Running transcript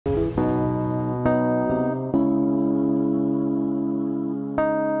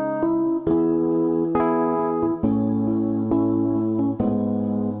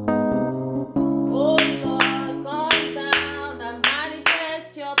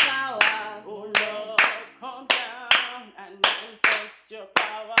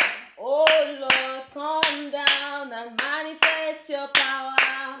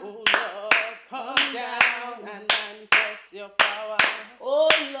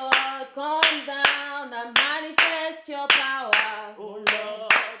your power. Oh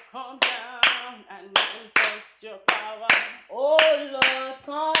Lord, come down and manifest your power. Oh Lord,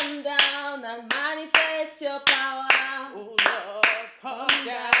 come down and manifest your power. Oh Lord, come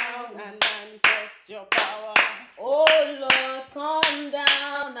down and manifest your power. Oh Lord, come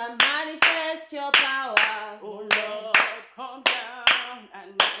down and manifest your power. Oh Lord, come down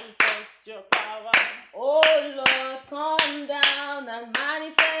and manifest your power. Oh Lord, come down and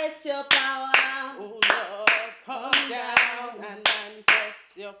manifest your power. Oh Lord, come down and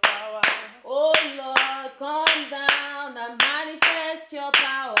manifest your power. Oh Lord, come down and manifest your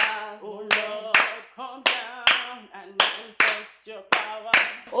power. Oh Lord, come down and manifest your power.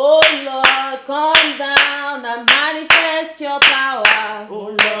 Oh Lord, come down and manifest your power. Oh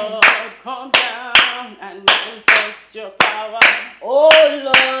Lord, come down and manifest your power. Oh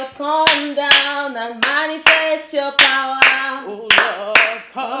Lord, come down and manifest your power. Oh Lord,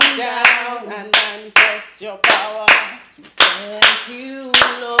 come down and manifest your power. Thank you,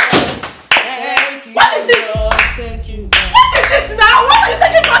 Lord. Thank you, What is this? Lord. Thank you, Lord. What is this now? What are you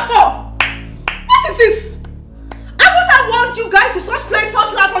taking God for? What is this? I want you guys to such place,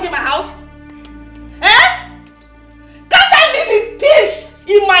 such platform in my house. Eh? Can't I live in peace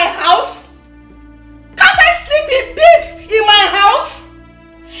in my house? Can't I sleep in peace in my house?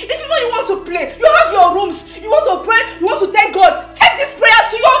 If you know you want to play, you have your rooms, you want to pray, you want to thank God, take these prayers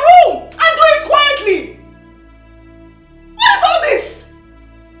to your room and do it quietly. What is all this?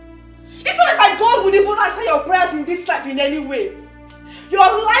 It's not like God will even answer your prayers in this life in any way.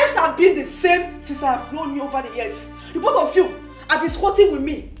 Your lives have been the same since I have known you over the years. The both of you have been squatting with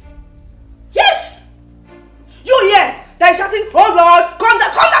me. Yes! You here, that is shouting, oh Lord, come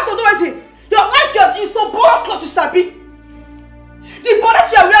down to do anything. Your life is to borrow clothes to Sabi. The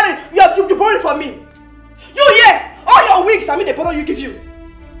bonnet you are wearing, you borrow it from me. You here, all your wigs, the borrow you give you.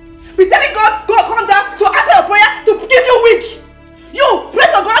 Be telling God, God come down to answer your prayer to give you wig. You pray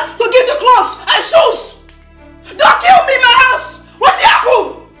to God to give you clothes and shoes. Don't kill me in my house. What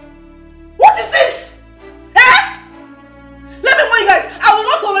happened? What is this? Eh? Let me warn you guys, I will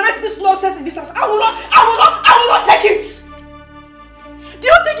not tolerate this nonsense in this house. I will not take it. Do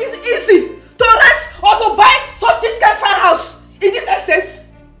you think it's easy to rent or to buy such this kind of farmhouse in this estate?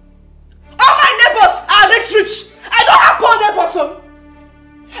 All my neighbors are rich. I don't have poor neighbors, so.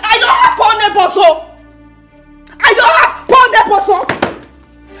 I don't have poor neighbors, so.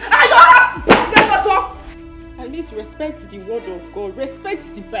 At least respect the word of God.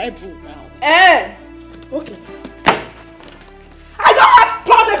 Respect the Bible now. Okay. I don't have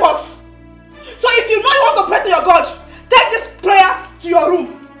poor neighbors. So if you know you want to pray to your God, take this prayer to your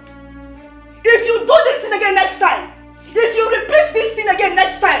room. If you do this thing again next time, if you repeat this thing again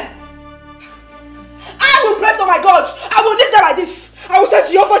next time, I will pray to my God. I will leave there like this. I will say,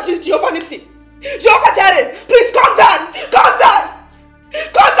 Jehovah Nissi, Jehovah Jireh, please come down.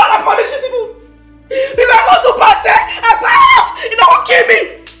 Come down and punish these people. Because I want to pass it and pass. You know what kill me?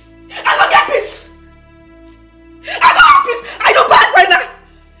 I don't get peace. I don't have peace. I do bad right now.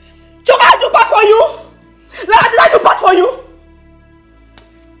 Jehovah, I do bad for you. Lord, did I do bad for you?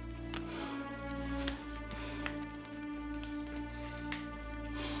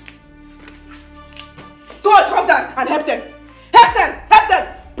 God, come down and help them. Help them.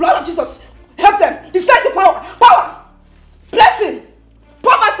 Blood of Jesus. Help them. Descend the power. Blessing.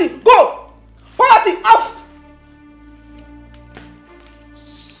 Poverty. Go. Poverty off.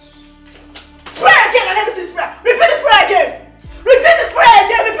 Pray again and let me see this prayer. Repeat this prayer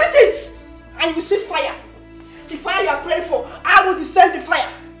again. Repeat it. And you see fire. The fire you are praying for. I will descend the fire.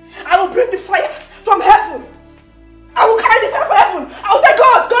 I will bring the fire from heaven. I will carry the fire from heaven. I will tell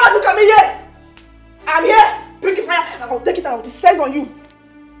God, look at me here. I'm here. Bring the fire. I will take it and I will descend on you.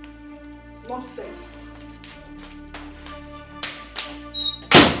 Nonsense.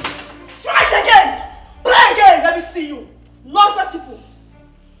 Try it again. Pray again. Let me see you. Nonsense people.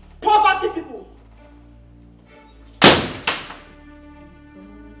 Poverty people.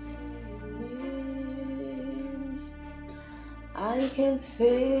 I can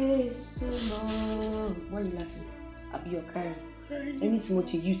face tomorrow. Why are you laughing? I'll be your crying. Any small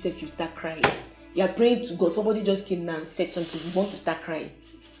thing you say, you start crying. You are praying to God. Somebody just came now and said something. You want to start crying.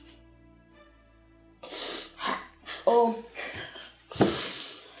 Oh.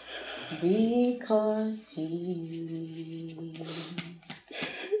 Because He lives,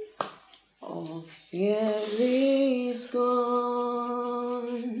 all fear is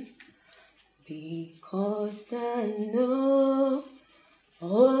gone. Because I know,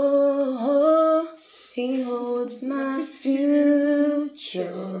 He holds my future.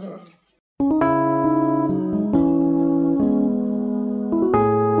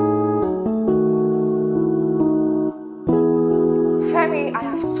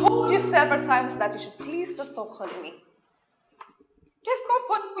 several times that you should please just stop calling me. Just stop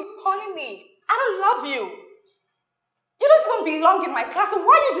calling me. I don't love you. You don't even belong in my class. So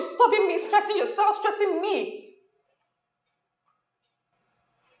why are you disturbing me, stressing yourself, stressing me?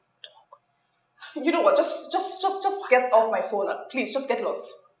 You know what? Just get off my phone. Please, just get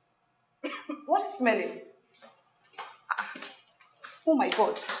lost. What is smelling? Oh my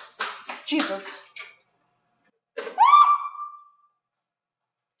God. Jesus.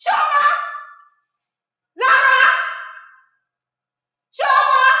 Shoma! Lara!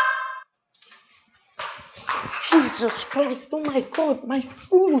 Shoma! Jesus Christ, oh my God, my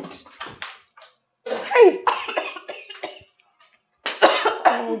food. Hey!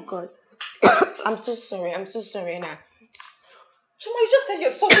 Oh God. I'm so sorry, Anna. Shoma, you just said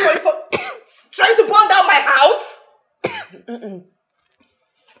you're so sorry for trying to burn down my house?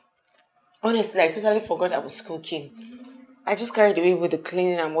 Honestly, I totally forgot I was cooking. I just carried away with the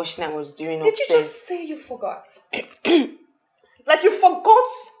cleaning and washing I was doing upstairs. Did you just say you forgot? Like you forgot?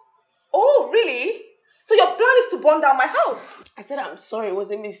 Oh, really? So your plan is to burn down my house? I said I'm sorry, it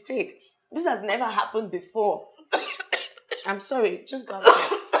was a mistake. This has never happened before. I'm sorry, just go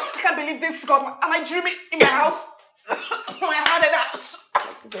outside. I can't believe this, God. Am I dreaming in my house? My heart in the house.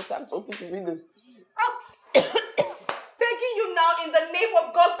 Because I'm talking to windows. Begging you now in the name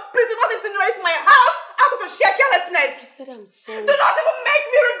of God, please do not incinerate my house out of your sheer carelessness. I said I'm sorry. Do not even make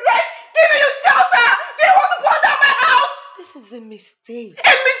me regret giving you shelter. Do you want to burn down my house? This is a mistake.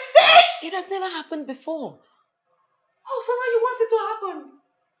 A mistake? It has never happened before. Oh, so now you want it to happen?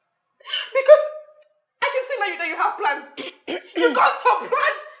 Because I can see now that you have plans. You got some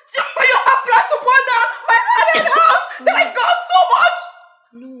plans. You have plans to burn down my hard-earned house that I got so much.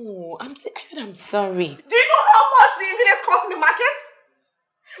 No, I said I'm sorry. Do you know how much the ingredients cost in the market?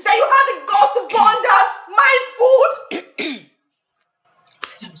 That you had the guts to burn down my food? I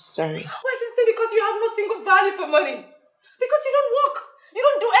said I'm sorry. Oh, I can say because you have no single value for money. Because you don't work. You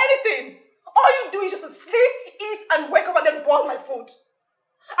don't do anything. All you do is just to sleep, eat, and wake up and then burn my food.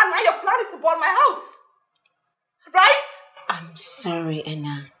 And now your plan is to burn my house. Right? I'm sorry,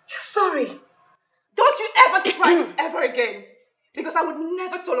 Anna. You're sorry. Don't you ever try this ever again. Because I would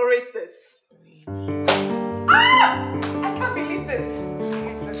never tolerate this. Ah! I can't believe this.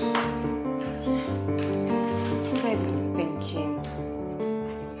 What have I been thinking?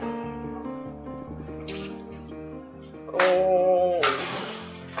 Oh.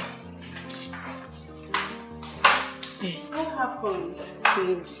 What happened?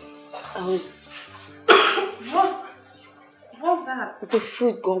 Babes, What's that? the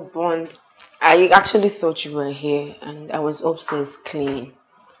food got burnt. I actually thought you were here and I was upstairs cleaning.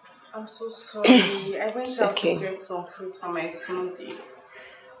 I'm so sorry. I went out okay. to get some fruit for my smoothie.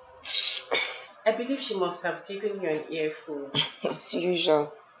 I believe she must have given you an earful. As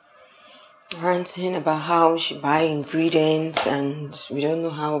usual. Ranting about how she buy ingredients and we don't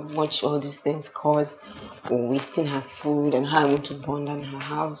know how much all these things cost. Or wasting her food and how I want to burn down her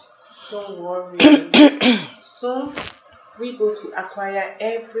house. Don't worry. Soon, we both will acquire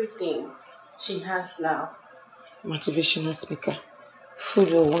everything she has now. Motivational speaker.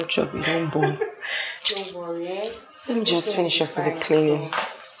 Food will one chop, you don't burn. Don't worry, eh? Let me just finish up with the cleaning.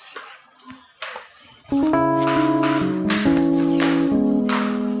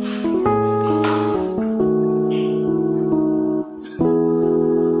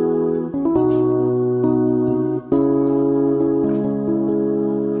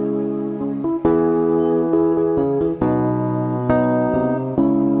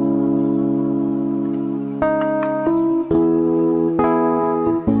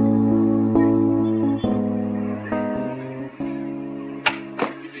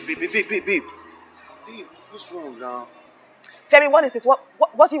 Babe, what's wrong now? Femi, what is it?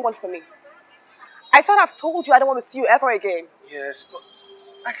 What do you want from me? I thought I've told you I don't want to see you ever again. Yes, but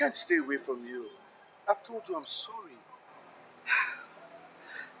I can't stay away from you. I've told you I'm sorry.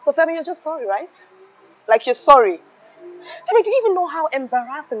 So Femi, you're just sorry, right? Like you're sorry. Femi, do you even know how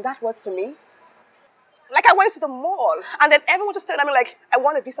embarrassing that was for me? Like I went to the mall and then everyone just stared at me like I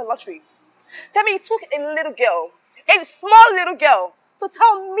won a Visa lottery. Femi, it took a little girl, a small little girl, to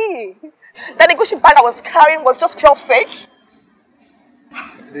tell me that the Gucci bag I was carrying was just pure fake.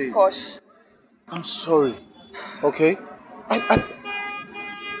 Babe, gosh. I'm sorry, okay?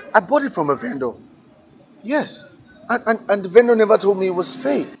 I bought it from a vendor. Yes, and the vendor never told me it was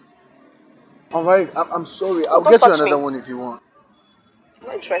fake. All right, I'm sorry. I'll get you another one if you want. I'm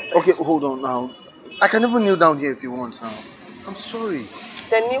not interested. Okay, hold on now. I can even kneel down here if you want now. I'm sorry.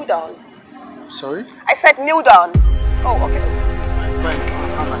 Then kneel down. Sorry? I said kneel down. Oh, okay. Fine.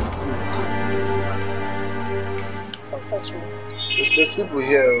 Don't touch me. There's people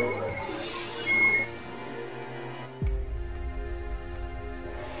here.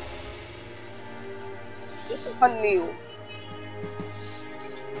 Honey.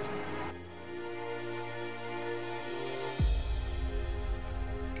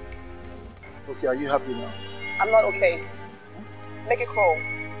 Okay, are you happy now? I'm not okay. Make it crawl.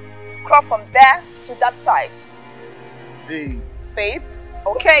 Crawl from there to that side. Babe. Babe?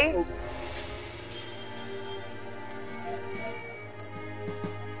 Okay. Oh.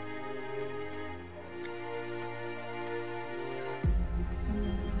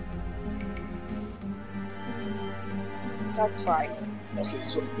 That's fine. Okay,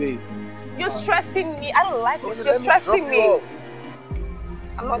 so babe. You're stressing me. I don't like this. Okay, You're stressing me. Off.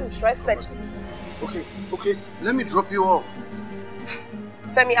 I'm not interested. Okay, let me drop you off.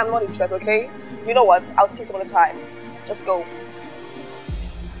 Femi, I'm not interested, okay? You know what? I'll see you some other time. Just go.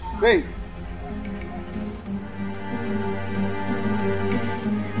 Babe.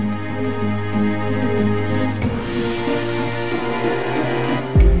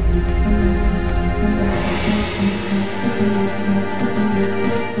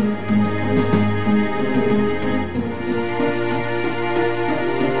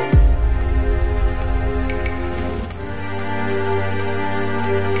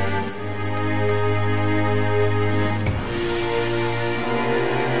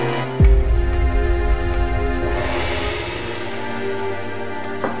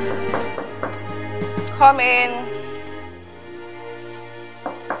 Come in.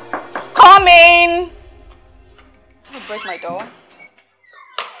 Come in. Don't break my door.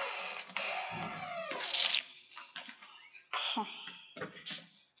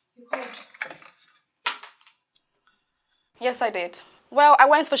 Yes, I did. Well, I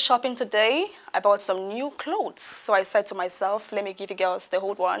went for shopping today. I bought some new clothes. So I said to myself, let me give you girls the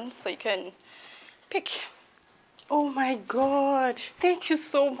old ones so you can pick. Oh my God. Thank you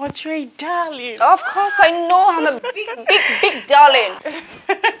so much. You're a darling. Of course, I know I'm a big darling.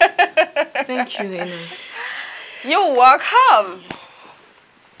 Thank you, Ella. You're welcome.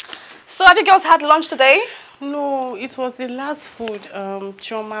 So have you girls had lunch today? No, it was the last food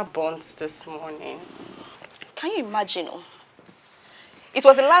Chioma burnt this morning. Can you imagine? It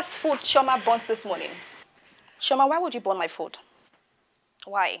was the last food Chioma burnt this morning. Chioma, why would you burn my food?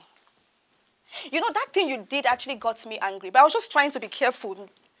 Why? You know, that thing you did actually got me angry. But I was just trying to be careful,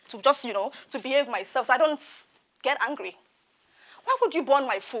 to just, you know, to behave myself so I don't get angry. Why would you burn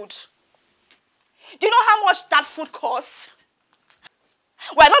my food? Do you know how much that food costs?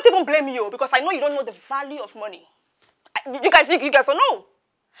 Well, I don't even blame you because I know you don't know the value of money. You guys don't know.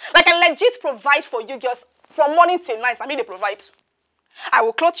 Like, I legit provide for you girls from morning till night. I mean, they provide. I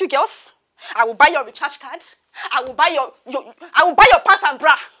will clothe you girls. I will buy your recharge card. I will buy your pants and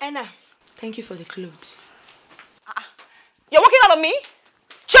bra. Anna, thank you for the clothes. You're working out on me?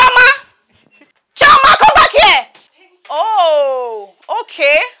 Chioma! Chioma, come back here! Oh,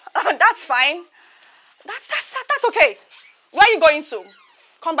 okay. That's fine. That's okay. Where are you going to?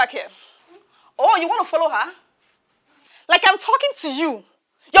 Come back here. Oh, you want to follow her? Like I'm talking to you.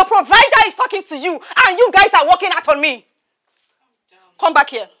 Your provider is talking to you, and you guys are working out on me. Come back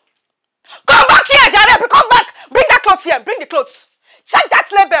here. Come back here, Jared. Come back. Bring that clothes here. Bring the clothes. Check that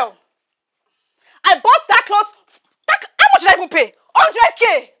label. I bought that clothes. How much did I even pay?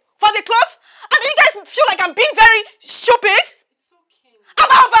 100K for the clothes? And you guys feel like I'm being very stupid? It's okay. Am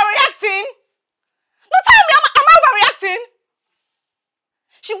I overreacting? No, tell me, am I overreacting?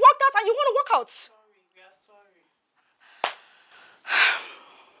 She walked out and you want to walk out. Sorry, we are sorry.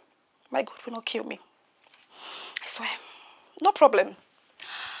 My God will not kill me. I swear. No problem.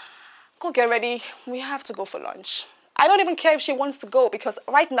 Go get ready. We have to go for lunch. I don't even care if she wants to go because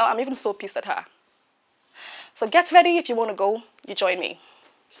right now I'm even so pissed at her. So get ready. If you want to go, you join me.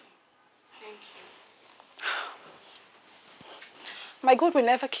 Thank you. My God will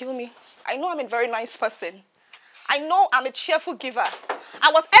never kill me. I know I'm a very nice person. I know I'm a cheerful giver.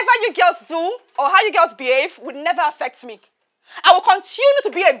 And whatever you girls do or how you girls behave would never affect me. I will continue to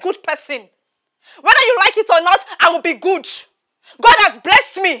be a good person. Whether you like it or not, I will be good. God has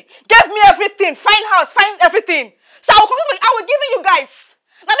blessed me, gave me everything, fine house, fine everything. So I will give you guys.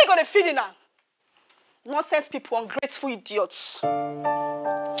 Let me go to feeding now. Nonsense people, ungrateful idiots.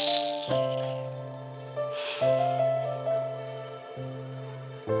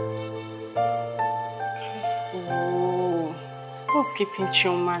 Oh, what's keeping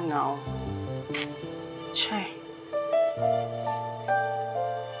Chioma now? Chai.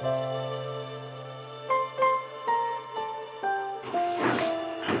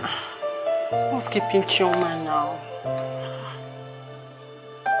 What's keeping Chioma now?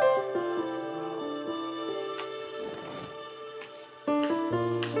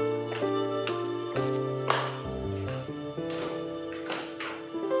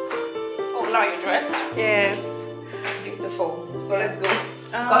 Oh, now you're dressed? Yes. So let's go.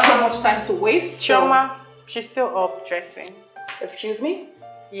 Got so much time to waste. Chioma, she's still up dressing. Excuse me?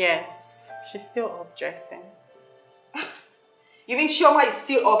 Yes, she's still up dressing. You think Chioma is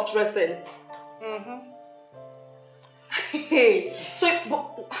still up dressing? Hey, so I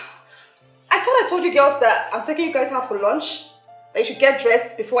thought I told you girls that I'm taking you guys out for lunch. That you should get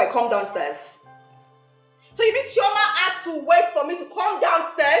dressed before I come downstairs. So you think Chioma had to wait for me to come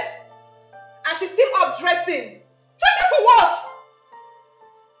downstairs? And she's still up dressing? Dressing for what?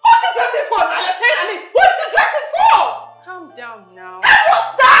 Who's she dressing for? Now you're staring at me. Who is she dressing for? Calm down now. And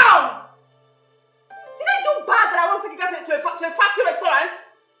what's down? Did I do bad that I want to take you guys to a fancy restaurant?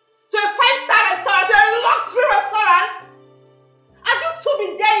 To a 5-star restaurant? To a luxury restaurant? Have you two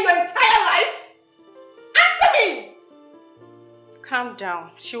been there in your entire life? Answer me! Calm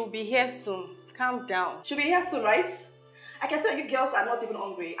down. She will be here soon. Calm down. She'll be here soon, right? I can say you girls are not even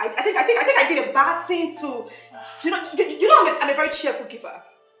hungry. I think I did a bad thing to... You know I'm a very cheerful giver.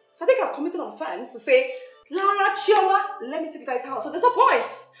 So I think I've committed on fans to say, Lara, Chioma, let me take you guys out. So there's no point.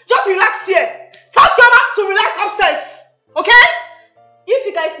 Just relax here. Tell Chioma to relax upstairs. Okay? If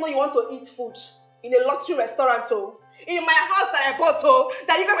you guys know you want to eat food in a luxury restaurant, in my house that I bought,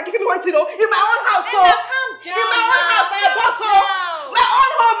 that you guys are keeping me waiting, in my own house, calm down. in my own house that I bought, my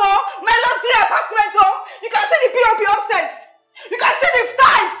own home, my luxury apartment, you can see the POP upstairs. You can see the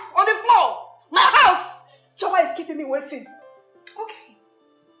tiles on the floor. My house. Chioma is keeping me waiting. Okay.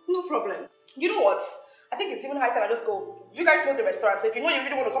 No problem. You know what? I think it's even high time I just go. You guys know the restaurant, so if you know you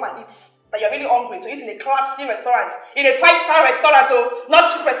really want to come and eat, that you're really hungry to eat in a classy restaurant, in a 5-star restaurant,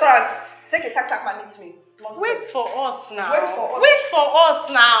 not cheap restaurant, take a taxi and meet me. Nonsense. Wait for us now. Wait for us. Wait for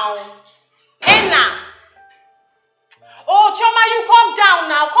us now. Enna. Oh, Chioma, you calm down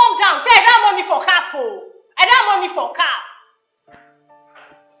now. Calm down. Say, I don't have money for cap. I don't have money for cap.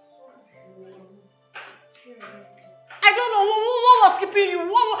 I don't know. What was keeping you?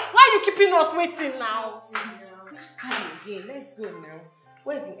 Why are you keeping us waiting now? Which time again? Let's go now.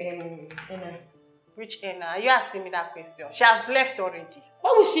 Where's Enna? Which Enna? You asking me that question? She has left already.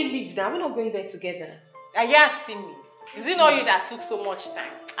 Why would she leave now? We're not going there together. Are you asking me? Is it not you that took so much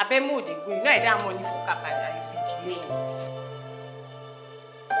time? I bet more they go. You know I don't have money for cap and you've been delaying.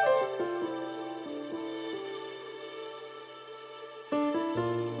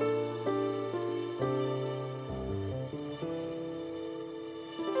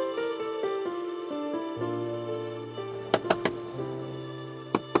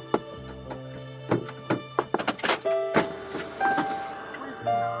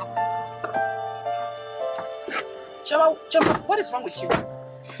 Chioma, what is wrong with you?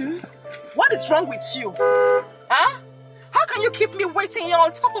 What is wrong with you? Huh? How can you keep me waiting here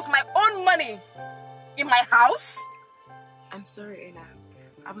on top of my own money? In my house? I'm sorry, Enna.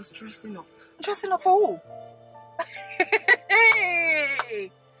 I was dressing up. Dressing up for who?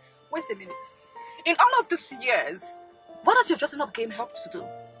 Hey! Wait a minute. In all of these years, what does your dressing up game help to do?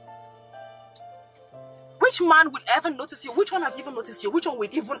 Which man will ever notice you? Which one has even noticed you? Which one will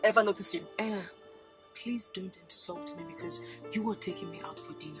even ever notice you? Enna, please don't insult me because you were taking me out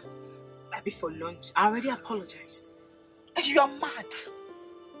for dinner. Maybe for lunch. I already apologized. You are mad.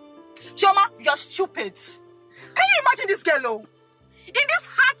 Chioma, you're stupid. Can you imagine this girl, oh? In this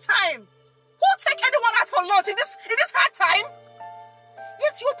hard time, who take anyone out for lunch in this hard time?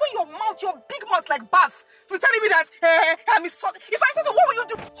 Yet you open your mouth, your big mouth like bath, to telling me that I'm insulted. If I say so, what will you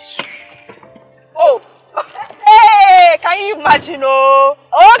do? Oh, hey, can you imagine, oh?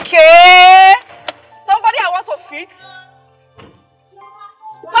 Okay. Somebody I want to feed.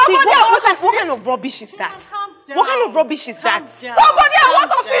 What kind of rubbish is that? What kind of rubbish is that? Somebody I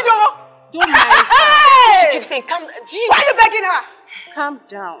want to feed, oh! Don't mind her. Hey! She keeps saying, come. Why are you begging her? Calm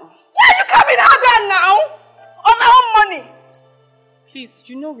down. Why are you coming out there now? On my own money. Please,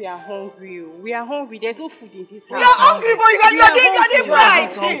 you know we are hungry. We are hungry. There's no food in this house. You're hungry, but you're deep fried.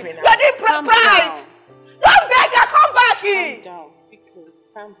 You're deep fried. Don't beg her, come back here. Calm down. Be cool.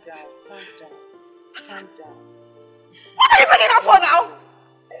 Calm down. Calm down. Calm down. What are you begging her for now?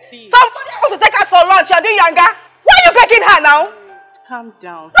 Please. Somebody want to take us for lunch. You're doing younger. Why are you begging her now? Calm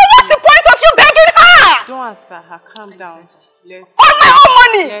down. No, what's the point of you begging her? Don't answer her. Calm down. Let's On my own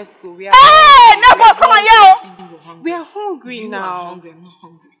money. Let's go. We are hey, neighbors, come on here. We are hungry now. Are hungry. I'm not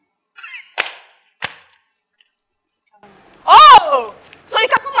hungry. Oh, so you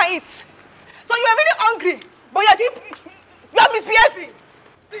can come and eat. So you are really hungry, but you're misbehaving.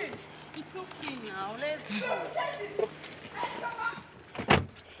 It's okay now. Let's go.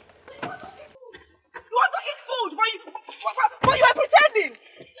 You want to eat food, but you are pretending.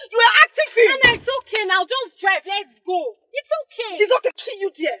 You are acting fit. Anna, it's okay now. Just drive. Let's go. It's okay. It's okay. Kill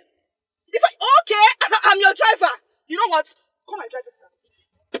you there. Okay, I'm your driver. You know what? Come and drive this car.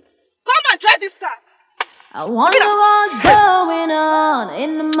 Come and drive this car. I wonder what's going on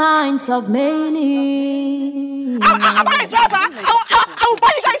in the minds of many. I'm a driver. I will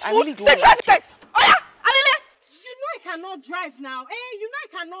buy you guys food. Stay driving guys. Oh yeah, Alile. You know I cannot drive now. You know I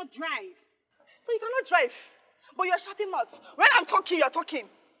cannot drive. So you cannot drive, but you're sharping mouth. When I'm talking, you're talking.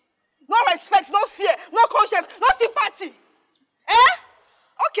 No respect, no fear, no conscience, no sympathy.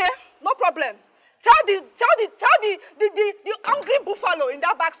 Okay, no problem. Tell the hungry buffalo in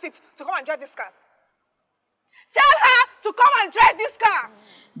that back seat to come and drive this car. Tell her to come and drive this car.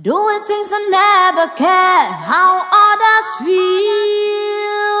 Doing things I never care how others feel.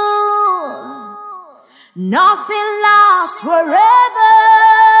 Nothing lasts forever.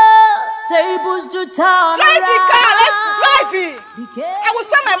 Tables to turn. Drive the car, let's drive it. I will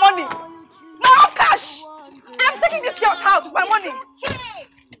spend my money. My own cash. I'm taking this girl's house with my money.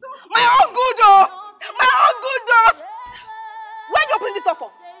 My own good though. My own good though. When you open this door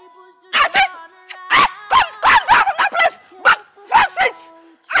for? I think. Come down from that place. But front seats.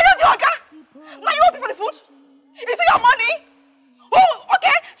 Are you the ogre? Now you won't pay for the food? Is it your money? Who?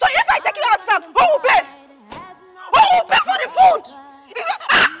 Okay. So if I take you out now, who will pay? Who will pay for the food? Is it?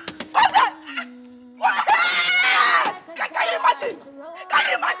 Come down. Can you imagine? Can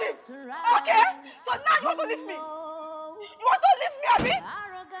you imagine? Okay. So now you want to leave me? You want to leave me, Abi?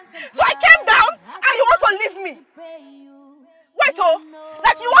 So I came down and you want to leave me? Wait, oh,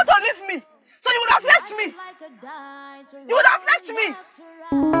 like you want to leave me? So you would have left me. You would have left me.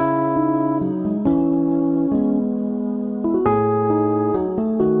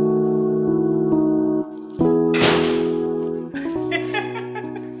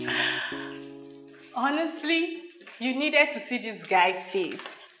 Honestly, you needed to see this guy's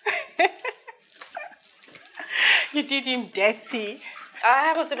face. You did him dirty. I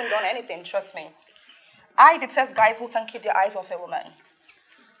haven't even done anything, trust me. I detest guys who can keep their eyes off a woman.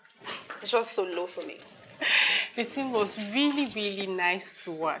 It's just so low for me. The scene was really, really nice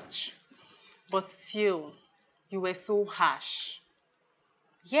to watch. But still, you were so harsh.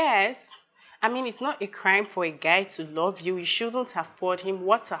 Yes, I mean, it's not a crime for a guy to love you. You shouldn't have poured him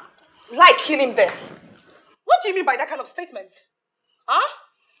water. Like kill him there. What do you mean by that kind of statement? Huh?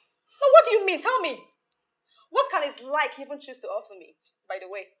 No, what do you mean? Tell me. What can his like even choose to offer me, by the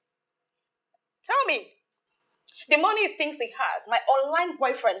way? Tell me. The money he thinks he has, my online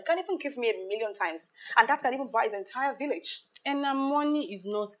boyfriend can even give me 1,000,000 times. And that can even buy his entire village. And money is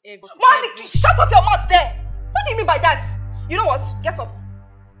not able to... Money! Shut up your mouth there! What do you mean by that? You know what? Get up.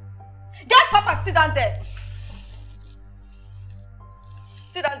 Get up and sit down there.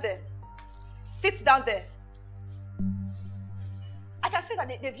 Sit down there. Sit down there. I can say that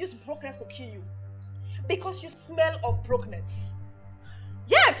they've used brokenness to kill you. Because you smell of brokenness.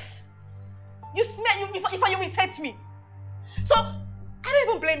 Yes! You smell, you irritate me. So, I don't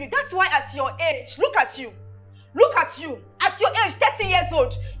even blame you. That's why at your age, look at you. Look at you. At your age, 30 years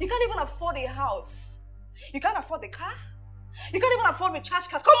old, you can't even afford a house. You can't afford the car. You can't even afford recharge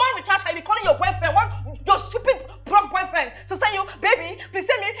card. Come on, recharge card. You'll be calling your boyfriend, your stupid broke boyfriend, to send you, baby, please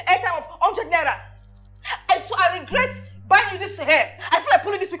send me airtime of 100 naira. I regret buying you this hair. I feel like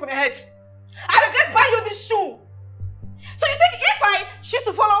pulling this wig on your head. I regret buying you this shoe. So you think if I choose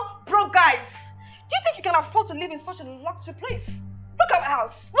to follow broke guys, do you think you can afford to live in such a luxury place? Look at my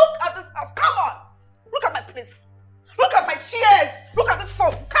house. Look at this house. Come on. Look at my place. Look at my chairs. Look at this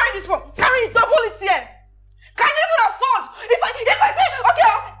phone. Carry this phone. Carry it. Double it here. Can you even afford? If I say, okay,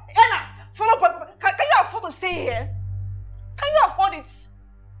 Anna, follow, can you afford to stay here? Can you afford it?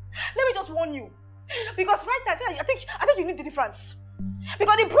 Let me just warn you. Because right now, I think you need the difference.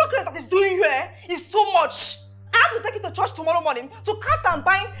 Because the brokenness that is doing here is too much. I have to take you to church tomorrow morning to cast and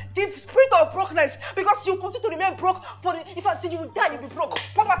bind the spirit of brokenness, because you continue to remain broke until you will die, you'll be broke.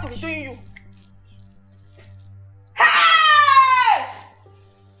 Poverty will be doing you. Hey!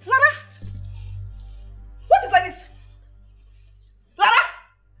 Lara! What is like this? Lara!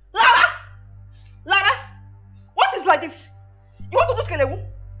 What is like this? You want to do skelewu?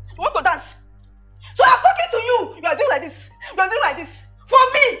 You want to dance? So I'm talking to you. You are doing like this. You are doing like this. For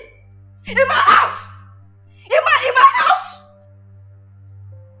me. In my house. In my house.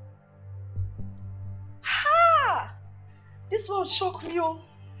 Ha! This one shocked me, oh.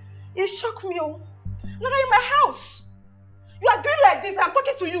 It shocked me, oh. Not in my house. You are doing like this. I'm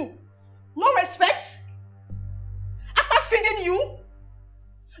talking to you. No respect. After feeding you.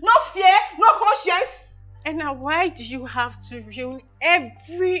 No fear. No conscience. And now why do you have to ruin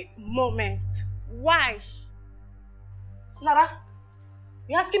every moment? Why? Lara,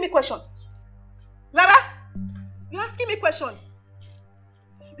 you're asking me question. Lara, you're asking me question.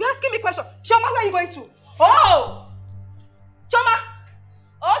 You're asking me question. Chioma, where are you going to? Oh! Choma!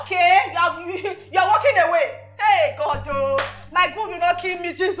 Okay, you're walking away. Hey, God, oh. My God will not kill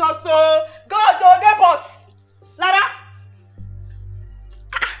me, Jesus, oh. God, oh, neighbors. Lara?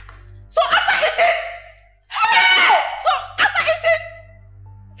 So after eating, hey! So after eating,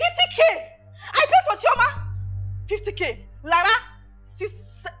 50K. I paid for Chioma 50K. Lara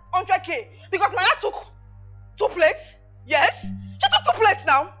 600K. Because Lara took 2 plates. Yes, she took 2 plates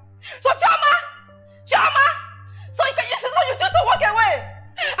now. So Chioma. So you just walk away.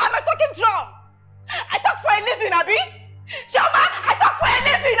 I'm a talking drum. I talk for a living, Abi. Chioma, I talk for a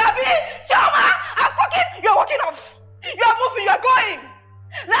living, Abi. Chioma, I'm talking. You're walking off. You're moving. You're going.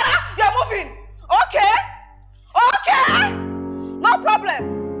 Lara, you're moving. Okay. No problem.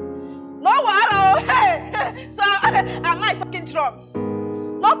 No wahala. Hey. So I'm not talking drum.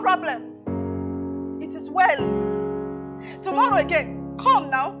 No problem. It is well. Tomorrow again, come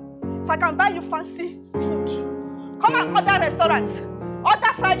now, so I can buy you fancy food. Come and order restaurants.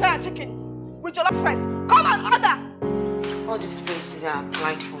 Order fried rice and chicken with jollof rice. Come and order. All these places are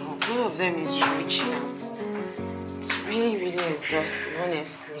applied for. None of them is reaching out. It's really, really exhausting,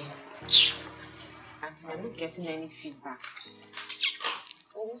 honestly. And I'm not getting any feedback.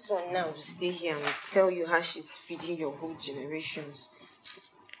 And this one now to stay here and tell you how she's feeding your whole generations. It's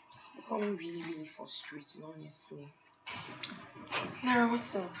becoming really, really frustrating, honestly. Lara,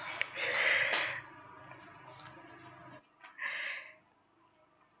 what's up?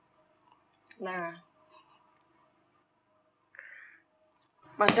 Lara.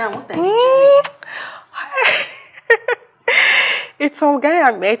 Madam, what are you doing? It's some guy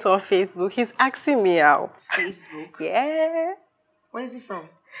I met on Facebook. He's asking me out. Facebook? Yeah. Where is he from?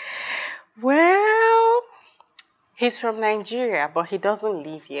 Well, he's from Nigeria, but he doesn't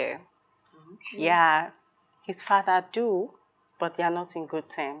live here. Okay. Yeah. His father do, but they are not in good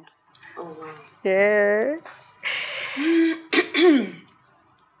terms. Oh, wow. Yeah.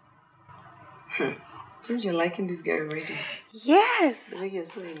 Seems you're liking this guy already. Yes. The way you're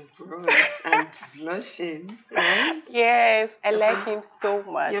so engrossed and blushing, right? Yes, I like him so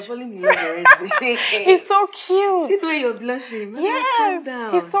much. You're falling in love already. He's so cute. See the way you're blushing. Yes, calm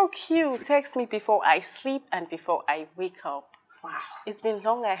down. he's so cute. Text me before I sleep and before I wake up. Wow. It's been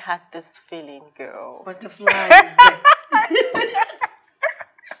long I had this feeling, girl. Butterflies.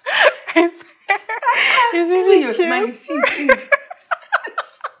 It's really You're cute. smiling. See.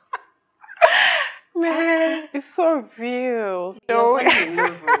 Man, it's so real. You're falling in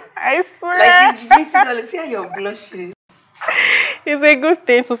love. I swear. Like it's written all. See how you're blushing. It's a good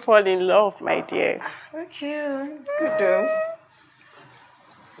thing to fall in love, my dear. Okay, it's good though.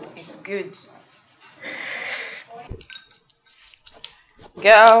 It's good.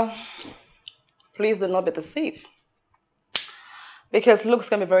 Girl, please do not be deceived. Because looks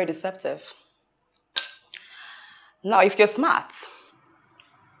can be very deceptive. Now, if you're smart,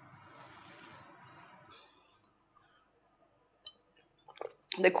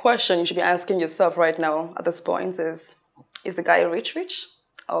 the question you should be asking yourself right now at this point is the guy rich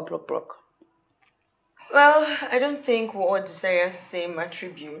or broke? Well, I don't think we all desire same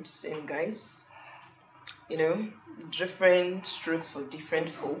attributes in guys. You know, different strokes for different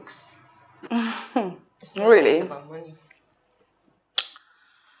folks. It's not Really? always about money.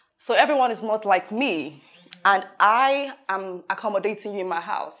 So everyone is not like me, and I am accommodating you in my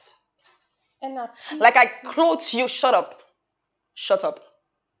house. Like I clothe you, shut up.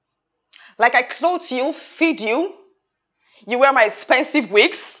 Like I clothe you, feed you, you wear my expensive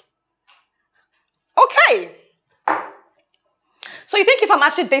wigs. Okay. So you think if I'm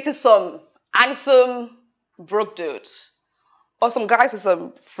actually dating some handsome, broke dude, or some guys with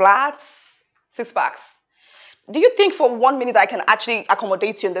some flats, 6-packs, do you think for 1 minute I can actually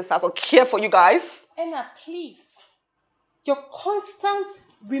accommodate you in this house or care for you guys? Enna, please. Your constant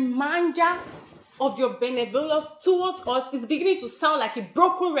reminder of your benevolence towards us is beginning to sound like a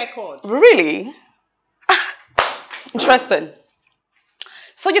broken record. Really? Interesting.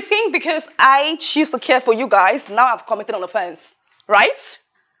 So you think because I choose to care for you guys, now I've committed an offense, right?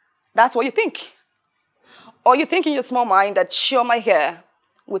 That's what you think. Or you think in your small mind that Chioma here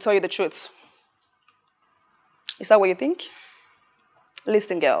will tell you the truth. Is that what you think?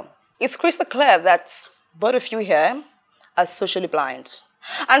 Listen, girl. It's crystal clear that both of you here are socially blind.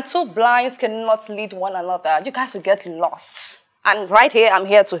 And two blinds cannot lead one another. You guys will get lost. And right here, I'm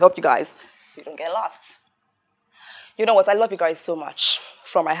here to help you guys so you don't get lost. You know what? I love you guys so much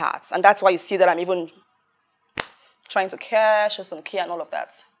from my heart. And that's why you see that I'm even trying to care, show some care and all of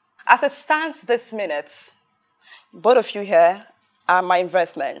that. As it stands this minute, both of you here are my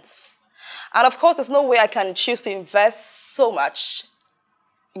investments. And of course, there's no way I can choose to invest so much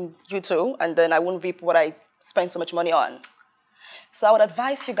in you two, and then I won't reap what I spend so much money on. So I would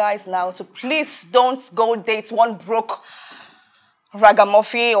advise you guys now to please don't go date one broke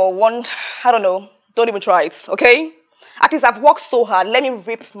ragamuffin or one, I don't know. Don't even try it, okay? At least I've worked so hard. Let me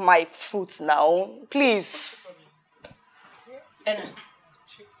reap my fruits now. Please. Anna,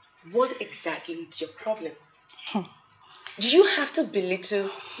 what exactly is your problem? Do you have to belittle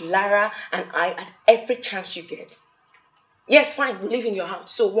Lara and I at every chance you get? Yes, fine, we live in your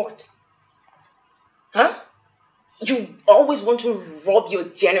house. So what? Huh? You always want to rub your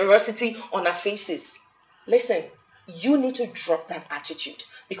generosity on our faces. Listen, you need to drop that attitude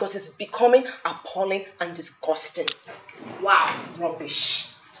because it's becoming appalling and disgusting. Wow,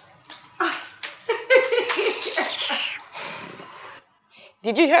 rubbish.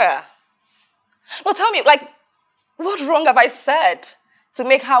 Did you hear her? No, tell me, like, what wrong have I said to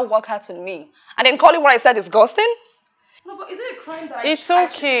make her work hard to me? And then calling what I said disgusting? No, but is it a crime that It's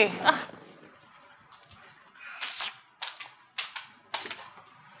okay.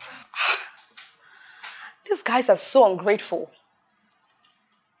 These guys are so ungrateful.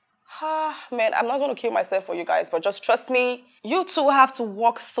 Man, I'm not going to kill myself for you guys, but just trust me, you two have to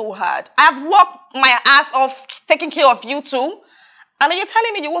work so hard. I've worked my ass off taking care of you two, and then you're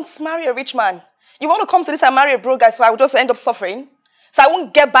telling me you won't marry a rich man. You want to come to this and marry a broke guy so I will just end up suffering? So I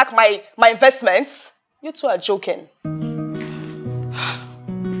won't get back my investments? You two are joking.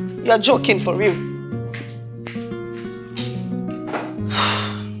 You're joking for real.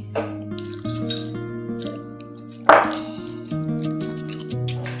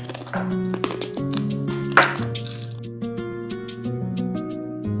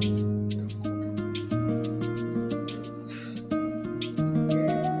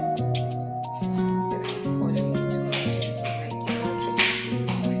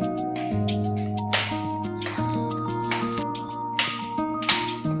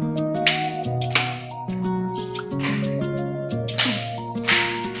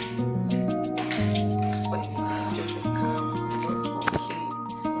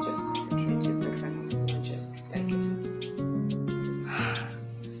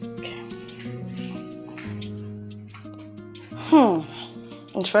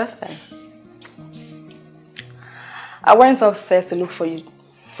 Interesting. I went upstairs to look for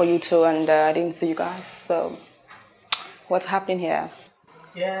you two, and I didn't see you guys. So, what's happening here?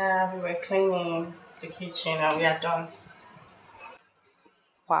 Yeah, we were cleaning the kitchen and we are done.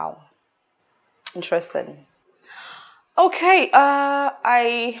 Wow. Interesting. Okay,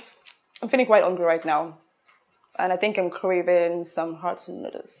 I'm feeling quite hungry right now, and I think I'm craving some hot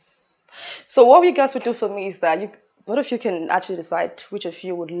noodles. So what you guys would do for me is that both of you can actually decide which of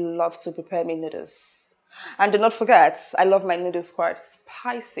you would love to prepare me noodles. And do not forget, I love my noodles quite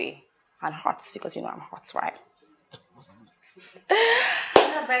spicy and hot because you know I'm hot, right?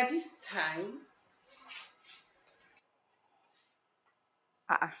 Yeah, by this time.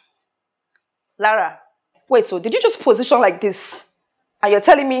 Lara, wait, so did you just position like this? And you're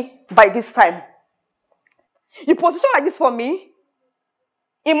telling me by this time? You position like this for me?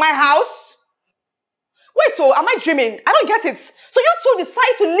 In my house? Wait, so am I dreaming? I don't get it. So you two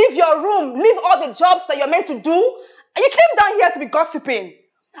decide to leave your room, leave all the jobs that you're meant to do, and you came down here to be gossiping.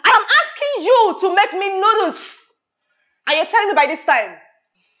 And I'm asking you to make me noodles. And you're telling me by this time?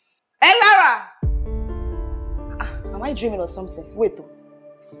 Hey, Lara! Am I dreaming or something? Wait, though.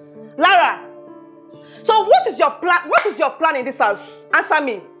 Lara! So what is your plan? What is your plan in this house? Answer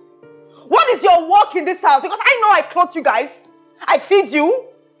me. What is your work in this house? Because I know I clothe you guys. I feed you.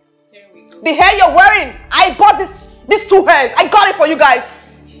 The hair you're wearing, I bought these two hairs. I got it for you guys.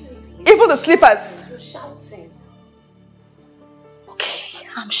 Even the slippers. You're shouting. Okay,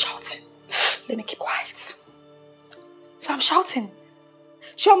 I'm shouting. Let me keep quiet. So I'm shouting.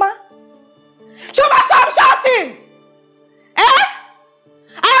 Chioma? Chioma, so I'm shouting! Eh?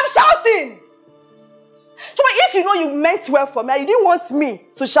 I am shouting! Chioma, if you know you meant well for me, you didn't want me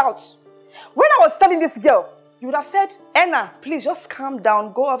to shout. When I was telling this girl, you would have said, Anna, please just calm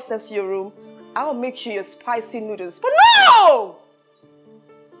down, go upstairs to your room. I'll make you your spicy noodles. But no!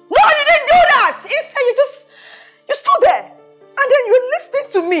 No, you didn't do that! Instead, you stood there. And then you were listening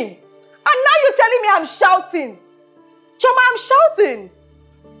to me. And now you're telling me I'm shouting. Choma, I'm shouting.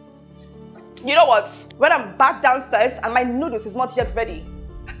 You know what? When I'm back downstairs and my noodles is not yet ready,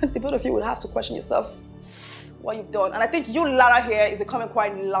 the both of you will have to question yourself what you've done. And I think you, Lara, here is becoming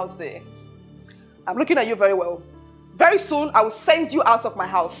quite lousy. I'm looking at you very well. Very soon, I will send you out of my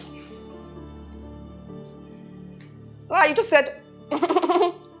house. Lara, you just said,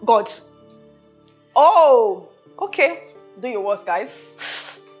 God. Oh, okay. Do your worst,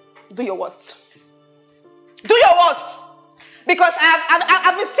 guys. Do your worst. Do your worst. Because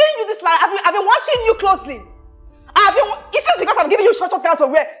I've been seeing you this, Lara. I've been watching you closely. Is this because I'm giving you short girl to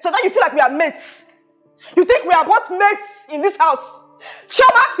wear so that you feel like we are mates? You think we are both mates in this house?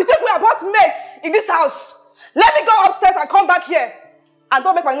 Choma, you think we are both mates in this house? Let me go upstairs and come back here. And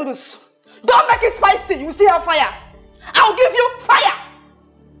don't make my noodles. Don't make it spicy. You will see fire. I'll give you fire.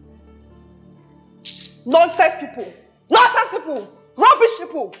 Nonsense people. Nonsense people. Rubbish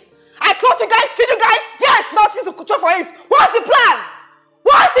people. I clothe you guys, feed you guys. Yeah, it's nothing to control for it. What's the plan?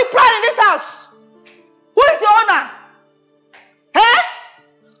 What's the plan in this house? Who is the owner? Eh?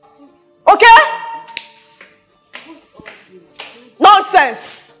 Okay?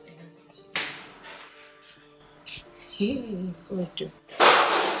 Nonsense. God.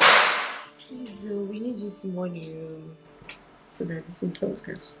 Please, we need this money so that this insult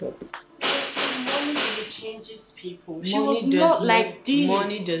can stop. Money really changes people. She Money was does not like this.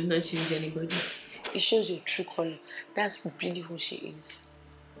 Money does not change anybody. It shows your true color. That's really who she is.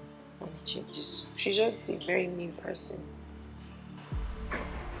 Money changes. She's just a very mean person.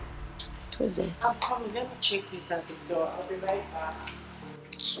 Who's it? I'm coming. Let me check this at the door. I'll be right back.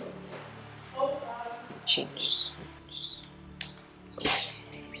 Changes. So just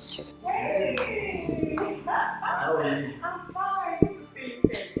How are you? I'm fine.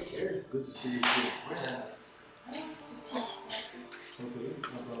 Good to see you too.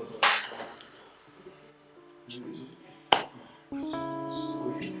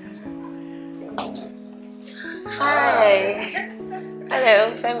 Hi.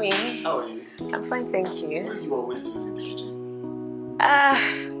 Hello, Femi. How are you? I'm fine, thank you. What are you always doing in the kitchen?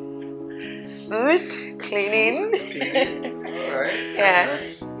 Food, cleaning. Alright. Yeah.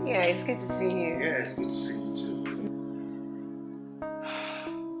 Nice. Yeah, it's good to see you. Yeah, it's good to see you too.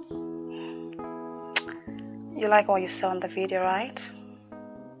 You like what you saw on the video, right?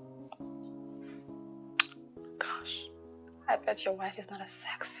 Gosh, I bet your wife is not as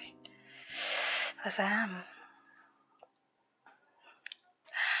sexy as I am.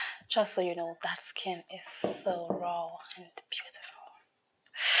 Just so you know, that skin is so raw and beautiful.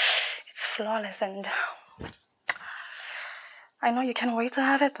 It's flawless, and I know you can't wait to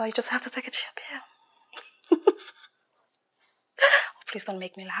have it, but you just have to take a chip here. Oh, please don't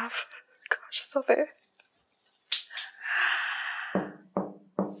make me laugh. Gosh, stop it. I'll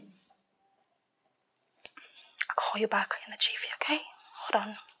call you back in a jiffy, okay? Hold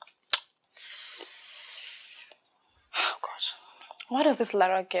on. Oh, God. What does this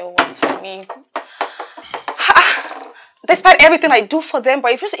Lara girl want from me? Despite everything I do for them,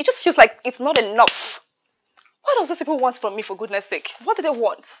 but it just feels like it's not enough. What does these people want from me, for goodness sake? What do they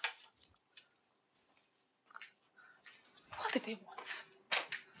want? What do they want?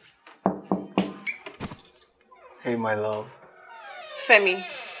 Hey, my love. Femi,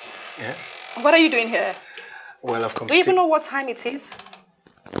 Yes? what are you doing here? Well, I've come Do you to even know what time it is?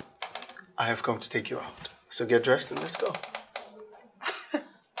 I have come to take you out. So get dressed and let's go.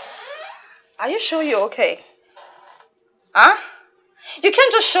 Are you sure you're okay? Huh? You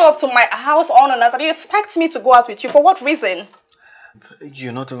can't just show up to my house unannounced and you expect me to go out with you. For what reason?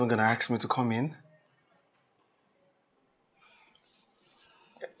 You're not even gonna ask me to come in?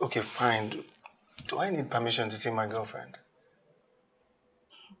 Okay, fine. Do I need permission to see my girlfriend?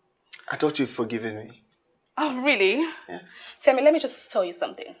 I thought you'd forgiven me. Oh, really? Yes. Femi, let me just tell you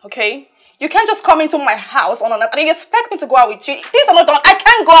something, okay? You can't just come into my house unannounced and you expect me to go out with you. Things are not done. I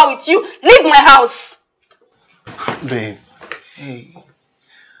can't go out with you. Leave my house. Babe, hey.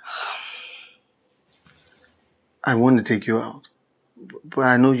 I want to take you out. But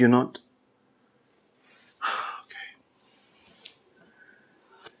I know you're not. Okay.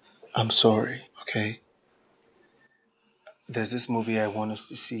 I'm sorry, okay? There's this movie I want us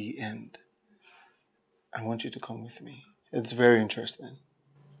to see and I want you to come with me. It's very interesting.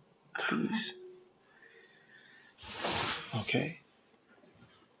 Please. Okay?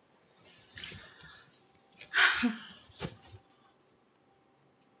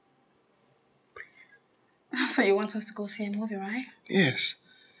 So you want us to go see a movie, right? Yes.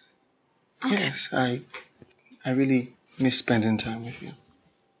 Okay. Yes, I really miss spending time with you.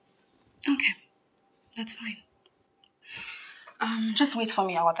 Okay. That's fine. Just wait for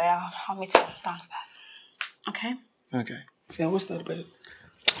me out there. I'll meet you downstairs. Okay? Okay. Yeah, what's that, babe?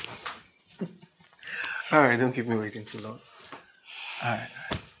 Alright, don't keep me waiting too long. Alright.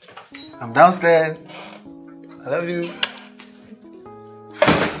 I'm downstairs. I love you.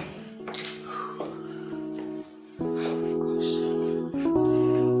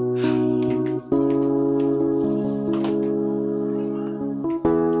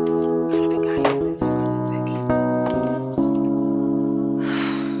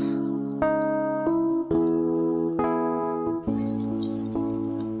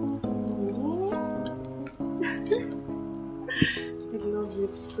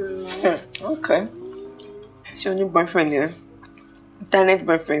 Okay. It's your new boyfriend, yeah? Internet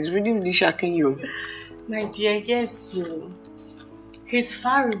boyfriend is really shocking you. My dear, yes, so. He's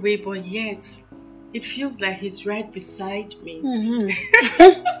far away, but yet it feels like he's right beside me.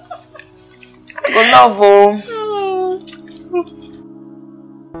 Good love, oh.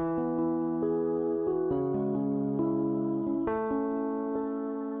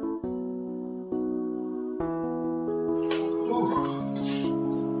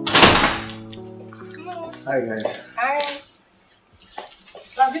 Hi guys. Hi.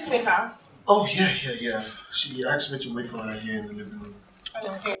 Have you seen her? Oh yeah. She asked me to wait for her here in the living room.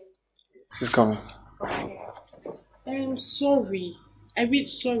 Okay. She's coming. I'm sorry. I'm really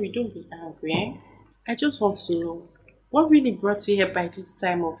sorry. Don't be angry. Eh? I just want to know what really brought you here by this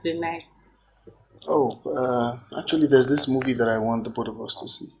time of the night. Oh, actually, there's this movie that I want the both of us to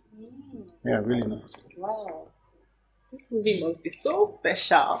see. Yeah, really nice. Wow. This movie must be so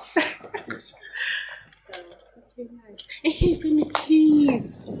special. Yes. Okay, nice. Hey, Femi,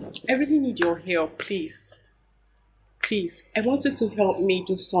 please. I really need your help, please. Please, I want you to help me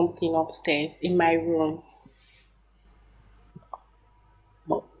do something upstairs in my room.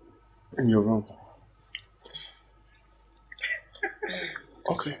 In your room.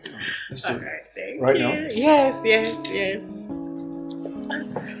 Okay. Let's do it. Alright, thank Right you. now? Yes.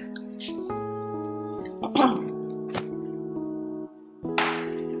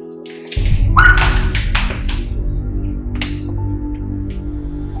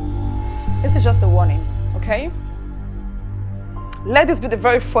 This is just a warning, okay? Let this be the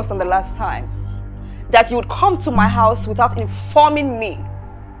very first and the last time that you would come to my house without informing me.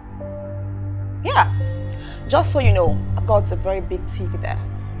 Yeah, just so you know, I've got a very big TV there.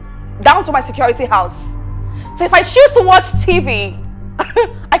 Down to my security house. So if I choose to watch TV,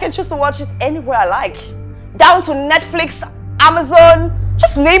 I can choose to watch it anywhere I like. Down to Netflix, Amazon,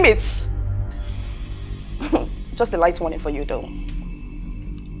 just name it. Just a light warning for you though.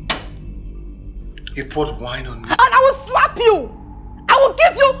 You poured wine on me. And I will slap you! I will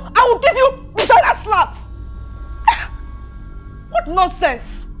give you beside that slap! What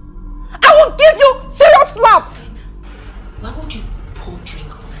nonsense! I will give you serious slap! Why would you pour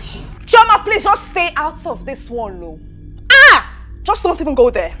drink over him? Chioma, please just stay out of this one, no. Just don't even go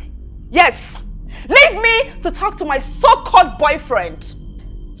there. Yes, leave me to talk to my so-called boyfriend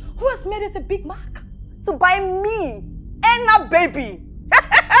who has made it a big mark to buy me, Enna baby.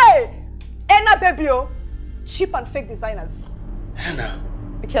 Hey! Enna baby, oh. Cheap and fake designers. Hannah.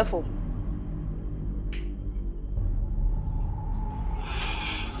 Be careful.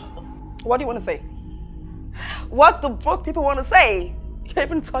 What do you want to say? What do broke people want to say? You're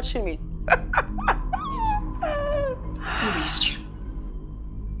even touching me. Who raised you?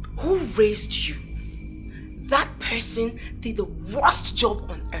 Who raised you? That person did the worst job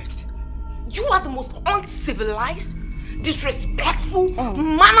on earth. You are the most uncivilized, disrespectful,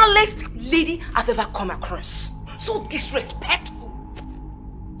 mannerless lady I've ever come across. So disrespectful.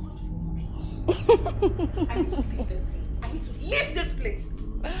 I need to leave this place. I need to leave this place.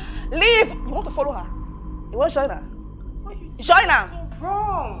 Leave! You want to follow her? You want to join her? Join her! So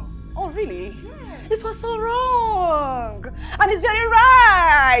wrong. Oh, really? Yeah. It was so wrong. And it's very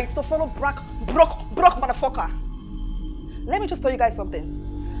right to follow broke motherfucker. Let me just tell you guys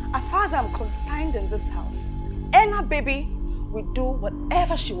something. As far as I'm concerned in this house, Enna baby will do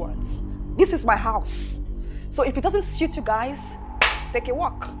whatever she wants. This is my house. So if it doesn't suit you guys, take a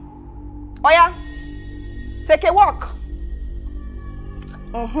walk. Oh yeah? Take a walk.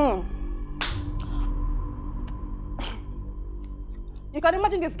 You can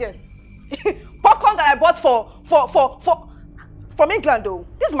imagine this girl. Popcorn that I bought from England though.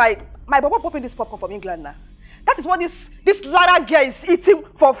 This is my baba popping this popcorn from England now. That is what this Lara girl is eating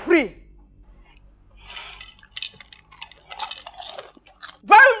for free.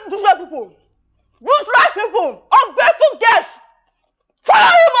 Very useless people. Useless people. Ungrateful guests. Follow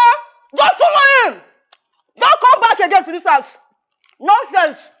him, man. Just follow him. Don't come back again to this house.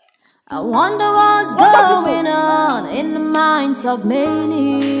 Nonsense. I wonder what's going on in the minds of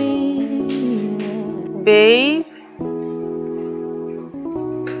many. Babe,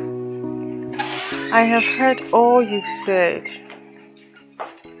 I have heard all you've said.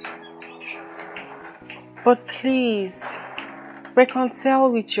 But please, reconcile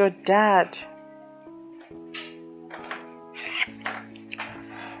with your dad.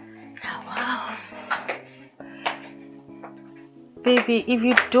 Baby, if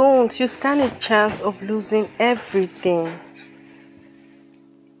you don't, you stand a chance of losing everything.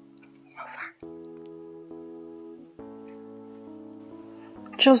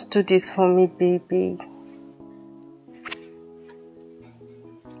 Just do this for me, baby.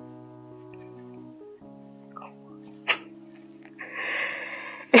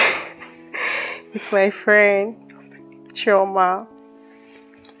 It's my friend, Chioma.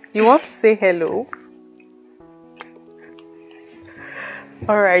 You want to say hello?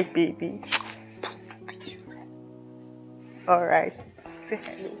 Alright, baby. Alright. Say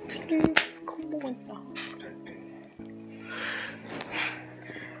hello. Please, come on now.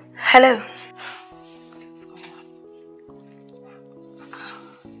 Hello. What's going on?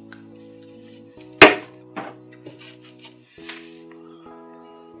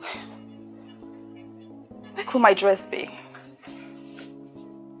 Where could my dress be?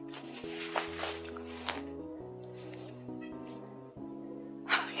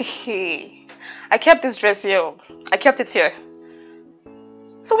 I kept this dress here. I kept it here.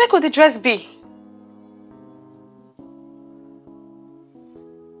 So where could the dress be?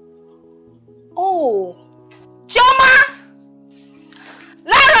 Oh. Chioma!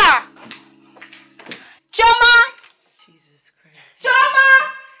 Lara! Chioma! Jesus Christ. Chioma!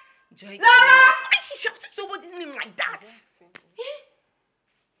 Joy. Lara! Why she shouted somebody's name like that?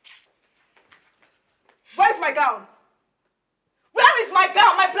 Where is my gown? Where is my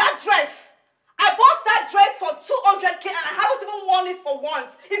gown? My black dress? I bought that dress for 200k and I haven't even worn it for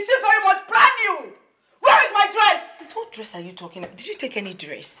once. It's still very much brand new. Where is my dress? What dress are you talking about? Did you take any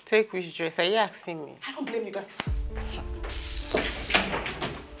dress? Take which dress? Are you asking me? I don't blame you guys.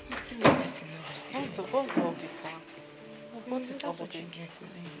 What's all this? What is all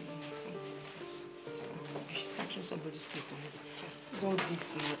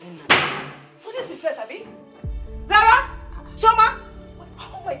this? So this is the dress, Abby? Lara? Chioma?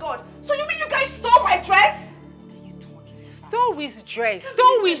 Oh my god. So you mean you guys stole my dress? Stole which dress?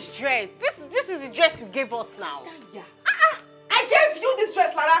 Stole which dress? This is the dress you gave us now. I gave you this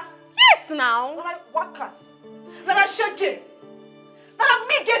dress, Lara. Yes, now. Lara Waka. Lara Shege. Lara,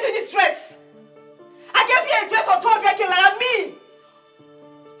 me gave you this dress. I gave you a dress of 200k, Lara, me.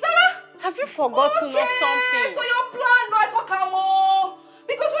 Lara? Have you forgotten or something? So your plan, no, I talk more.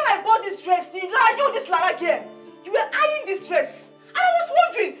 Because when I bought this dress, Lara, you this Lara girl, you were eyeing this dress. And I was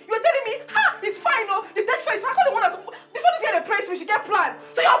wondering, you were telling me, it's fine, no, the texture is fine. I call the one that's, before this girl they praise me, she get planned.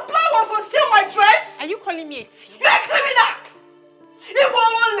 So your plan was to steal my dress? Are you calling me a thief? You're a criminal!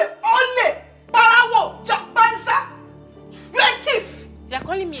 Only, Balawo, Japansa. You're a thief. You're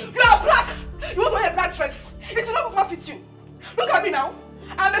calling me a thief? You are black. You want to wear a black dress. It will not fit you. Look at me now.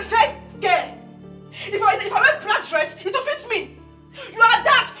 I'm a fair girl. If I wear black dress, it will fit me. You are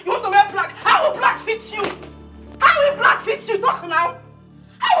dark. You want to wear black. How will black fit you? How will black fit you? Talk now.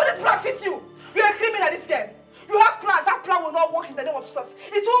 How will this black fit you? You're a criminal, this girl. You have plans. That plan will not work in the name of Jesus.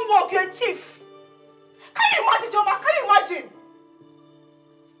 It won't work. You're a thief. Can you imagine, Joma? Can you imagine?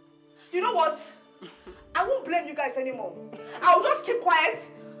 You know what? I won't blame you guys anymore. I'll just keep quiet.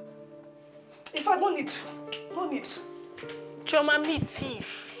 In fact, no need. No need. Chioma, me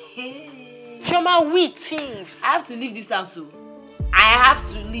thief. Chioma, we thieves. I have to leave this house. I have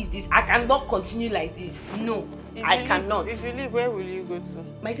to leave this. I cannot continue like this. No, I cannot. If you leave, where will you go to?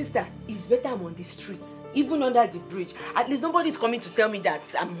 My sister, it's better I'm on the streets, even under the bridge. At least nobody is coming to tell me that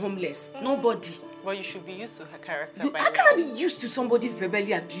I'm homeless. Nobody. Well, you should be used to her character by How can I be used to somebody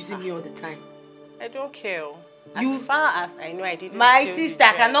verbally abusing me all the time? I don't care. As far as I know, I didn't. My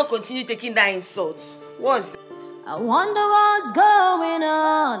sister cannot continue taking that insult. What's that? I wonder what's going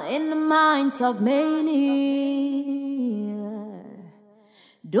on in the minds of many.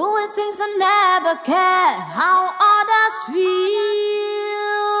 Doing things I never care how others feel.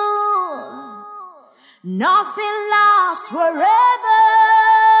 Nothing lasts forever.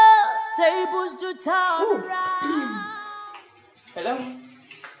 Tables do turn around. Hello?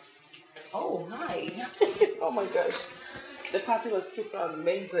 Oh, hi. Oh my gosh. The party was super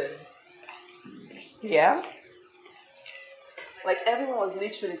amazing. Yeah? Like everyone was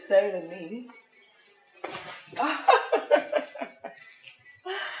literally staring at me.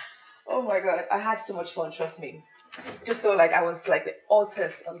 Oh my god, I had so much fun, trust me. Just felt like I was like the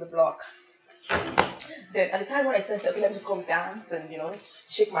artist on the block. Then at the time when I said, okay, let me just go dance and, you know,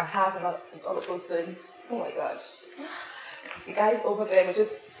 shake my ass and all of those things. Oh my gosh. The guys over there were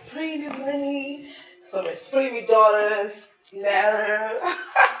just spraying me money. Some were spraying me dollars. Never.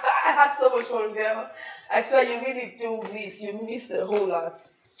 I had so much fun, girl. I swear you really do miss. You missed a whole lot.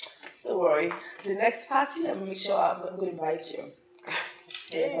 Don't worry. The next party, I'm gonna make sure I'm going to invite you.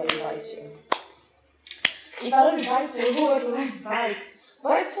 Yes, I'll invite you. If I don't invite you, who else will I invite?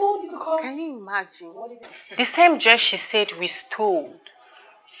 But I told you to come. Can you imagine? The same dress she said we stole.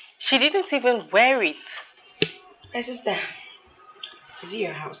 She didn't even wear it. My sister, is it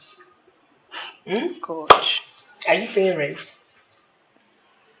your house? Gosh. Are you paying rent?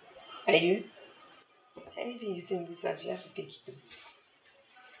 Are you? Anything you say in this house, you have to take it.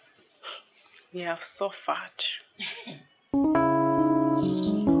 We have suffered.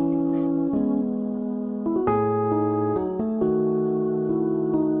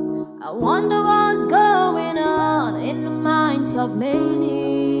 I wonder what's going on in the minds of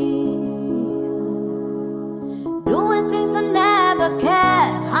many. Doing things I never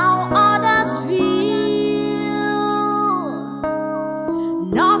cared how others feel.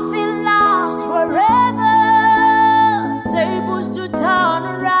 Nothing lasts forever. Tables to turn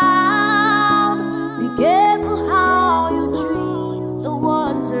around. Be careful how you treat the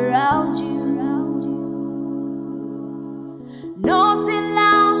ones around you. Nothing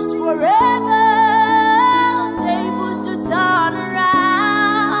lasts forever. Tables to turn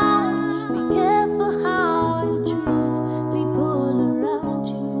around. Be careful how you treat people around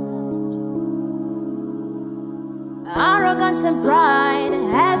you. Arrogance and pride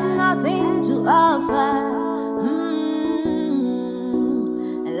has nothing to offer.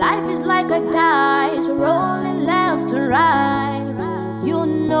 Life is like a dice rolling left and right. You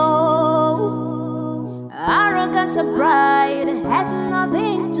know, arrogance and pride has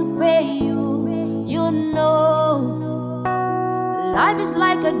nothing to pay you. You know, life is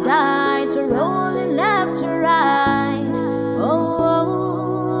like a dice rolling left and right.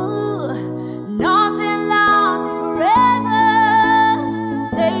 Oh, nothing lasts forever.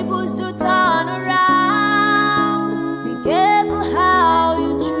 Tables to turn around. Be careful how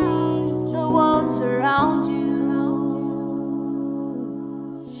you treat the ones around you.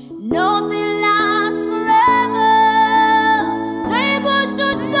 Nothing lasts forever. Tables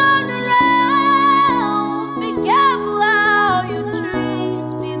to turn around. Be careful how you treat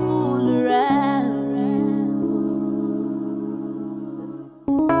people around you.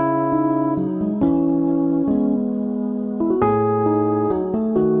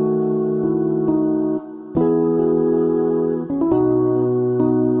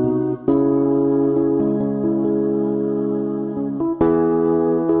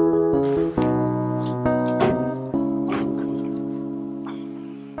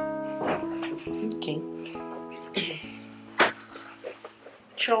 Okay.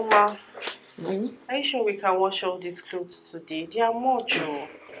 Choma, are you sure we can wash all these clothes today? They are much. Oh.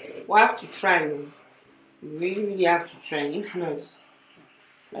 We have to try. We really have to try. If not,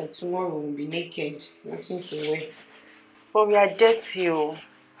 by tomorrow we'll be naked. Nothing to wear. But we are dirty. Oh.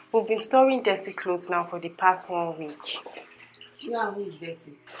 We've been storing dirty clothes now for the past 1 week. Yeah, who is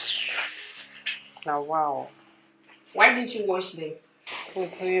dirty? Now, wow. Why didn't you wash them?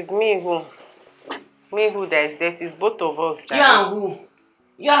 It's me who that is dirty. It's both of us. You and who?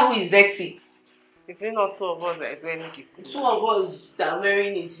 You and who is dirty? Is it not two of us that is wearing the clothes? 2 of us that are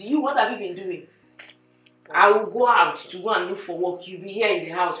wearing it. You, what have you been doing? I will go out to go and look for work. You'll be here in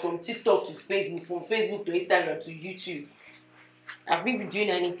the house from TikTok to Facebook, from Facebook to Instagram to YouTube. Have you been doing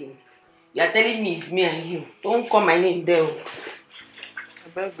anything? You are telling me it's me and you. Don't call my name there. I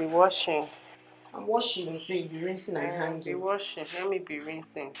better be washing. I'm washing, so you'll be rinsing and hanging. Be washing. Let me be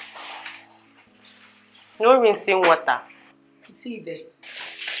rinsing. No rinsing water. You see it there?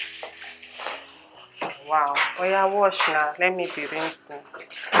 Wow. Oh yeah, wash now. Let me be rinsing.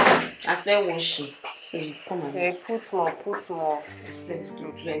 After washing, so you come and Hey, put more. straight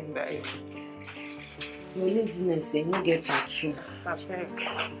clothes inside. Your laziness, you no get part 2. I beg.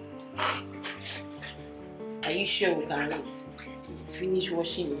 Are you sure we can finish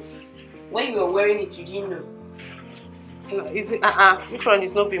washing it? When you were wearing it, you didn't know. No, is it? Which one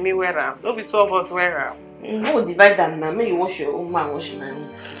is not be me wear am? No be 2 of us wear am. No, divide them now. May you wash your own man, wash my own.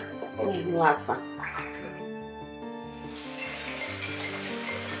 Oh, no, Alpha.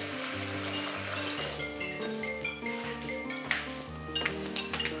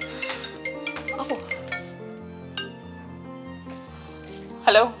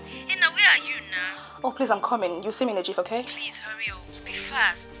 Hello? Hey, now where are you now? Oh, please, I'm coming. You see me in a jiff, okay? Please hurry up. Be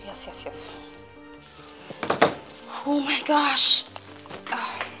fast. Yes. Oh my gosh.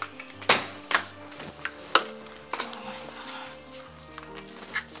 Oh.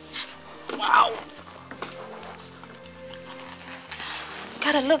 Wow.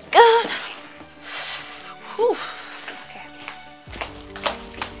 Gotta look good. Whew. Okay.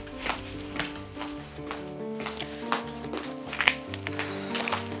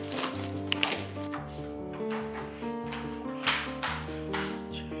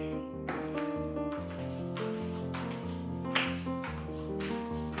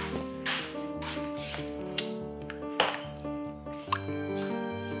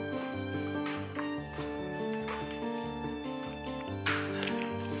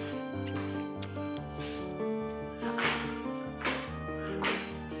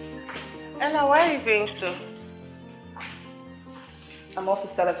 Ella, where are you going to? I'm off to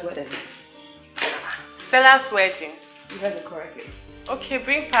Stella's wedding. Stella's wedding. You heard it correctly. Okay,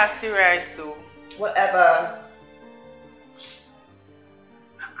 bring party rice, so. Whatever.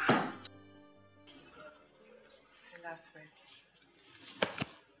 Stella's wedding.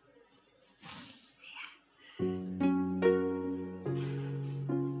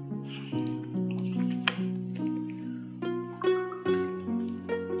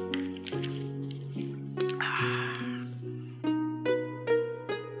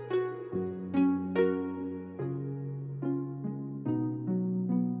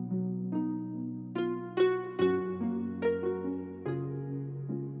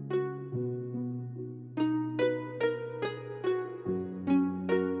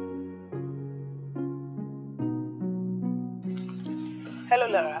 Hello,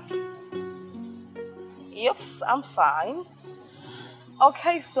 Laura. Yups, I'm fine.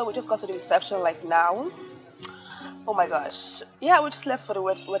 Okay, so we just got to the reception like now. Oh my gosh. Yeah, we just left for the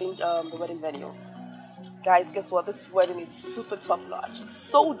wedding venue. Guys, guess what? This wedding is super top notch. It's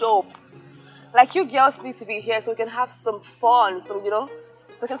so dope. Like, you girls need to be here so we can have some fun. So,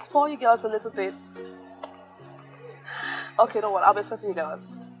 so I can spoil you girls a little bit. Okay, no what? I'll be expecting you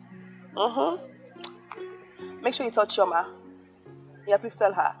girls. Make sure you touch Choma. Yeah, please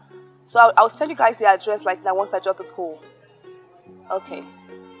tell her. So I'll send you guys the address like now once I drop the school. Okay.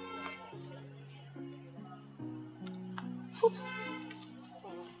 Oops.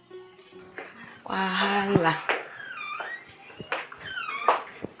 Wahala.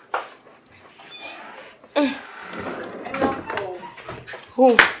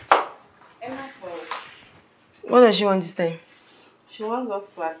 Who? Emma. What does she want this time? She wants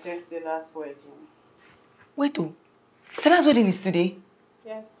us to attend Stella's wedding. Wait, oh. Stella's wedding is today?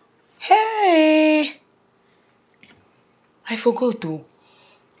 Yes. Hey! I forgot, though.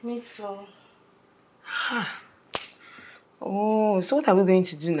 Me too. Oh, so what are we going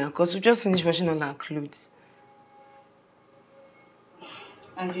to do now? Because we just finished washing all our clothes.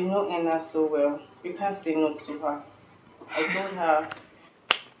 And you know Anna so well. You can't say no to her. I told her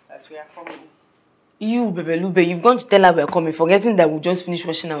that we are coming. You, Bebelube, you've gone to tell her we're coming, forgetting that we just finished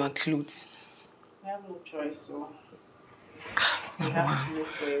washing our clothes. We have no choice, so we have to look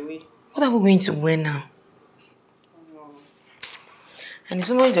for a way. What are we going to wear now? No. And if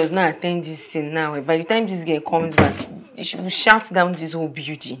somebody does not attend this thing now, by the time this girl comes back, she will shout down this whole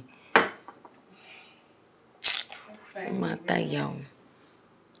beauty. That's fine. Mata yao.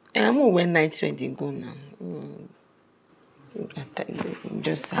 And I'm gonna wear nights when they go now. You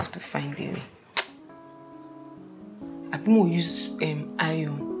just have to find a way. I think we'll use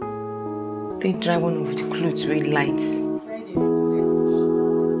iron. They dry one of the clothes with lights.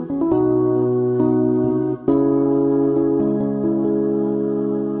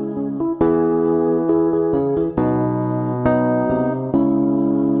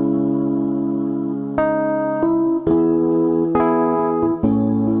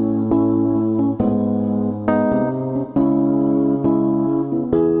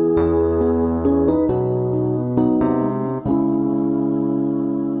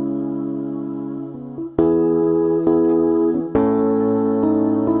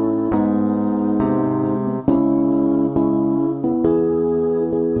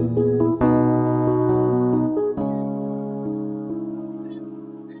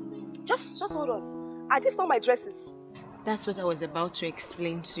 Just hold on. Are these not my dresses? That's what I was about to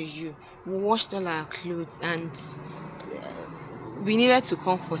explain to you. We washed all our clothes and we needed to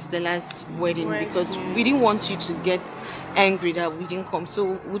come for Stella's wedding because we didn't want you to get angry that we didn't come.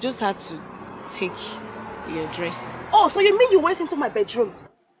 So we just had to take your dresses. Oh, so you mean you went into my bedroom?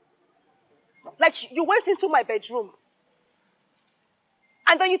 Like you went into my bedroom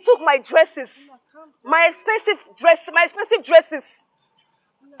and then you took my dresses, my expensive dresses.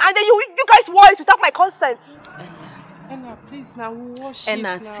 And then you guys wore it without my consent. Anna, please now, we'll wash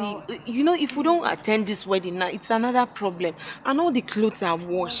Anna, it see, now. you know, if we don't attend this wedding now, it's another problem. And all the clothes are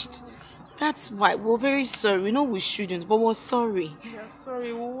washed. That's why we're very sorry. We know we shouldn't, but we're sorry. Yeah,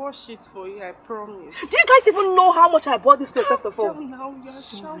 sorry, we'll wash it for you, I promise. Do you guys even know how much I bought this clothes, first of all? Now you're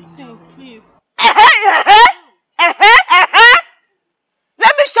shouting, please. Let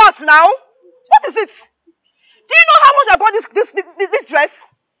me shout now. What is it? Do you know how much I bought this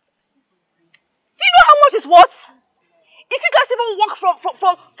dress? Do you know how much it's worth? If you guys even work from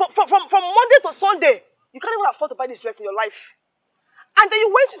Monday to Sunday, you can't even afford to buy this dress in your life. And then you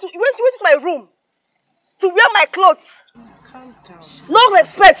went into my room to wear my clothes. Calm down. No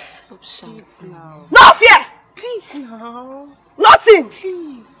respect. Stop shouting now. No fear. Please now. Nothing.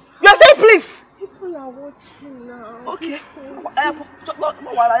 Please. You're saying please. People are watching now. Okay. No,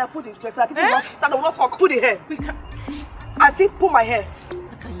 while I put the dress, people will not talk. Put the hair. We can. I think put my hair.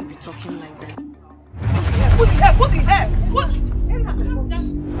 How can you be talking like that? Put the hair, put the hair. What? Ella,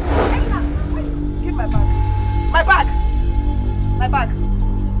 give my bag. My bag. My bag.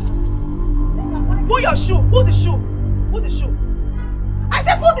 Put your shoe. Put the shoe. Put the shoe. I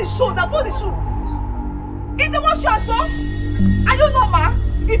said put the shoe. Now put the shoe. If they want you as so, are you normal?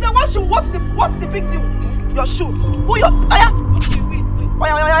 If they want you, what's the big deal? Your shoe. Put your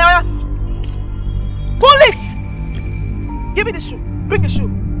pull it. Give me the shoe. Bring the shoe.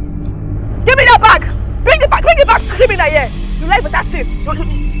 Give me that bag. Bring the bag. Bring the bag. Criminal here. You like with that thing?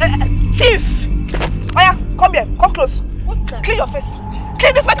 Thief. Oya, come here. Come close. Clean your face.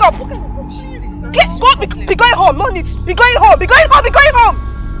 Clean this makeup. Clean. Go. Be going home. No need. Be going home. Be going home. Be going home.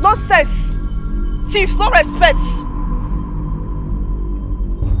 Nonsense. Thieves. No respect.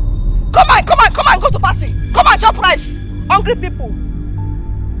 Come on. Come on. Come on. Go to party. Come on. Jump rice. Hungry people.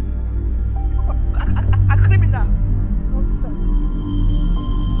 A criminal. Nonsense.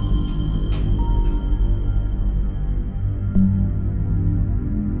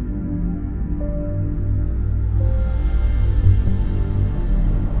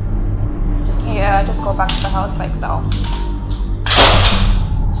 Yeah, just go back to the house like now.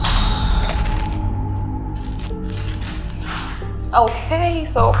 Okay,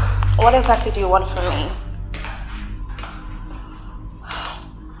 so what exactly do you want from me?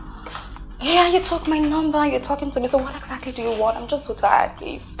 Yeah, you took my number, you're talking to me, so what exactly do you want? I'm just so tired,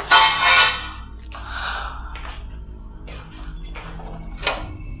 please.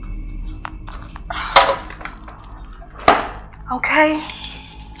 Okay.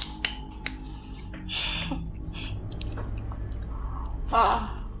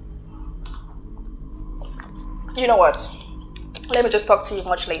 You know what? Let me just talk to you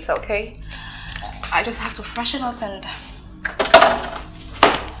much later, okay? I just have to freshen up and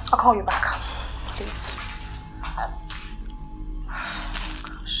I'll call you back, please.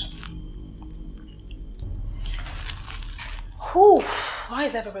 Gosh. Whew, why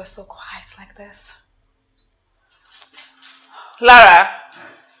is everywhere so quiet like this? Lara.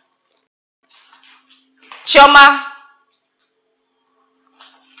 Chioma.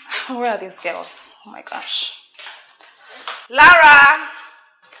 Where are these girls? Oh my gosh. Lara.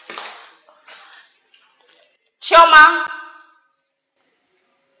 Chioma.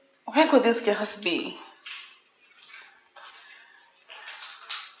 Where could these girls be?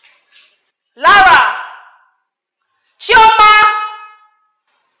 Lara. Chioma.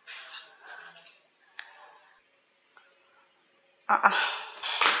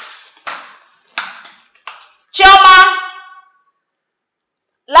 Chioma.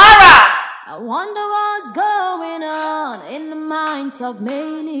 Lara. I wonder what's going on in the minds of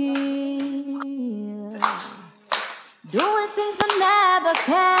many. Doing things I never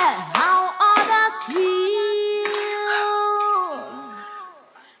care how others feel.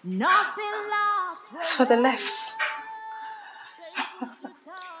 Nothing lost. So they left.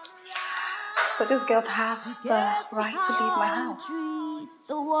 So these girls have the right to leave my house.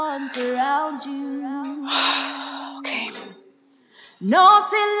 The ones around you. Okay.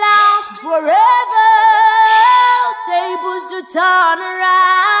 Nothing lasts forever. Tables to turn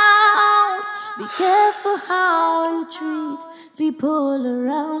around. Be careful how you treat people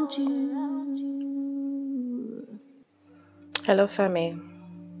around you. Hello, Femi.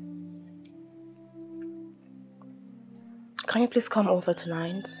 Can you please come over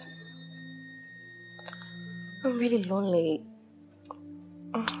tonight? I'm really lonely.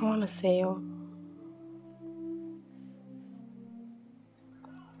 I want to see you.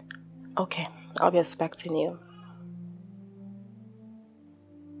 Okay, I'll be expecting you.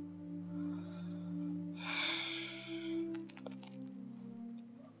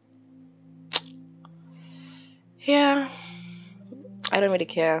 Yeah, I don't really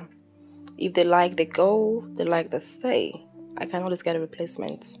care. If they like, they go. They like, they stay. I can always get a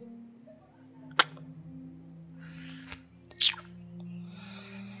replacement.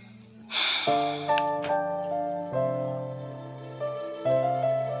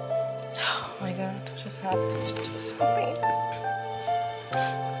 Oh my God, I just have to do something.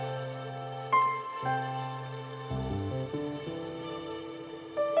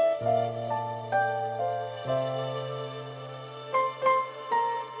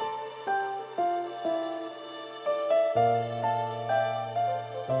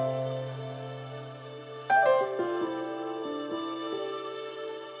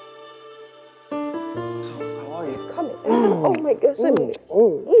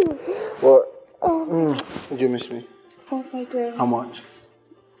 What? Did you miss me? Of course I do. How much?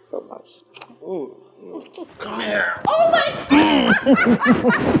 So much. Come here. Oh my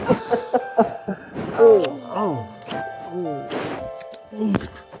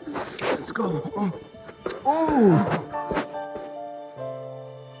Let's go.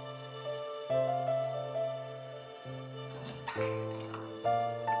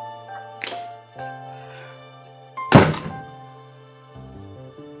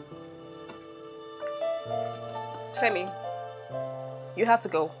 Femi, you have to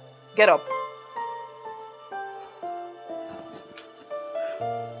go. Get up.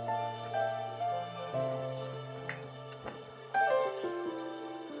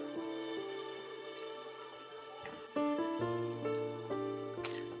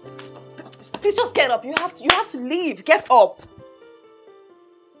 Please just get up. You have to leave. Get up.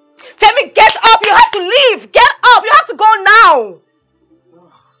 Femi, get up. You have to leave. Get up. You have to go now.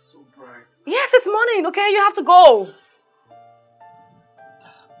 Oh, so bright. Yes, it's morning, okay? You have to go.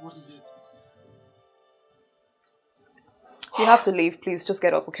 What is it? You have to leave. Please, just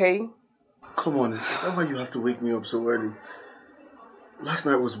get up, okay? Come on, is that why you have to wake me up so early? Last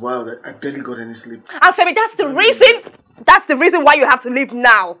night was wild. I barely got any sleep. And Femi, that's the reason. That's the reason why you have to leave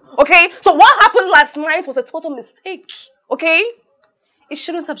now, okay? So what happened last night was a total mistake, okay? It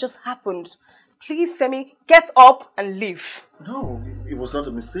shouldn't have just happened. Please, Femi, get up and leave. No, it was not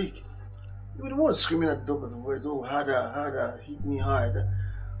a mistake. You were the one screaming at the top of your voice, oh, harder, harder, hit me hard.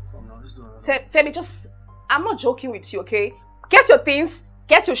 Oh, no, let's do it. Femi, I'm not joking with you, okay? Get your things,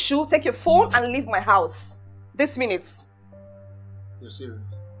 get your shoe, take your phone, and leave my house. This minute. You're serious?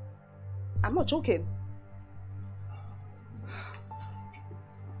 I'm not joking.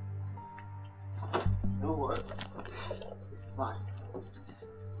 You know what? It's fine.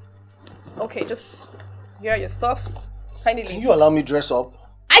 Okay, just here are your stuffs. Kindly leave. Can you allow me dress up?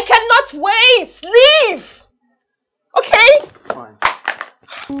 I cannot wait! Leave! Okay? Fine.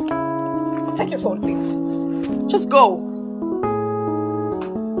 Take your phone, please. Just go.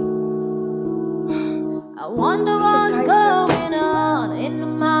 I wonder what's going on in the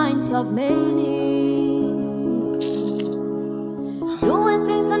minds of many. Doing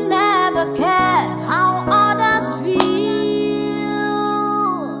things I never cared how others feel.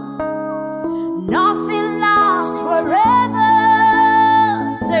 Nothing lasts forever.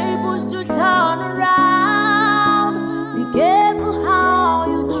 Tables to turn around. Be careful how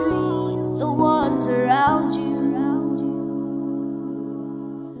you treat the ones around you.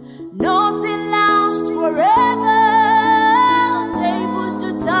 Nothing lasts forever. Tables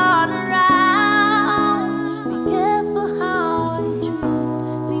to turn around. Be careful how you treat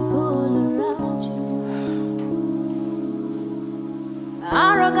people around you.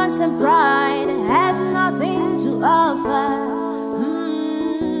 Arrogance and pride has nothing to offer.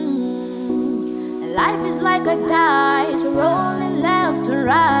 Life is like a dice rolling left to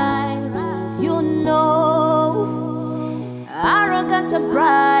right. You know, arrogance and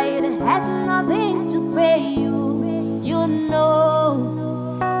pride has nothing to pay you. You know,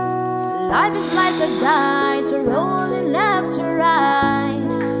 life is like a dice rolling left to right.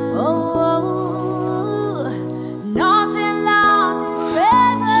 Oh, nothing lasts forever.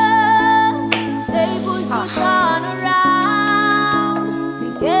 Tables to turn around. Be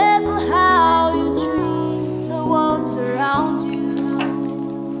careful how you treat the ones around you.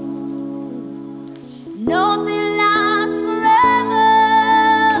 Nothing lasts forever.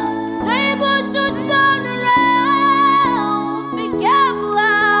 Tables to turn around. Be careful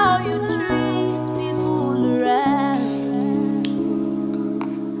how you treat people around.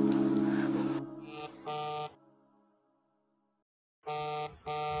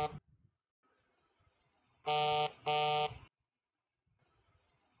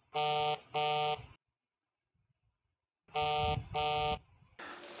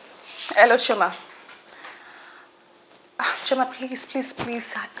 Hello, Chima. Chima,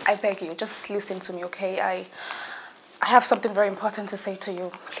 please, I beg you, just listen to me, okay? I have something very important to say to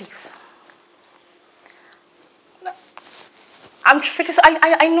you, please.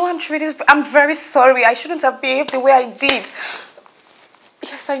 I know I'm very sorry. I shouldn't have behaved the way I did.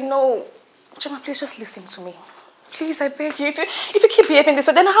 Yes, I know. Chima, please just listen to me. Please, I beg you. If you keep behaving this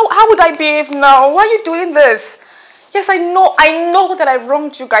way, then how would I behave now? Why are you doing this? Yes, I know that I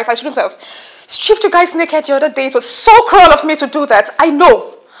wronged you guys. I shouldn't have stripped you guys naked the other day. It was so cruel of me to do that. I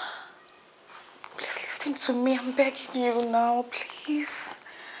know. Please listen to me. I'm begging you now. Please.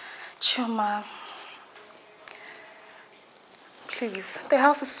 Chioma. Please. The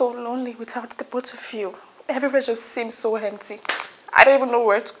house is so lonely without the both of you. Everywhere just seems so empty. I don't even know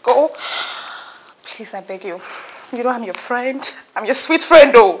where to go. Please, I beg you. You know I'm your friend. I'm your sweet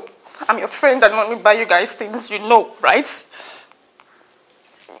friend, though. I'm your friend and let me buy you guys things, you know, right?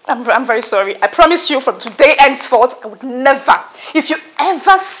 I'm very sorry. I promise you from today henceforth, I would never, if you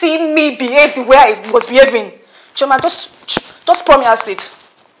ever see me behave the way I was behaving, Chima, just pour me acid.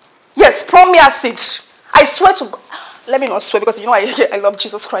 Yes, pour me acid. I swear to God. Let me not swear because you know I love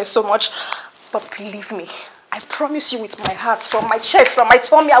Jesus Christ so much. But believe me, I promise you with my heart, from my chest, from my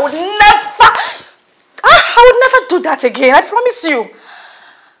tummy, I would never do that again. I promise you.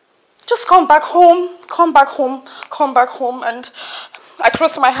 Just come back home, come back home, come back home, and I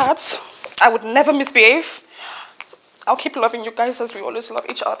cross my heart. I would never misbehave. I'll keep loving you guys as we always love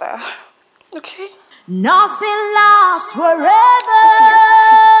each other. Okay? Nothing lasts forever.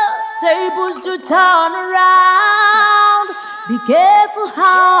 Tables to turn around. Be careful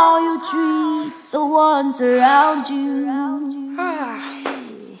how you treat the ones around you.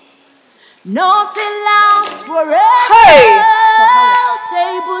 Nothing lasts forever. Hey!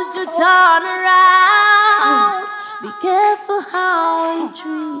 Tables to turn around. Be careful how you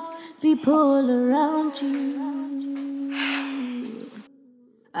treat people around you.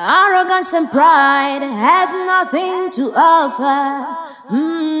 Arrogance and pride has nothing to offer.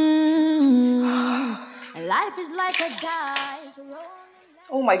 Life is like a dice.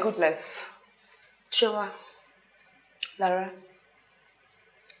 Oh my goodness. Chioma, Lara,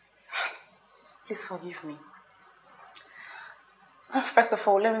 please forgive me. First of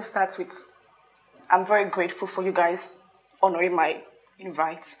all, let me start with, I'm very grateful for you guys honoring my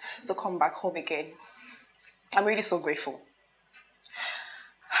invite to come back home again. I'm really so grateful.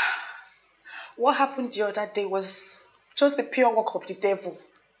 What happened the other day was just the pure work of the devil.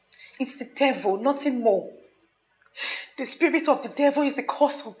 It's the devil, nothing more. The spirit of the devil is the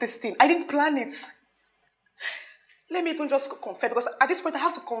cause of this thing. I didn't plan it. Let me even just confess, because at this point I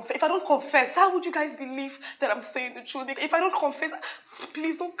have to confess. If I don't confess, how would you guys believe that I'm saying the truth? If I don't confess,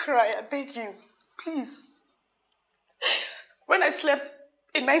 please don't cry, I beg you. Please. When I slept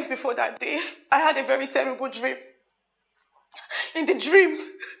a night before that day, I had a very terrible dream. In the dream,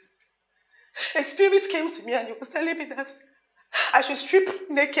 a spirit came to me and he was telling me that I should strip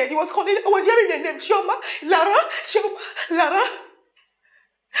naked. He was calling, I was hearing the name, Chioma, Lara.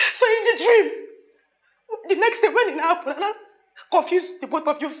 So in the dream, the next day when it happened, I confused the both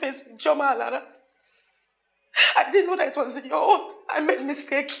of you face with Chioma and Lara. I didn't know that it was your own. I made a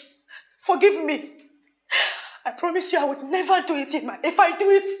mistake. Forgive me. I promise you I would never do it in my... If I do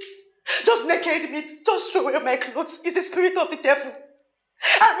it, just naked me, just throw away my clothes. It's the spirit of the devil.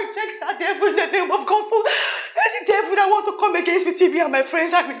 I reject that devil in the name of God. For any devil that want to come against me, TV and my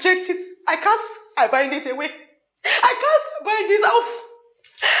friends, I reject it. I bind it away. I bind it off.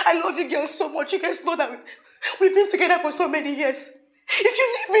 I love you girls so much. You guys know that we've been together for so many years. If you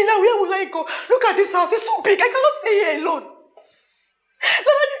leave me now, where will I go? Look at this house. It's too big. I cannot stay here alone.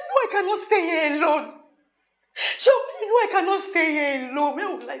 Lala, you know I cannot stay here alone. Chioma, you know I cannot stay here alone. Where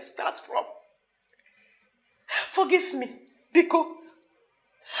will I start from? Forgive me, Biko.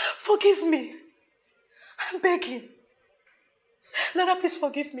 Forgive me. I'm begging. Lara, please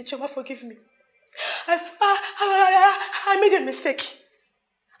forgive me. Chioma, forgive me. I made a mistake.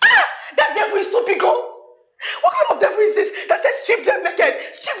 That devil is too big, oh. What kind of devil is this that says strip them naked?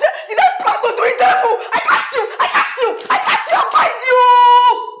 Strip them. Did I plan to do it, devil? I cast you. I bind you.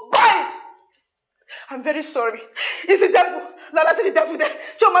 Bind. I'm very sorry. It's the devil. Lara, see the devil there.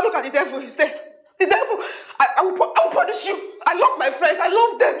 Chioma, look at the devil. He's there. The devil. I will punish you. I love my friends. I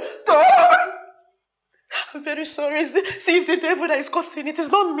love them. I'm very sorry. It's the devil that is causing it. It's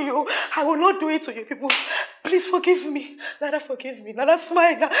not me. Oh. I will not do it to you people. Please forgive me. Lara, forgive me. Lara,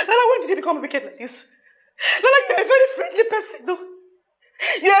 smile. Lara, when did you become wicked like this? Lara, you're a very friendly person, no?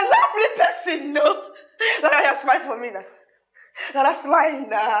 You're a lovely person, no? Lara, smile for me now. Lara, smile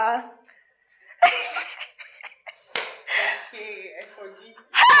now. Okay, I forgive you.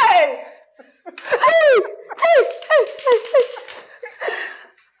 Hey! Hey!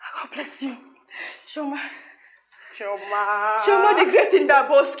 God bless you. Chioma, the great in the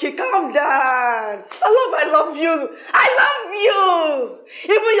Bosky, calm down. I love you.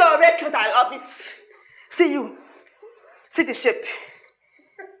 Even your record, I love it. See you. See the shape.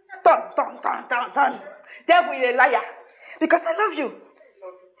 Turn. Devil, you're a liar. Because I love you.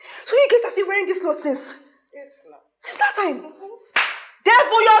 So you guys are still wearing this clothes since that time.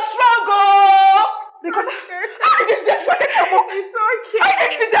 Devil, you're strong, oh! Because I hate this devil. It's okay. I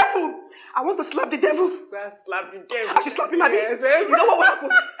hate the devil. I want to slap the devil. Well, slap the devil. I should slap him, Abby. Yes. You know what will happen?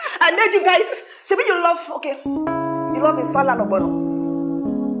 I made you guys. Maybe you love, okay. You love in Salah no Bono.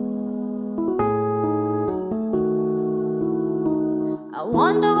 I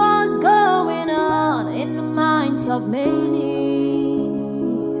wonder what's going on in the minds of many.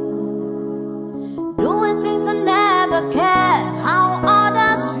 Doing things I never cared how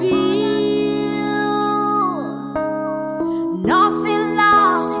others feel. Nothing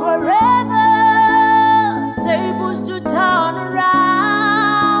lasts forever. Tables to turn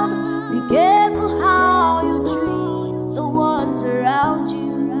around. Be careful how you treat the ones around you.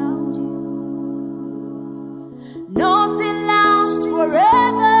 Nothing lasts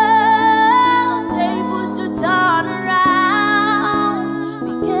forever. Tables to turn around.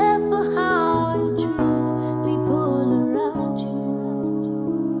 Be careful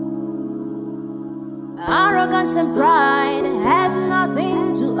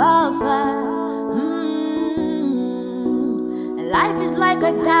nothing to offer. Life is like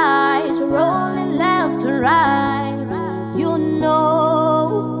a dice rolling left and right. You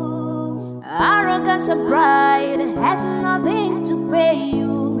know, arrogance and pride has nothing to pay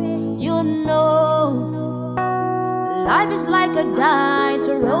you. You know, life is like a dice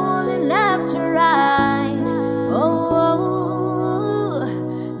rolling left and right. Oh,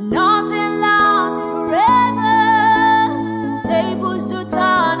 nothing lasts forever. Tables to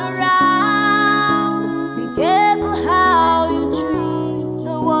turn around. Be careful how you treat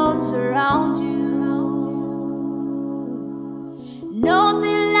the ones around you.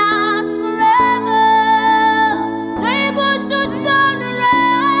 Nothing lasts forever. Tables to turn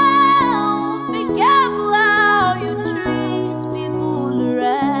around. Be careful how you treat people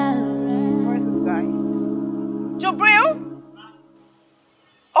around you. Where's this guy? Jobril?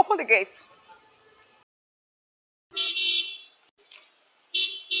 Open the gates.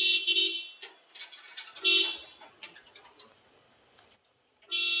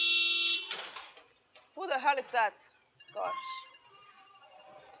 Who the hell is that? Gosh.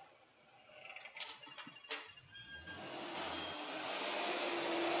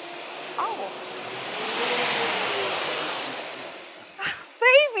 Oh.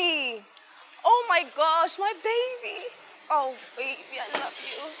 Baby! Oh my gosh, my baby! Oh, baby, I love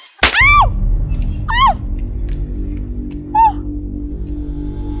you. Ow! Oh! Oh!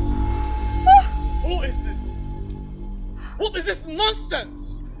 Who is this? What is this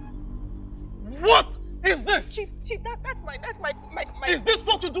nonsense? What is this? Chief, that's my. Is this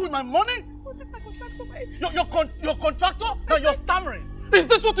what you do with my money? Oh, that's my contractor. Your contractor? Now you're stammering. Is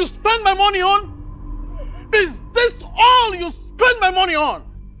this what you spend my money on? Is this all you spend my money on?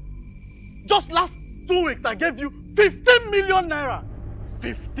 Just last 2 weeks I gave you 15 million naira.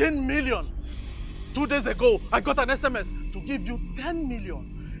 15 million. 2 days ago I got an SMS to give you 10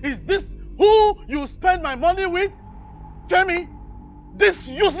 million. Is this who you spend my money with? Femi? This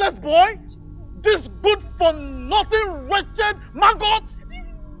useless boy? This good for nothing wretched maggot?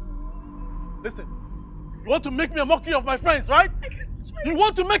 Listen, you want to make me a mockery of my friends, right? You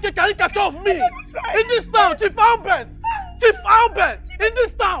want to make a caricature of me in this town, Chief Albert! Chief Albert! In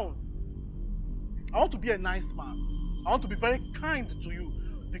this town! I want to be a nice man. I want to be very kind to you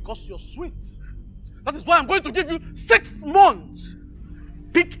because you're sweet. That is why I'm going to give you 6 months.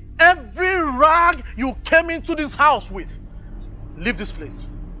 Pick every rag you came into this house with. Leave this place.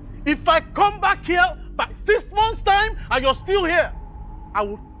 If I come back here by 6 months' time and you're still here, I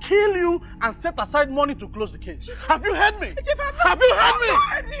will kill you and set aside money to close the case. Chief, have you heard me? Chief, have you heard me?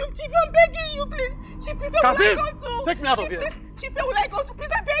 Chief, I'm begging you, please. Chief, please, where will I go to? Take me out of here. Please, Chief, where will I go to?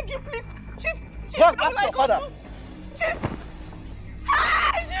 Please, I beg you, please. Chief, what? Where will I go to? Chief, Chief,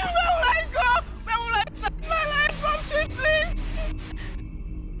 where will I go? Where will I start my life from, Chief, please?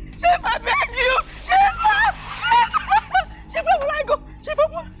 Chief, I beg you. Chief, Chief, where will I go? Chief,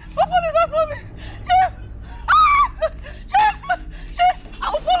 open the door for me. Chief, Chief, I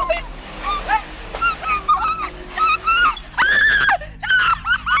will follow him. Chief, please follow me. Chief,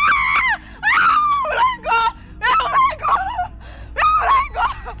 where will I go? Where will I go? Where will I go?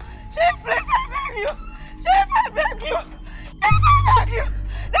 Chief, please, I beg you. Chief, I beg you. Chief, I beg you.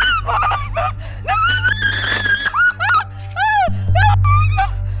 No,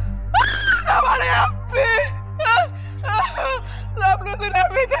 somebody help me. I'm losing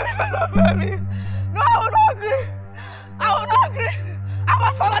everything because of Femi. No, I will not agree. I will not agree. I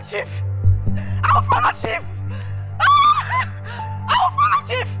must follow Chief. I will follow Chief. I will follow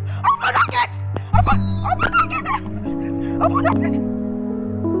Chief. Open the gate. Open the gate. Open the gate.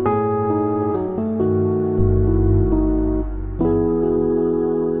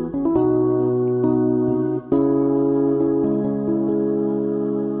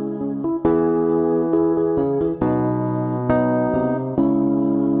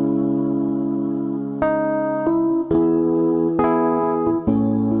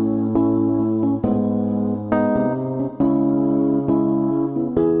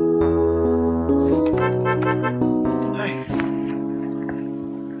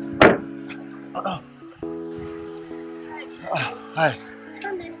 Hi.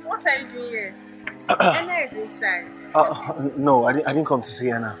 What are you doing here? Anna is inside. No, I didn't come to see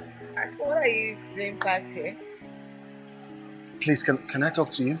Anna. So what are you doing back here? Please, can I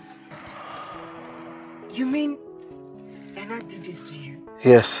talk to you? You mean Anna did this to you?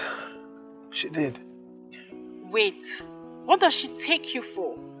 Yes, she did. Wait, what does she take you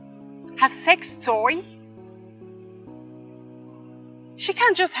for? Her sex toy? She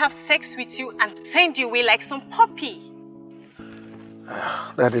can't just have sex with you and send you away like some puppy.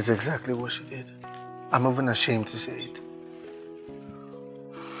 That is exactly what she did. I'm even ashamed to say it.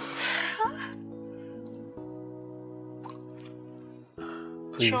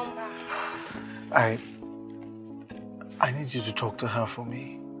 Please. Choma. I need you to talk to her for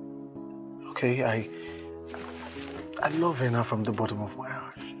me. Okay? I love Hannah from the bottom of my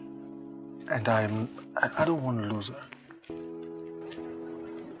heart. And I don't want to lose her.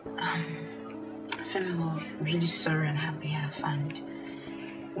 I'm really sorry on her behalf, and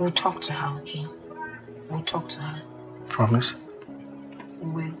we'll talk to her, okay? We'll talk to her. Promise? We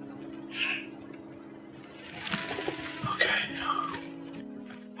will. Okay.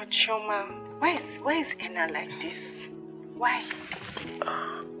 But Choma, why is Anna like this? Why?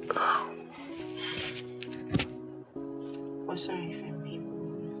 Oh, sorry if I may.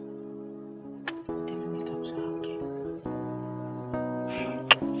 We'll definitely talk to her, okay?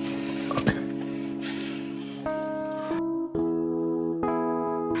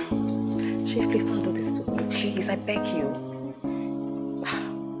 Chief, please don't do this to me. Please, I beg you.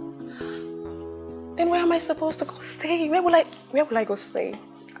 Then where am I supposed to go stay? Where will I go stay?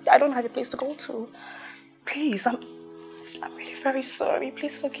 I don't have a place to go to. Please, I'm really very sorry.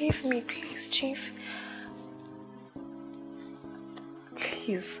 Please forgive me, please, Chief.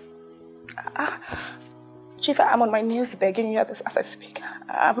 Please. Chief, I'm on my knees begging you as I speak.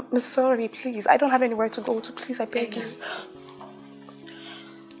 I'm sorry, please. I don't have anywhere to go to. Please, I beg you.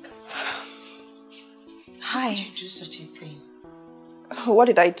 How could you do such a thing? What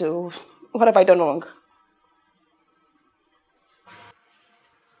did I do? What have I done wrong?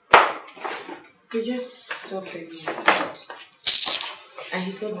 You just saw Femi outside. And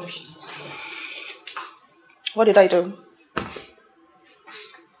he said what you did to him. What did I do?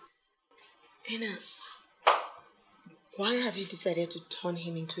 Anna, why have you decided to turn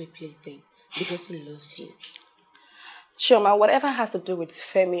him into a plaything? Because he loves you. Chioma, whatever has to do with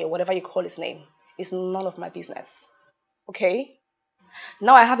Femi or whatever you call his name is none of my business. Okay?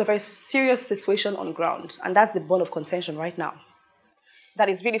 Now I have a very serious situation on ground, and that's the bone of contention right now. That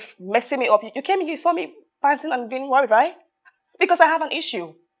is really messing me up. You came here, you saw me panting and being worried, right? Because I have an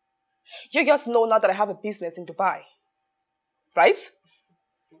issue. You girls know now that I have a business in Dubai. Right?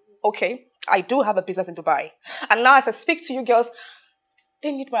 Okay, I do have a business in Dubai. And now as I speak to you girls,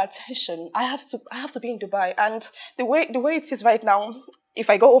 they need my attention. I have to be in Dubai. And the way it is right now, if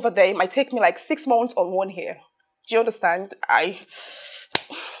I go over there, it might take me like 6 months on one here. Do you understand?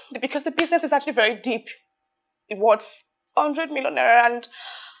 Because the business is actually very deep. It was 100 million naira, and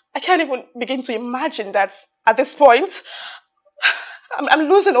I can't even begin to imagine that at this point, I'm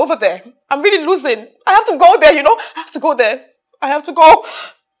losing over there. I'm really losing. I have to go there, you know? I have to go there. I have to go.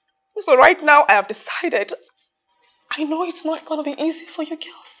 So right now, I have decided, I know it's not going to be easy for you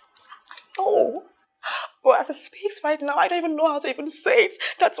girls. I know. But as it speaks right now, I don't even know how to even say it.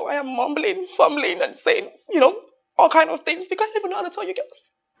 That's why I'm mumbling, fumbling, and saying, you know, all kind of things, because I don't even know how to tell you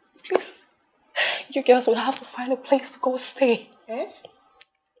girls. Please. You girls will have to find a place to go stay. Eh?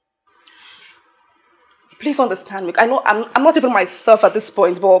 Please understand me. I know I'm not even myself at this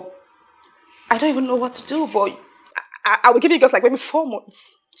point, but I don't even know what to do. But I will give you guys like maybe 4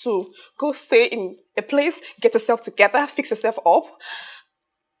 months to go stay in a place, get yourself together, fix yourself up.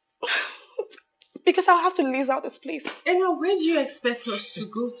 Because I'll have to lease out this place. Anna, where do you expect us to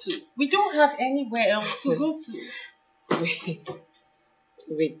go to? We don't have anywhere else to go to.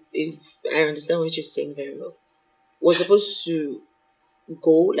 Wait, if I understand what you're saying very well. We're supposed to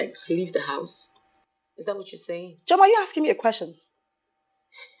go, like, leave the house? Is that what you're saying? John, are you asking me a question?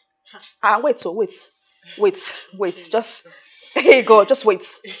 Wait. Just, here you go, just wait.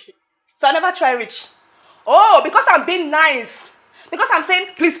 So I never try rich. Oh, because I'm being nice. Because I'm saying,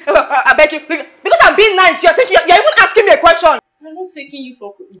 please, I beg you, please. Because I'm being nice, you're even asking me a question. I'm not taking you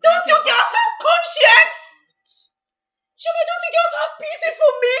for... Don't you girls have conscience? Shema, don't you girls have pity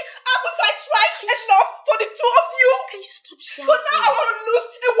for me? Haven't I tried enough for the two of you? Can you stop shouting? So now I want to lose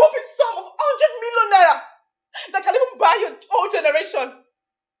a whopping sum of 100 million naira that can even buy your whole generation.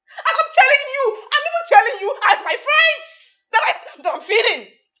 And I'm even telling you as my friends that I'm feeding,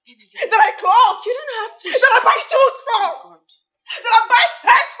 that I clothe, you don't have to that I buy shoes for, that I buy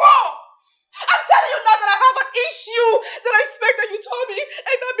hats for. I'm telling you now that I have an issue that I expect that you tell me.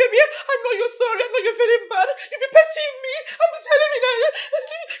 And now, baby, I know you're sorry. I know you're feeling bad. You be pitying me. I'm telling me that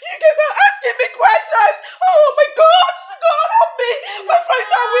you guys are asking me questions. Oh my God, God help me. My friends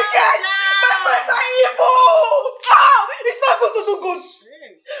are wicked. My friends are evil. Oh, it's not good to do good.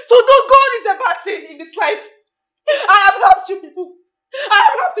 To do good is a bad thing in this life. I have helped you people. I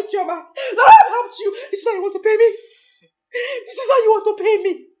have helped you, Choma. No, I have helped you. This is how you want to pay me. This is how you want to pay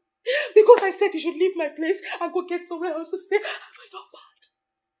me. Because I said you should leave my place and go get somewhere else to stay. Have I done bad?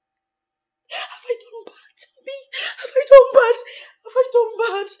 Have I done bad? Tell me. Have I done bad? Have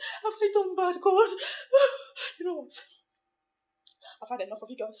I done bad? God? You know what? Have had enough of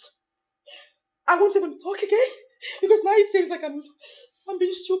you guys. I won't even talk again because now it seems like I'm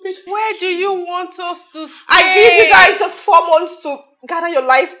being stupid. Where do you want us to stay? I give you guys just 4 months to gather your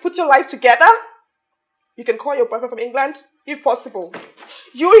life, put your life together. You can call your boyfriend from England, if possible.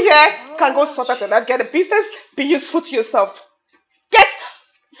 You here can go sort out your life, get a business, be useful to yourself. Get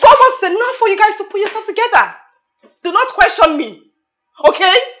 4 months enough for you guys to put yourself together. Do not question me.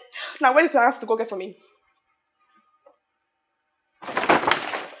 Okay? Now, where is your answer to go get for me?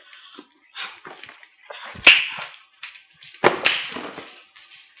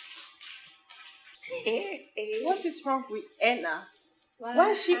 What is wrong with Enna?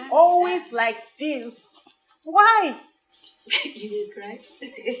 Why is she always like this? Why? You did cry?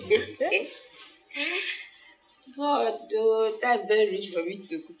 God, dude, that's very rich for me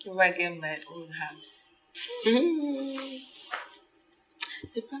to cook over again my own house.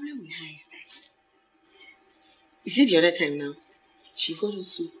 The problem with her is that, you see, the other time now, she got us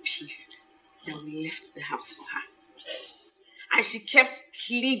so pissed that we left the house for her. And she kept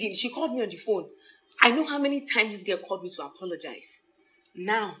pleading. She called me on the phone. I know how many times this girl called me to apologize.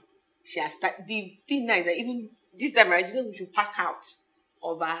 Now, she has started. The thing now is that even this time, she said we should pack out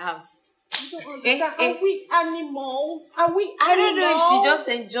of our house. Are we animals? Are we animals? I don't know if she just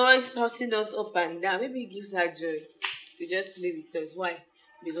enjoys tossing us up and down. Maybe it gives her joy to just play with us. Why?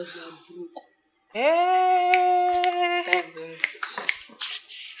 Because we are broke. Hey. Thank God.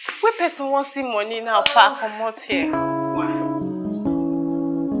 Where person wants see money now? Come out here. Wow.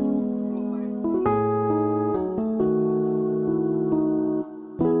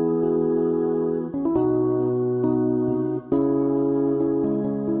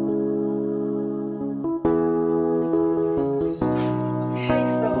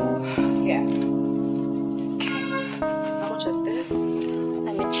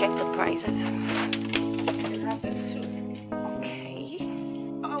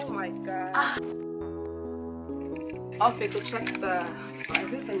 Okay, so check the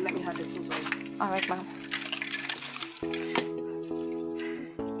prices and let me have the total. All right, ma'am.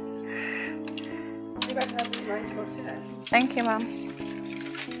 You guys have the nice stuff here. Thank you, ma'am.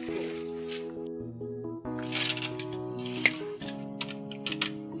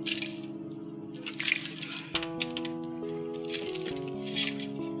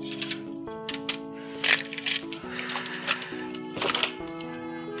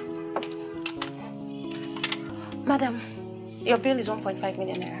 Madam, your bill is 1.5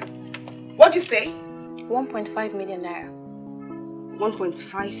 million naira. What'd you say? 1.5 million naira.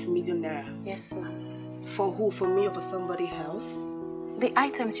 1.5 million naira? Yes, ma'am. For who? For me or for somebody else? The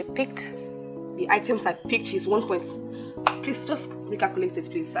items you picked. The items I picked is 1. Please just recalculate it,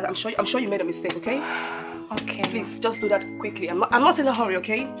 please. I'm sure you made a mistake, okay? Okay. Please just do that quickly. I'm not in a hurry,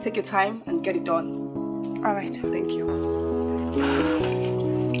 okay? Take your time and get it done. All right. Thank you.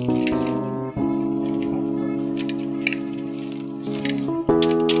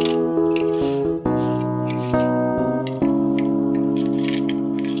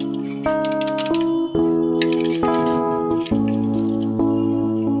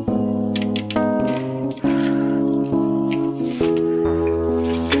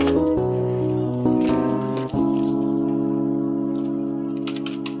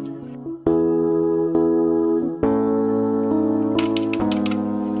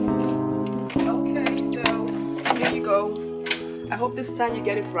 This time you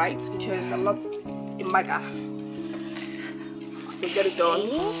get it right because I'm not in MAGA. So get it done.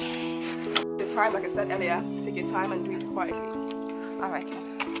 The time, like I said earlier, take your time and do it quietly. All right.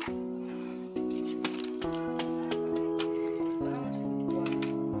 So how much is this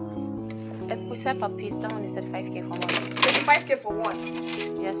one? We said per piece. That one is 35K for one. 35K for one?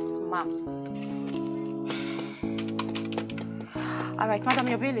 Yes, ma'am. All right, madam,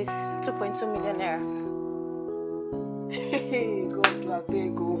 your bill is 2.2 million naira. Hey, God, you are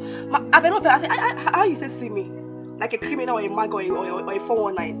big, go. I don't know how you say see me? Like a criminal or a mag or a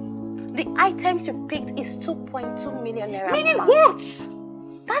 419? The items you picked is 2.2 million naira. Meaning what?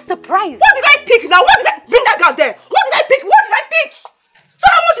 That's the price. What did I pick now? What did I bring that gown there? What did I pick? What did I pick? So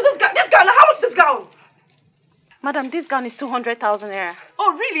how much is this gown? How much is this gown? Madam, this gown is 200,000 naira.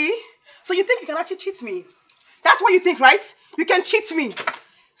 Oh, really? So you think you can actually cheat me? That's what you think, right? You can cheat me.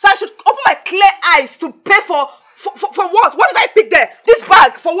 So I should open my clear eyes to pay for what? What did I pick there? This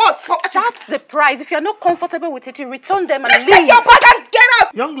bag, for what? That's the price. If you're not comfortable with it, you return them and leave. Take your bag and get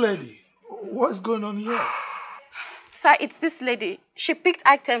out! Young lady, what's going on here? Sir, it's this lady. She picked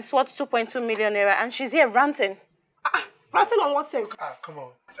items worth 2.2 million naira and she's here ranting. Ranting on what sense? Come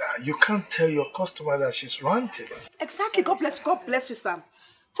on. You can't tell your customer that she's ranting. Exactly. Sorry, God bless you, Sam.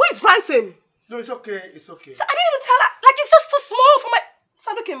 Who is ranting? No, it's okay. It's okay. So I didn't even tell her. Like, it's just too small for my...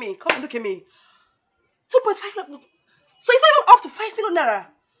 So look at me. Come on, look at me. 2.5 million. So it's not even up to 5 million naira.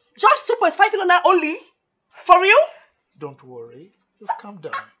 Just 2.5 million naira only? For real? Don't worry. Just calm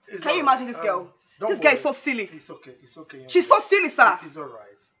down. Can you imagine this girl? This guy is so silly. It's okay. It's okay. She's so silly, sir. It's all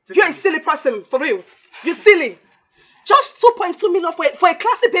right. You're a silly person, for real. You're silly. Just 2.2 million for a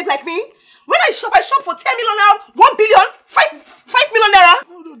classy babe like me. When I shop for 10 million naira, 1 billion, 5 million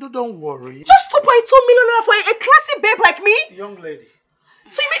naira. No, don't worry. Just 2.2 million naira for a classy babe like me. Young lady.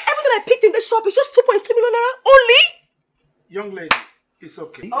 So you mean everything I picked in the shop is just 2.2 million naira only? Young lady, it's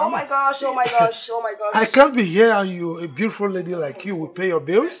okay. Oh my gosh, oh my gosh, oh my gosh. I can't be here and you, a beautiful lady like you, will pay your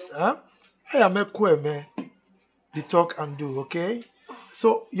bills. Huh? I am a man. The talk and do, okay?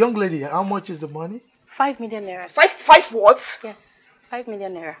 So, young lady, how much is the money? 5 million naira. Five what? Yes, 5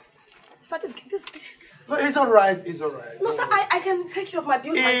 million naira. Sir, No, it's all right. It's all right. No, sir, I can take care of my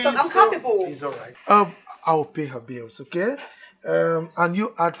bills myself. I'm capable. It's all right. I'll pay her bills, okay? And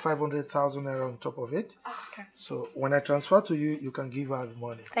you add 500,000 naira on top of it. Oh, okay. So when I transfer to you, you can give her the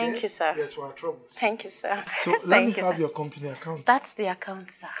money. Okay? Thank you, sir. Yes, for our troubles. Thank you, sir. So let me have your company account. That's the account,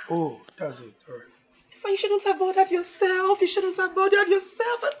 sir. Oh, that's it. All right. So you shouldn't have bothered yourself. You shouldn't have bothered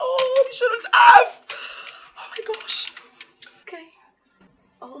yourself at all. You shouldn't have. Oh my gosh. Okay.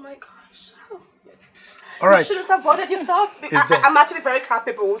 Oh my gosh. Oh, yes. All right. You shouldn't have bothered yourself. I'm actually very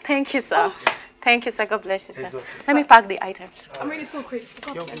capable. Thank you, sir. Thank you, sir. God bless you, sir. Okay. Let me pack the items. I'm really so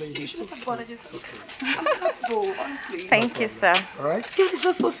grateful. God bless you. You shouldn't have bothered yourself. I'm capable, honestly. Thank you, sir. All right. This girl is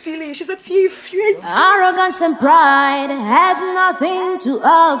just so silly. She's a thief. You ain't. Arrogance and pride has nothing to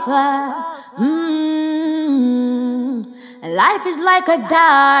offer. Life is like a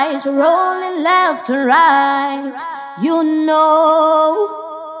dice rolling left and right. You know,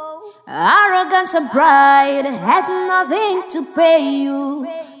 arrogance and pride has nothing to pay you.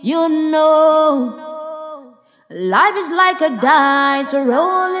 You know, life is like a dice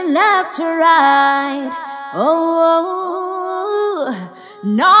rolling left and right. Oh,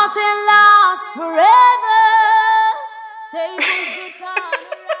 nothing lasts forever. Tables do turn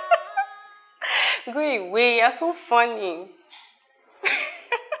around. Go away, you're so funny.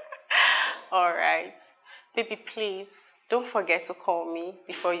 Alright. Baby, please, don't forget to call me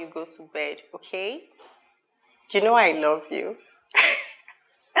before you go to bed, okay? You know I love you.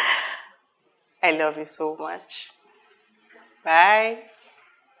 I love you so much. Bye.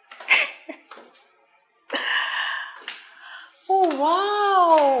 Oh,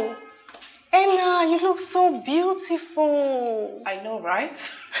 wow. Anna, you look so beautiful. I know, right?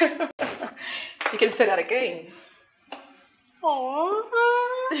 You can say that again. Aww.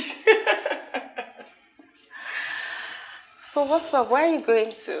 So what's up? Where are you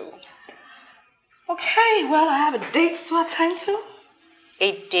going to? Okay, well, I have a date to attend to.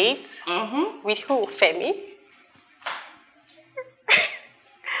 A date? Mm-hmm. With who? Femi?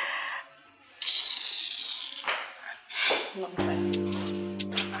 Nonsense.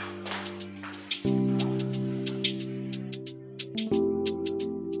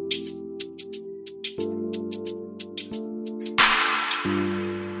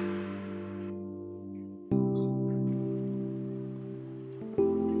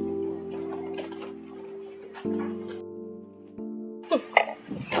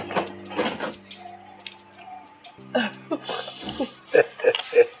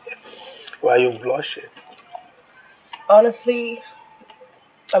 Why are you blushing? Honestly,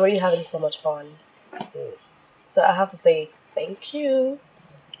 I'm really having so much fun. So I have to say thank you.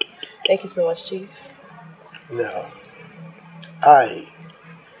 Thank you so much, Chief. No. I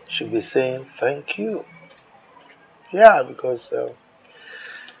should be saying thank you. Yeah, because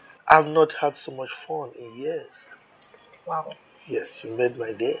I've not had so much fun in years. Wow. Yes, you made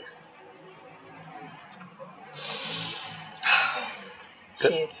my day.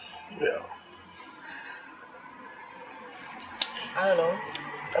 Chief. Yeah. I don't know.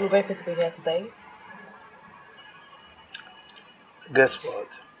 I'm grateful to be here today. Guess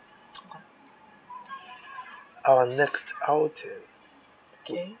what? What? Our next outing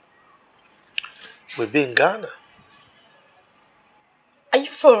Okay. will be in Ghana. Are you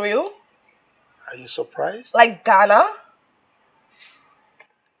for real? Are you surprised? Like Ghana?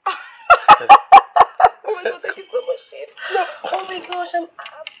 Oh my god, thank you so much, Chief. No. Oh my gosh,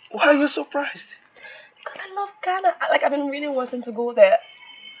 Why are you surprised? because I love Ghana. Like, I've been really wanting to go there.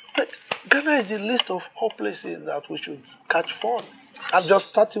 But Ghana is the list of all places that we should catch fun. I'm just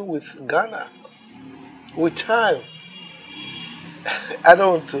starting with Ghana. With time. I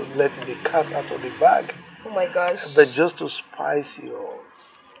don't want to let the cat out of the bag. Oh my gosh. But just to spice your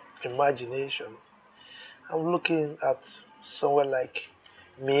imagination, I'm looking at somewhere like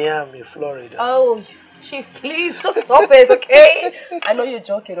Miami, Florida. Oh, Chief, please just stop it, okay? I know you're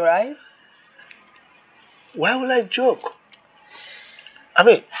joking, alright? Why would I joke? I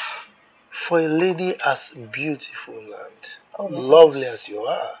mean, for a lady as beautiful and lovely as you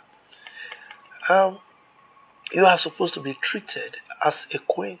are, you are supposed to be treated as a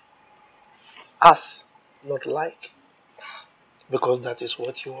queen. As, not like. Because that is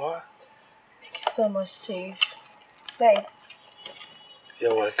what you are. Thank you so much, Chief. Thanks.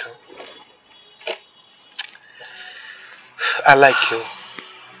 You're welcome. I like you.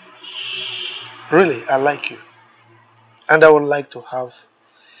 Really, I like you. And I would like to have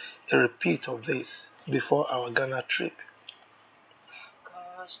a repeat of this before our Ghana trip.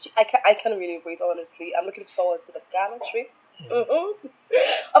 Gosh, I can't really wait, honestly. I'm looking forward to the Ghana trip.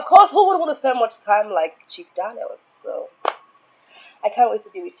 Of course, who would want to spend much time like Chief Daniels? So, I can't wait to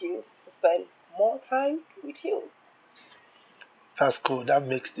be with you, to spend more time with you. That's cool. That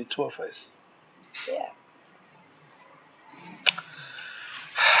makes the two of us. Yeah.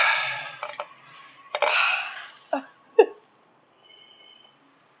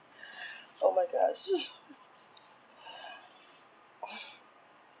 Oh my gosh.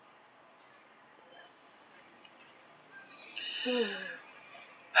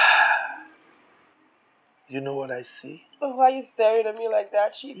 You know what I see? Why are you staring at me like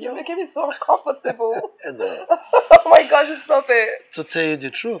that, Chief? You're making me so uncomfortable. Oh my gosh, stop it. To tell you the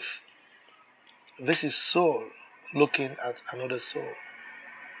truth, this is soul looking at another soul.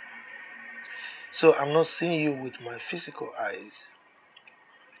 So I'm not seeing you with my physical eyes.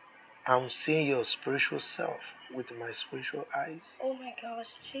 I'm seeing your spiritual self with my spiritual eyes. Oh my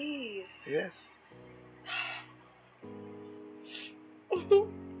gosh, Chief. Yes.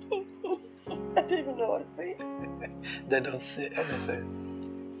 I don't even know what to say. They don't say anything.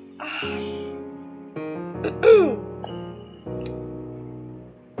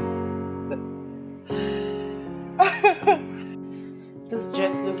 This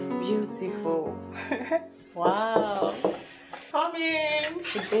dress looks beautiful. Wow. Come in.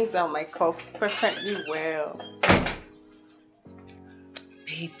 It brings out my cuffs perfectly well.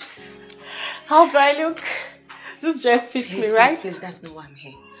 Babes. How do I look? This dress fits me, right? Please, that's not why I'm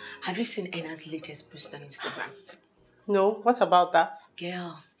here. Have you seen Enna's latest post on Instagram? No, what about that?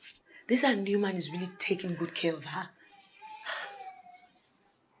 Girl, this our new man is really taking good care of her.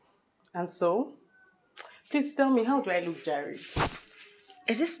 And so? Please tell me, how do I look, Jerry?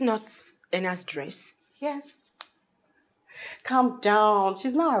 Is this not Enna's dress? Yes. Calm down.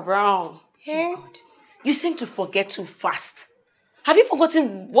 She's not around. Hey? God. You seem to forget too fast. Have you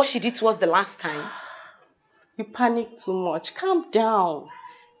forgotten what she did to us the last time? You panic too much. Calm down.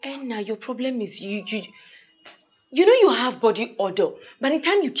 Enna, your problem is you know you have body odor. By the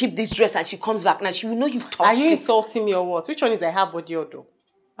time you keep this dress and she comes back now, she will know you touched it. Are you insulting me or what? Which one is I have body odor?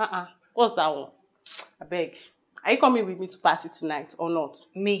 What's that one? I beg. Are you coming with me to party tonight or not?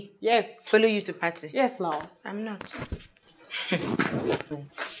 Me? Yes. Follow you to party? Yes, now. I'm not.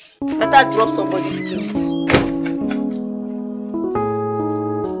 Better drop somebody's clothes.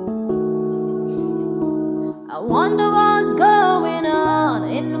 I wonder what's going on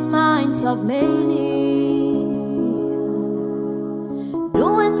in the minds of many.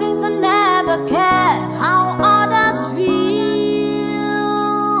 Doing things I never cared how others feel.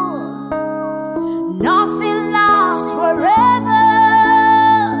 Nothing lasts forever.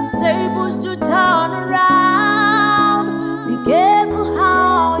 Tables to turn around. Be careful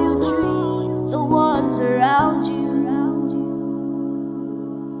how you treat the ones around you.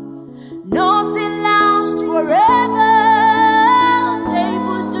 Nothing lasts forever.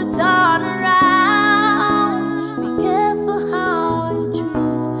 Tables to turn around. Be careful how you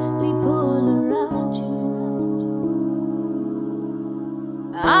treat people around you.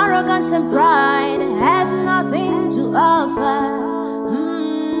 Arrogance and pride has nothing to offer.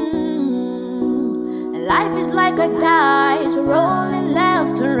 Life is like a dice rolling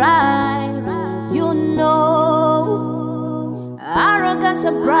left and right. You know, arrogance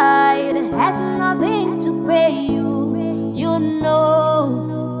and pride has nothing to pay you. You know,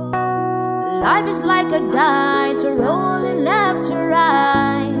 life is like a dice rolling left and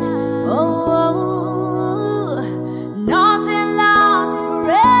right. Oh, nothing lasts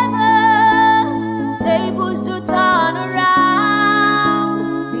forever. Tables to turn around.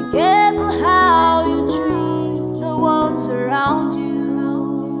 Be careful how you treat the ones around you.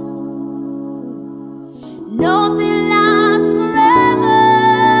 Nothing lasts forever.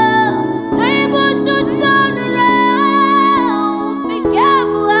 Tables to turn around. Be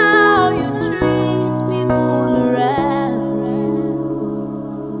careful how you treat people around you.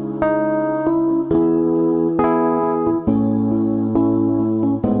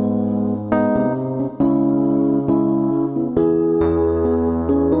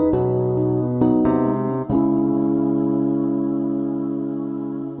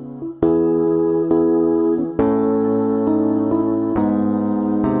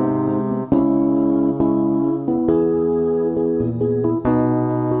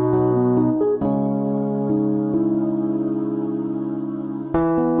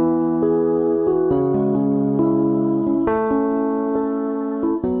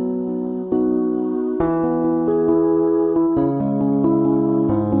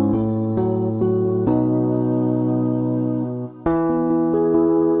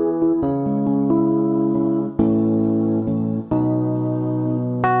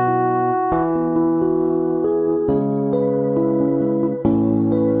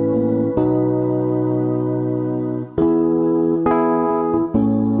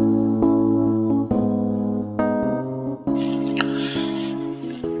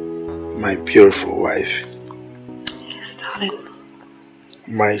 My beautiful wife. Yes, darling.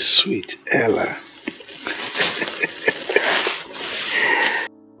 My sweet Ella.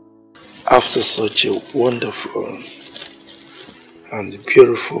 After such a wonderful and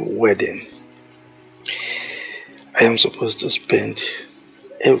beautiful wedding, I am supposed to spend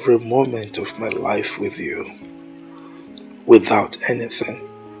every moment of my life with you without anything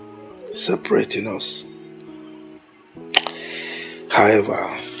separating us.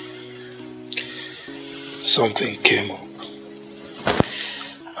 However, something came up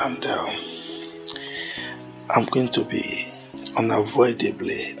and I'm going to be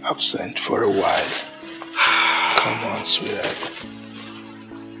unavoidably absent for a while. Come on, sweetheart.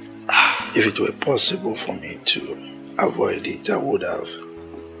 If it were possible for me to avoid it, I would have.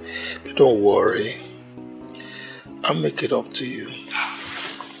 But don't worry. I'll make it up to you.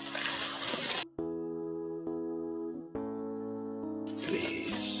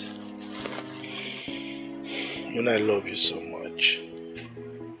 Please. When I love you so much.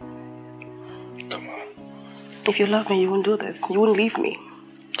 Come on. If you love me, you wouldn't do this. You wouldn't leave me.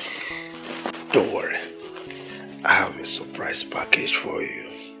 Don't worry. I have a surprise package for you.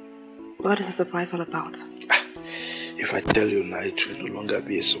 What is the surprise all about? If I tell you now, it will no longer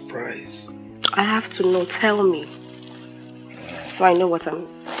be a surprise. I have to know. Tell me. So I know what I'm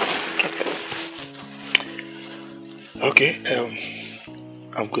getting. Okay,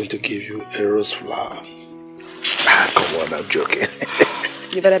 I'm going to give you a rose flower. Come on, I'm joking.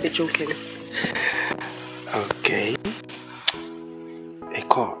 You better be joking. Okay. A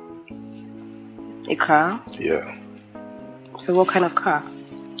car. A car? Yeah. So what kind of car?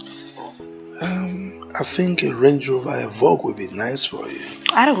 I think a Range Rover Evoque would be nice for you.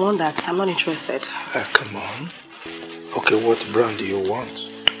 I don't want that. I'm not interested. Come on. Okay, what brand do you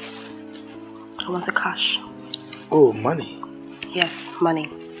want? I want the cash. Oh, money? Yes, money.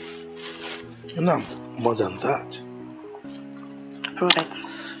 You know, more than that. Prove it.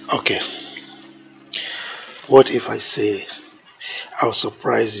 Okay. What if I say I'll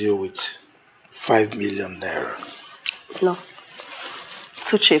surprise you with 5 million naira? No.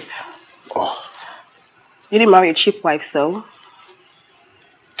 Too cheap. Oh. You didn't marry a cheap wife, so?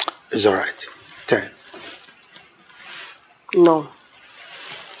 It's alright. 10. No.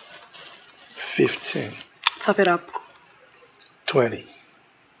 15. Top it up. 20.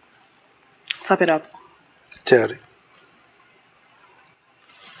 Top it up. 30.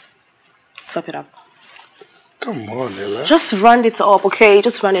 Top it up. Come on, Ella. Just round it up, okay?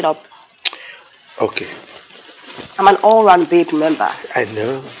 Just round it up. Okay. I'm an all-round babe, remember? I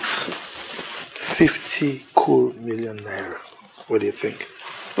know. 50 cool million naira. What do you think?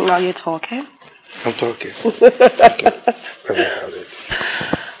 Now you're talking. I'm talking. Okay. Let me have it.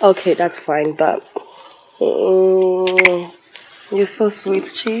 Okay, that's fine, but... you're so sweet,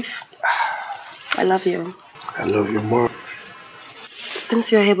 Chief. I love you. I love you more.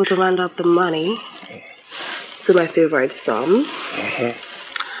 Since you're able to round up the money to my favorite sum,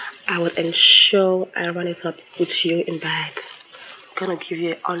 I would ensure I run it up with you in bed. I'm gonna give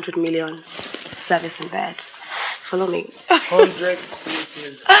you 100 million service in bed. Follow me. 100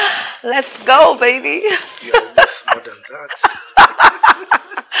 million. Let's go, baby. You're worth more than that.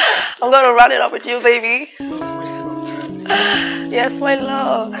 I'm gonna run it up with you, baby. Yes, my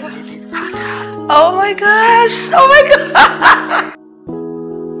love. Oh my gosh. Oh my god.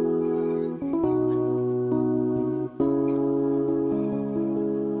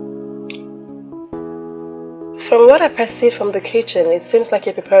 From what I perceive from the kitchen, it seems like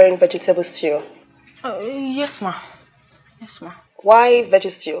you're preparing vegetable stew. Yes, ma. Yes, ma. Why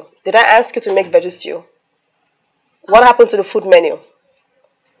veggie stew? Did I ask you to make veggie stew? What happened to the food menu?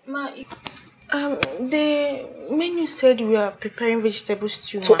 Ma, the menu said we are preparing vegetable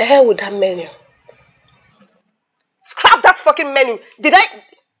stew. To hell with that menu. Scrap that fucking menu. Did I...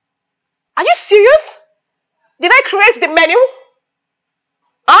 Are you serious? Did I create the menu?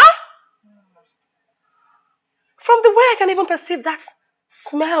 Huh? From the way I can even perceive that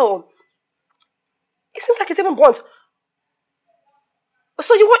smell. It seems like it's even burnt.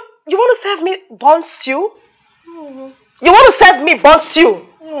 So you want to serve me burnt stew? You want to serve me burnt stew?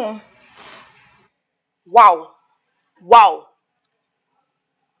 Wow. Wow.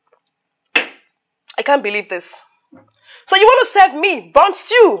 I can't believe this. So you want to serve me burnt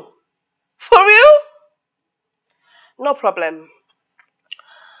stew? For real? No problem.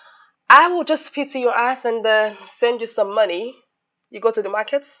 I will just pity your ass and send you some money. You go to the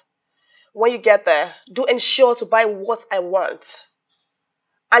markets. When you get there, do ensure to buy what I want.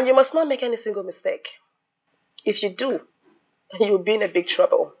 And you must not make any single mistake. If you do, you'll be in a big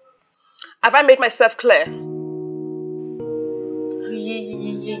trouble. Have I made myself clear?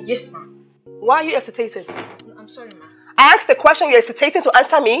 Yes, ma. Why are you hesitating? I'm sorry, ma. I asked the question, you're hesitating to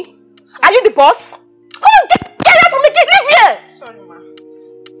answer me? Are you the boss? Come on, get out from me, leave here! Sorry, ma.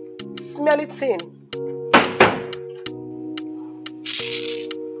 Smelly thing.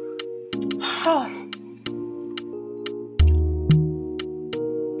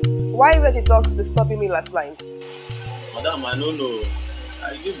 Why were the dogs disturbing me last night? Madam, I don't know.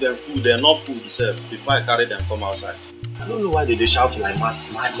 I give them food, they're not food themselves before I carry them come outside. I don't know why they shout like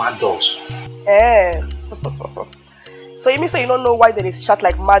mad dogs. Eh. So you mean you don't know why they shout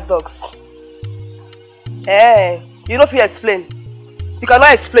like mad dogs? Eh. You don't feel explain. You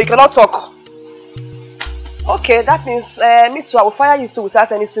cannot explain, you cannot talk. Okay, that means me too, I will fire you too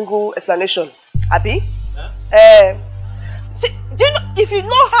without any single explanation. Abi? Huh? See, do you know, if you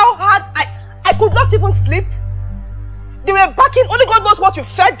know how hard I could not even sleep? They were barking, only God knows what you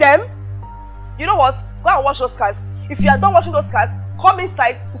fed them. You know what? Go and wash those cars. If you are done washing those cars, come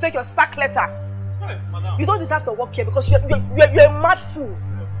inside to take your sack letter. Hey, madam. You don't deserve to work here because you're a mad fool.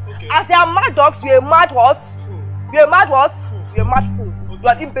 Okay. As they are mad dogs, you're a mad what? Fool. You're a mad what? Fool. You're a mad fool. Okay. You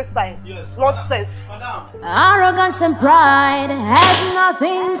are an imbecile. Yes. Nonsense. Madam. Arrogance and pride has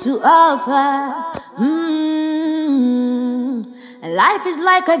nothing to offer. Life is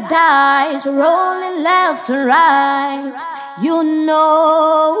like a dice rolling left and right. You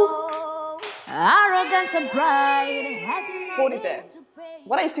know, arrogance and pride has nothing. Hold it there.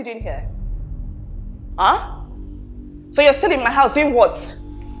 What are you still doing here? Huh? So you're still in my house doing what?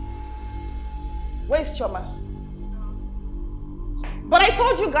 Where is Choma? But I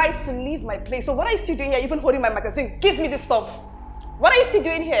told you guys to leave my place. So what are you still doing here, even holding my magazine? Give me this stuff. What are you still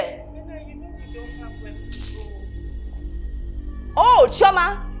doing here? You know we don't have where to go. Oh,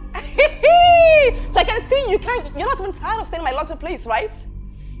 Choma. So I can see you're not even tired of staying in my luxury place, right?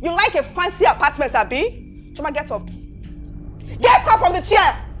 You like a fancy apartment, Abi? Choma, get up. Get up from the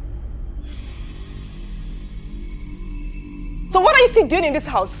chair! So what are you still doing in this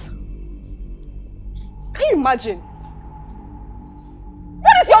house? Can you imagine?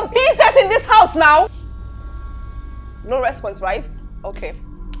 What is your business in this house now? No response, right? Okay,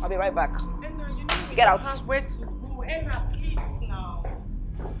 I'll be right back. Enna, you know we Get don't out. have where to go. Enna, please now.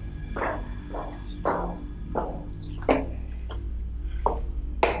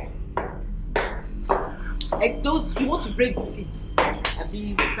 You want to break the seats. I'll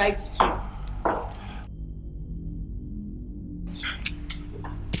be the sides too.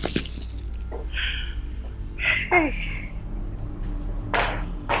 Hey.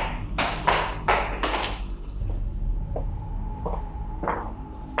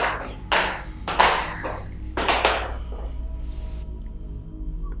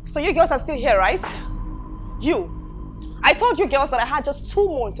 So you girls are still here, right? You. I told you girls that I had just 2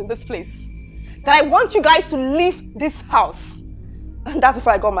 months in this place. That I want you guys to leave this house. And that's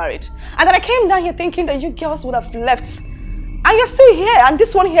before I got married. And then I came down here thinking that you girls would have left. And you're still here. And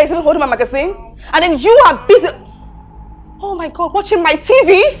this one here is even holding my magazine. And then you are busy. Oh my God, watching my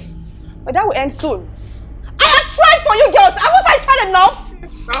TV? But that will end soon. I have tried for you girls. Haven't I tried enough?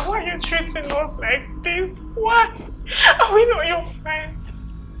 Now why are you treating us like this? Why? Are we not your friends?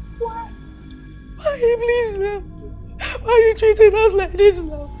 Why? Why, please now? Why are you treating us like this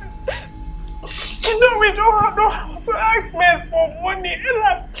now? You know we don't have no house to ask men for money.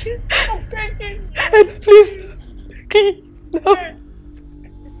 Ella, please, I'm begging you. Ella, please, no.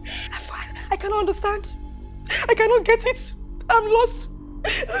 I cannot understand. I cannot get it. I'm lost.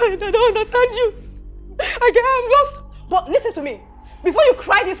 I don't understand you. I'm lost. But listen to me. Before you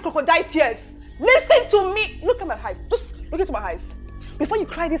cry these crocodile tears, listen to me. Look at my eyes. Just look into my eyes. Before you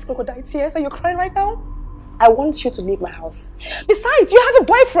cry these crocodile tears, and you're crying right now, I want you to leave my house. Besides, you have a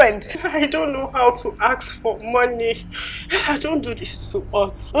boyfriend. I don't know how to ask for money. I don't do this to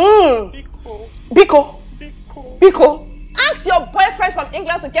us. Biko. Ask your boyfriend from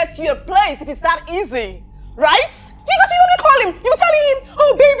England to get you a place if it's that easy. Right? Because you only call him. You tell him,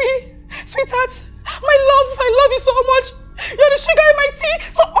 oh baby, sweetheart, my love, I love you so much. You're the sugar in my tea.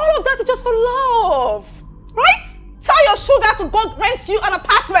 So all of that is just for love. Right? Tell your sugar to go rent you an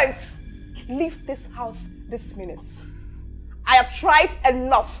apartment. Leave this house this minute. I have tried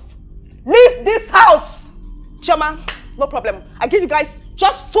enough. Leave this house. Choma, no problem. I give you guys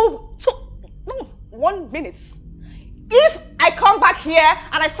just 1 minute. If I come back here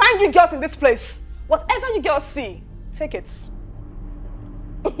and I find you girls in this place, whatever you girls see, take it.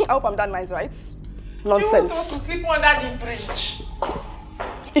 I hope I'm done nice, right? Nonsense. You want us to sleep under the bridge?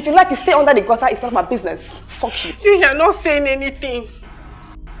 If you like, you stay under the gutter. It's not my business. Fuck you. You are not saying anything.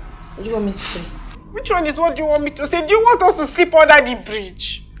 What do you want me to say? Which one is what you want me to say? Do you want us to sleep under the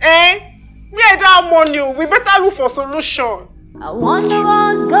bridge? Eh? Me, I don't have money. We better look for solution. I wonder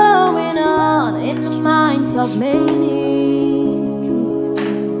what's going on in the minds of many.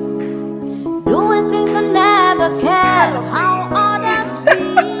 Doing things I never cared how others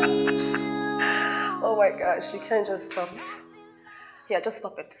feel. Oh my gosh, you can't just stop. Yeah, just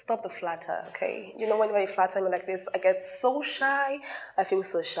stop it. Stop the flatter, okay? You know when you flatter me like this, I get so shy. I feel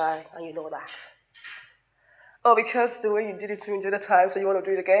so shy, and you know that. Oh, because the way you did it to me the other time, so you want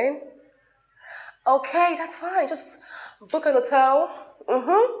to do it again? Okay, that's fine. Just book an hotel.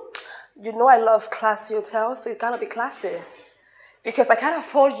 You know I love classy hotels, so it gotta be classy. Because I can't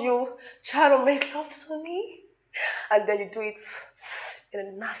afford you trying to make love to me, and then you do it in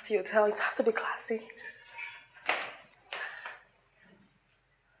a nasty hotel. It has to be classy.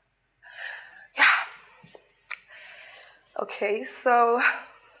 Okay, so,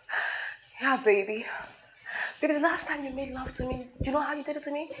 yeah, baby. Baby, the last time you made love to me, you know how you did it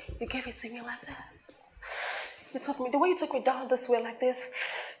to me? You gave it to me like this. You took me, the way you took me down this way like this,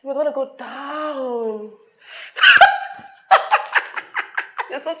 you were gonna go down.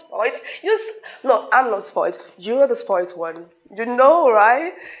 You're so spoiled. No, I'm not spoiled. You're the spoiled one. You know,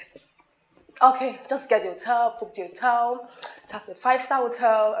 right? Okay, just get the hotel, book the hotel. It has a 5-star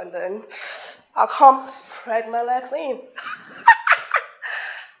hotel, and then I'll come spread my legs in.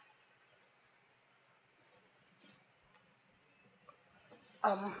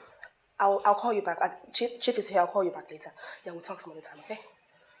 I'll call you back. Chief is here. I'll call you back later. Yeah, we'll talk some other time, okay?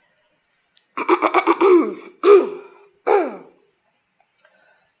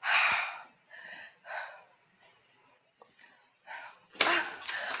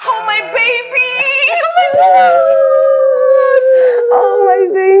 Oh my baby! Oh my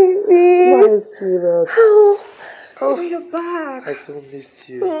baby! My sweetheart. Oh, you're back. I so missed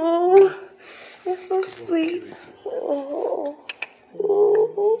you. Oh, you're so sweet. Oh.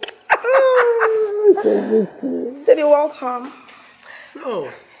 Baby, welcome. So,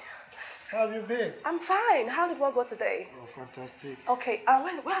 how have you been? I'm fine. How did work go today? Oh, fantastic. Okay,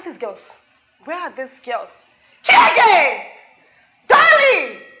 where are these girls? Where are these girls? Chiege!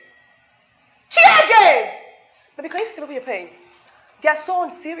 Darling! Chiege! Baby, can you see the look you're paying? They are so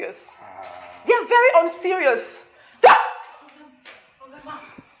unserious. They are very unserious.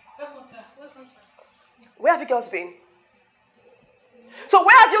 Where have you girls been? So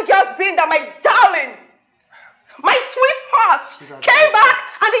where have you girls been that my darling, my sweetheart, came back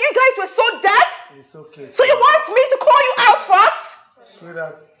and then you guys were so deaf? It's okay. So you want me to call you out first?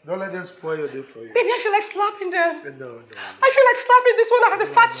 Sweetheart, don't let them spoil your day for you. Baby, I feel like slapping them. No. I feel like slapping this one that has a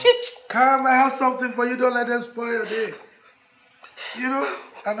fat cheek. Come, I have something for you. Don't let them spoil your day. You know,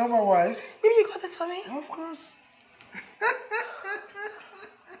 I know my wife. Maybe you got this for me? Of course.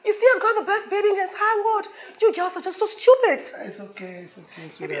 You see, I've got the best baby in the entire world. You girls are just so stupid. It's okay,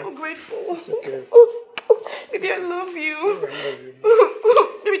 sweetheart. Baby, I'm grateful. It's okay. Baby, I love you. I love you.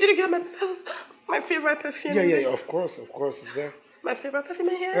 Baby, did you get my favorite perfume? Yeah, of course, it's there. My favorite perfume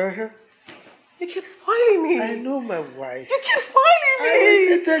in here? Uh-huh. You keep spoiling me. I know my wife. You keep spoiling me. I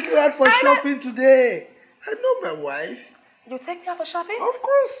used to take you out for shopping today. I know my wife. You take me out for shopping? Of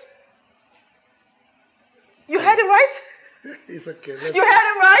course. You heard it right? It's okay. You heard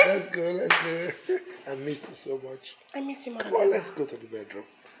it right? Let's go. I missed you so much. I miss you more than Come on, ever. let's go to the bedroom.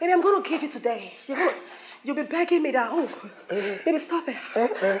 Baby, I'm going to give you today. You'll be begging me that. Oh, baby, stop it.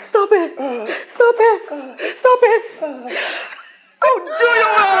 Stop it. Stop it. Stop it. Oh, do you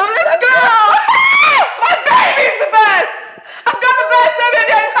well? Let's go. My baby is the best. I've got the best baby in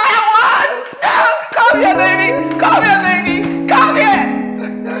the entire world. Come here, baby. Come here, baby. Come here.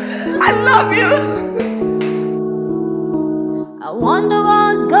 I love you. I wonder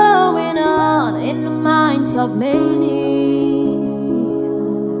what's going on in the minds of many.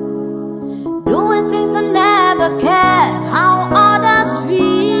 Doing things I never cared how others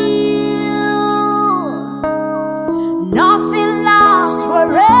feel. Nothing lasts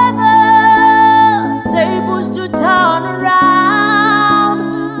forever. Tables to turn around.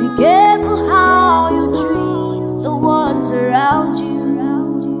 Be careful how you treat the ones around you.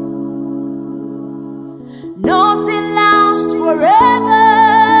 Nothing lasts forever.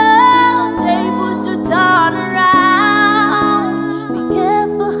 Tables to turn around. Be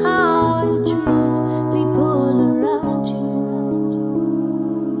careful how you treat people around you.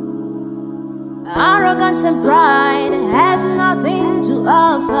 Arrogance and pride has nothing to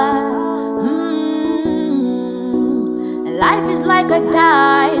offer. Life is like a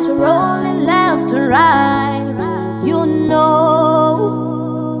dice rolling left and right. You know.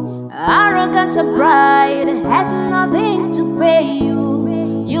 Arrogance and pride has nothing to pay you.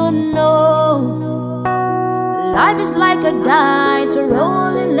 You know, life is like a dice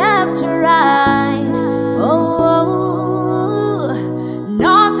rolling left to right. Oh,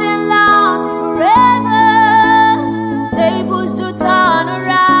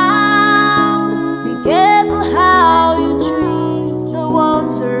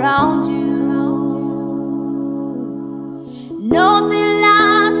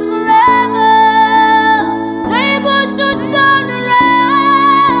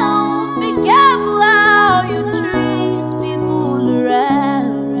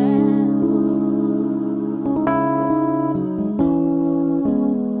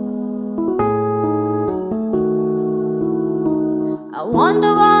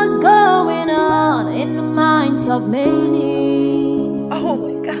 wonder what's going on in the minds of many. Oh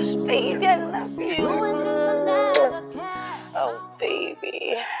my gosh, baby, I love you. Doing things I never can. Oh,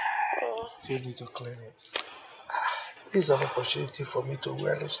 baby. You need to clean it. This is an opportunity for me to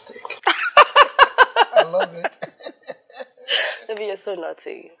wear lipstick. I love it. Baby, you're so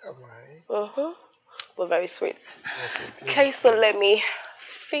naughty. Am I? But very sweet. Yes, Okay, so let me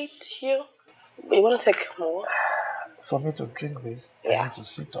feed you. You want to take more? For me to drink this, I need to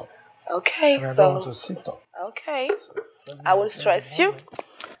sit up. Okay, and I so... don't want to sit up. Okay. I won't stress you.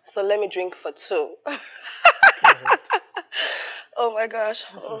 So let me drink for 2. Oh my gosh.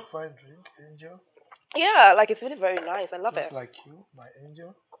 This is a fine drink, Angel. Yeah, like it's really very nice. I love Just it. like you, my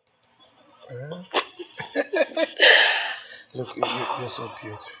angel. Look, you're so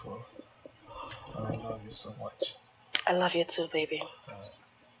beautiful. And I love you so much. I love you too, baby.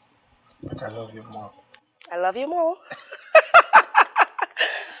 But I love you more. I love you more.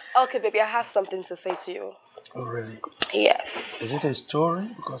 Okay, baby, I have something to say to you. Oh, really? Yes. Is it a story?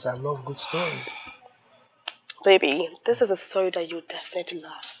 Because I love good stories. Baby, this is a story that you definitely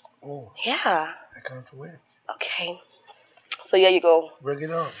love. Oh. Yeah. I can't wait. Okay. So here you go. Bring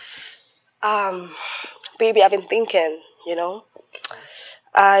it on. Baby, I've been thinking, you know.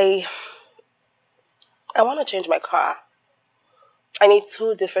 I want to change my car. I need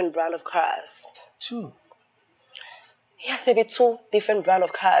 2 different brand of cars. 2? Yes, baby, 2 different brand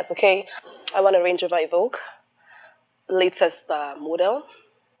of cars, okay? I want a Range Rover Evoque, latest model.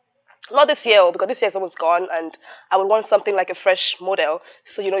 Not this year, because this year is almost gone, and I would want something like a fresh model,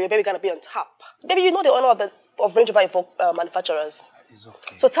 so you know your baby gonna be on top. Baby, you know the owner of Range Rover Evoque manufacturers. It's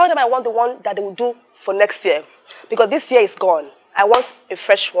okay. So tell them I want the one that they will do for next year, because this year is gone. I want a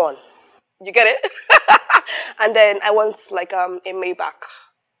fresh one. You get it? And then I want like a Maybach.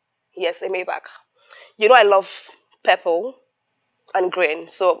 Yes, a Maybach. You know I love purple and green,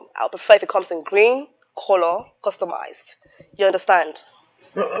 so I'll prefer if it comes in green, color, customized. You understand?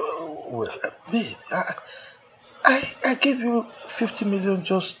 Babe, I gave you 50 million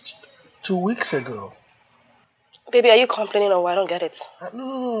just 2 weeks ago. Baby, are you complaining or what? I don't get it.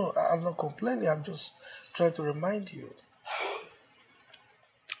 No, I'm not complaining. I'm just trying to remind you.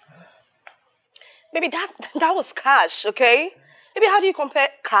 Baby, that was cash, okay? Baby, how do you compare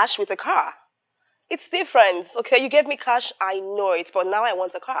cash with a car? It's different, okay? You gave me cash, I know it, but now I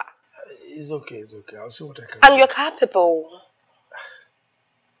want a car. It's okay. I'll see what I can do. And you're capable.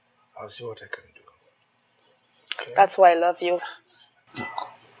 I'll see what I can do. Okay? That's why I love you. Look,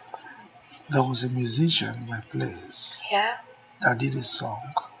 there was a musician in my place. Yeah? That did a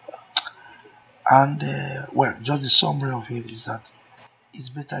song. And, well, just the summary of it is that it's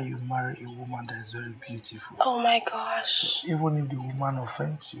better you marry a woman that is very beautiful. Oh my gosh. So even if the woman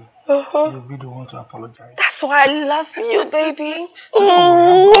offends you, you'll be the one to apologize. That's why I love you, baby. So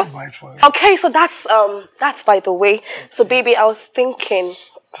don't worry, I'm buy it for you. Okay, so that's by the way. Okay. So baby, I was thinking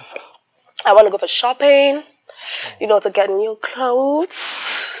I want to go for shopping, you know, to get new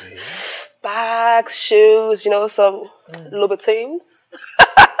clothes, bags, shoes, you know, some Louboutins.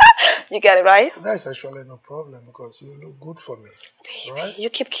 You get it, right? That's actually no problem because you look good for me. Baby, right? You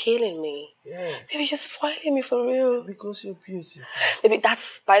keep killing me. Yeah. Baby, you're spoiling me for real. Because you're beautiful. Baby,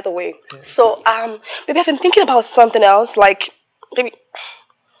 that's by the way. Yeah. So, baby, I've been thinking about something else. Like, baby,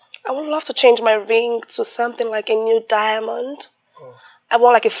 I would love to change my ring to something like a new diamond. Oh. I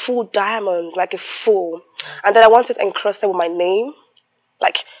want like a full diamond, like a full. And then I want it encrusted with my name.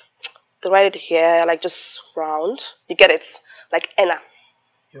 Like, the right here, like just round. You get it? Like Anna.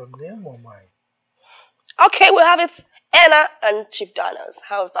 Your name or mine? Okay, we'll have it Anna and Chief Donna's.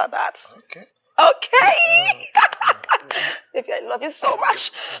 How about that? Okay. Okay. Baby, I love you so much.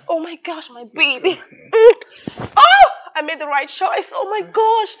 Oh my gosh, my baby. Oh, I made the right choice. Oh my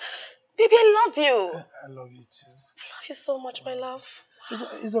gosh. Baby, I love you. I love you too. I love you so much, my love.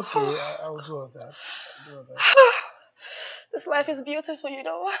 It's okay. I'll do all that. This life is beautiful, you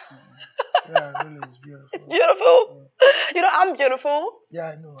know. Yeah, it really is beautiful. It's beautiful. Yeah. You know, I'm beautiful.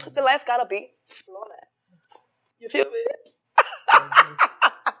 Yeah, I know. The life gotta be flawless. You feel me?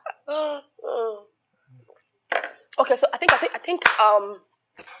 Okay, so I think,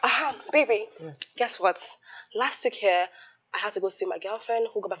 baby, guess what? Last week here, I had to go see my girlfriend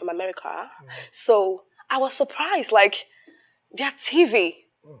who got back from America. So I was surprised, like, their TV,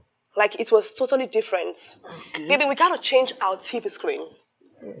 like, it was totally different. Okay. Baby, we gotta change our TV screen.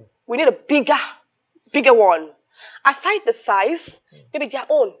 We need a bigger one. Aside the size, baby, their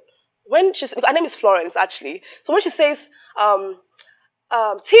own. When her name is Florence, actually. So when she says, TV,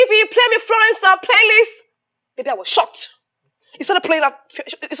 play me Florence playlist, baby, I was shocked. It started playing,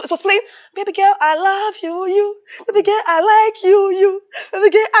 it was playing, baby girl, I love you. Baby girl, I like you. Baby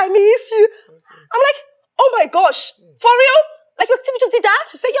girl, I miss you. I'm like, oh my gosh, for real? Like your TV just did that?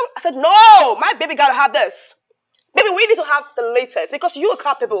 She said, yeah. I said, no, my baby gotta have this. Baby, we need to have the latest because you are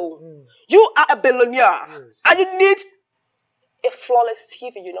capable. You are a billionaire. Yes. And you need a flawless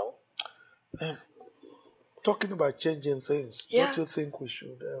TV, you know? Talking about changing things, don't you think we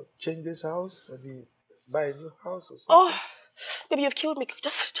should change this house? Maybe buy a new house or something? Oh, baby, you've killed me.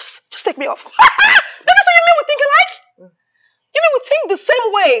 Just take me off. Baby, so you mean we think alike? You mean we think the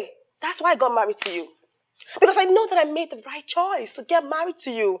same way? That's why I got married to you. Because I know that I made the right choice to get married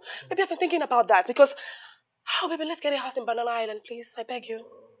to you. Maybe I've been thinking about that because, oh, baby, let's get a house in Banana Island, please. I beg you.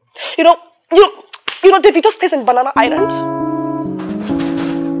 You know, David just stays in Banana Island.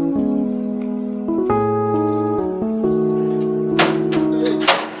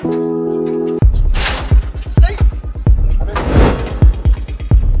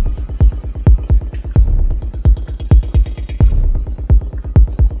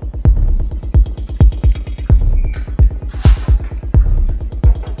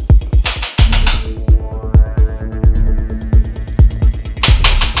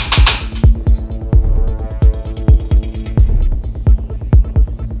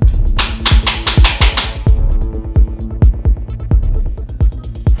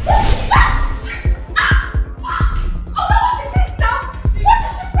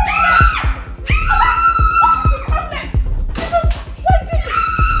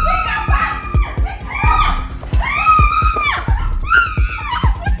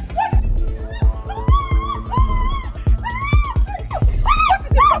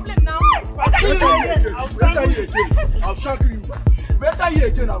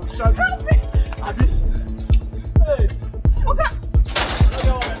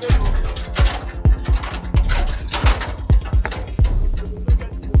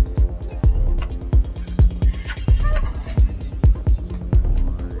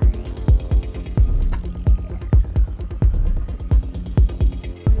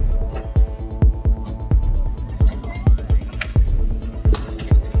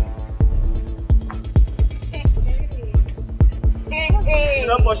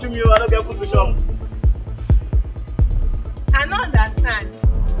 I don't get food to shop. I don't understand.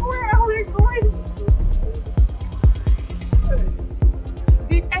 Where are we going?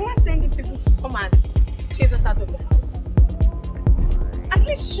 Did Ella send these people to come and chase us out of the house? At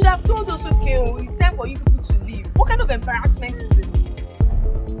least she should have told us, okay, it's time for you people to leave. What kind of embarrassment is this?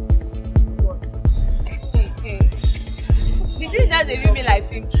 This is just a women like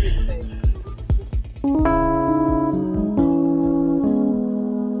film trip.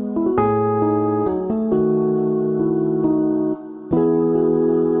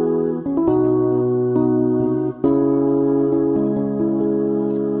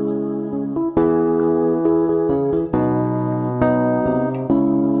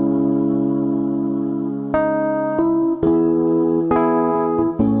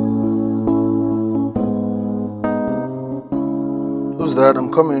 Dad,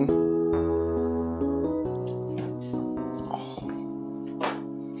 I'm coming.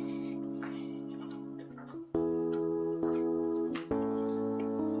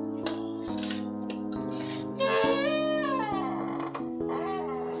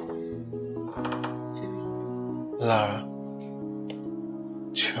 Lara,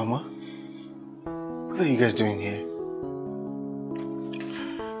 Chioma, what are you guys doing here?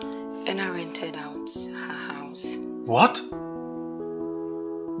 Anna rented out her house. What?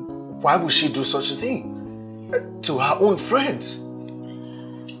 Why would she do such a thing? To her own friends?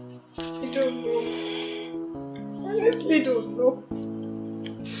 I don't know. I honestly don't know.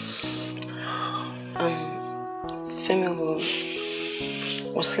 Femi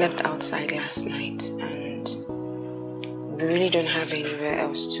was slept outside last night and we really don't have anywhere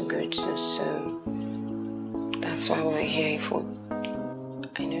else to go to, so that's why we're here.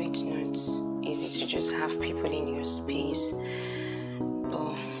 I know it's not easy to just have people in your space,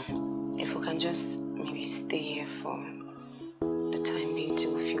 but if we can just maybe stay here for the time being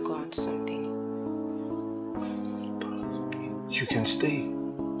till we figure out something. You can stay.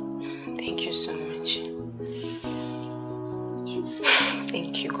 Thank you so much.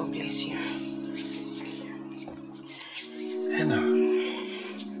 Thank you. God bless you. Anna.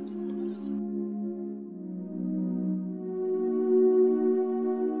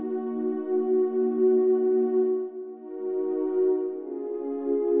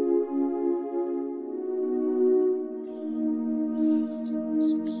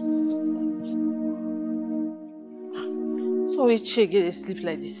 So why Chege dey sleep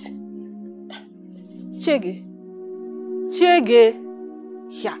like this? Chege, Chiege.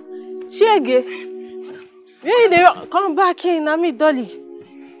 Yeah. Chiege. Where they come back in, Nami Dolly.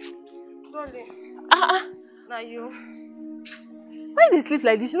 Dolly. Now you. Why they sleep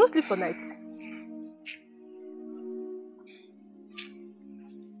like this? You don't sleep for night.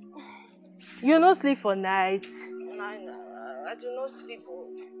 You don't sleep for night. I do not sleep.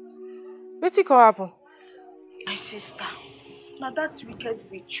 What can happen? My sister. Now that wicked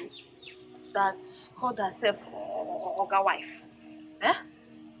witch that called herself Oga wife. Eh?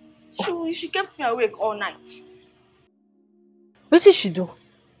 She kept me awake all night. What did she do?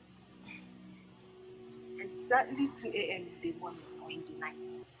 Exactly 2 a.m. in the morning or in the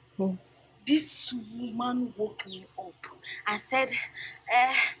night. This woman woke me up and said,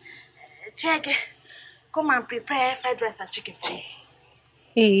 Chege, come and prepare fried rice and chicken for me.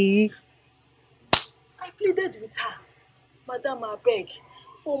 Hey. I pleaded with her. Madam, I beg.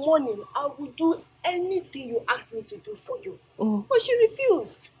 For morning, I will do anything you ask me to do for you. But she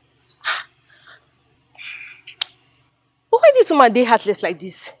refused. Why this woman dey heartless like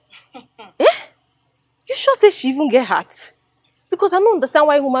this? Eh? You sure say she even get heart? Because I don't understand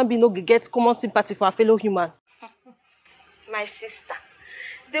why human being no get common sympathy for a fellow human. My sister,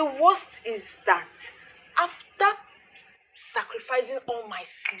 the worst is that after sacrificing all my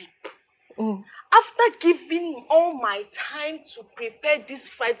sleep, after giving all my time to prepare this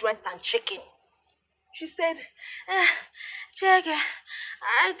fried rice and chicken, she said, Chege,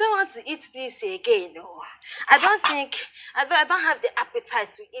 I don't want to eat this again. No. I don't have the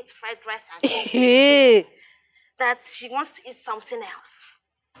appetite to eat fried rice and chicken. That she wants to eat something else.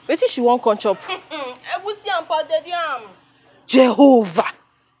 What if she won't come chop? Egusi and pounded yam. Jehovah!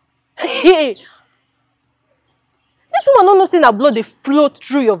 Hey! This woman don't know saying that blood they float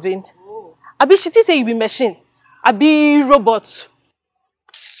through your vein. Abi she say you be machine. Abi robot.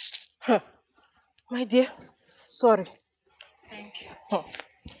 My dear, sorry. Thank you.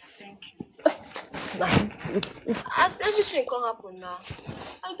 Thank you. As everything can happen now,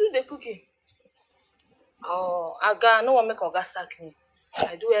 I do the cooking. Oh, Aga, no one make Oga sack me.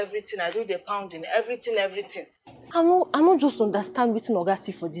 I do everything. I do the pounding, everything. I don't just understand what Oga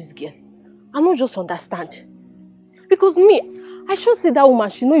see for this girl. I don't just understand. Because me, I should say that woman,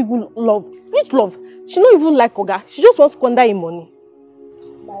 she don't even love. Which love? She don't even like Oga. She just wants to squander him money.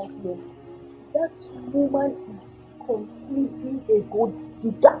 My dear, that woman is completely a gold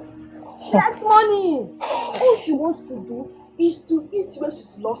digger. That's money. All she wants to do is to eat where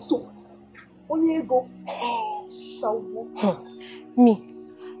she's lost so. Only go. Me,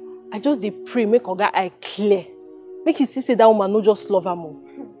 I just dey pray make Oga eye clear. Make he see say that woman no just love her more.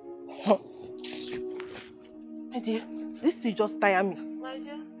 My dear, this thing just tire me. My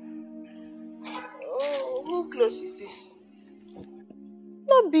dear. Oh, who clothes is this?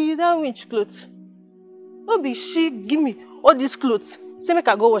 No be that witch clothes. No be she give me all these clothes. Say make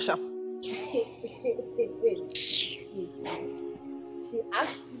I go wash them. Wait. She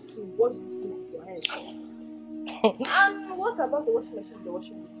asked you to wash this clothes with your hand. And what about the washing machine? The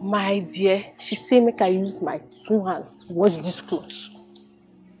washing machine? My dear, she say make I use my 2 hands wash these clothes.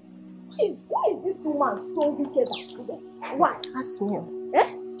 Why is this woman so wicked and stupid? Why? Ask me.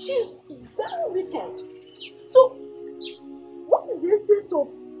 Eh? She's very wicked. So, what is the essence of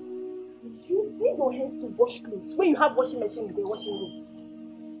using your hands to wash clothes when you have washing machine in the washing room?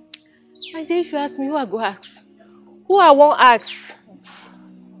 My dear, if you ask me, who I go ask? Who I won't ask?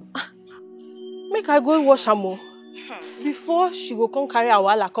 Make I go wash her more. Before she go come carry her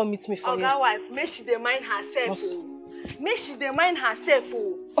wala come meet me for here. Oga wife, make she dey mind herself. Make she dey mind herself.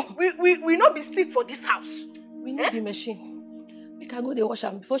 We not be stick for this house. We need the machine. Make I go dey wash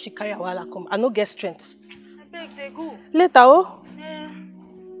her before she carry her wala come. I no get strength. I beg they go. Later, oh. Yeah.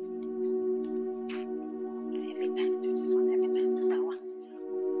 Every time do this one, every time do that one.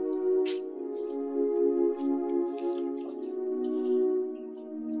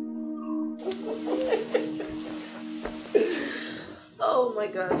 Oh my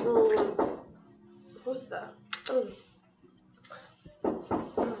God. Who's that?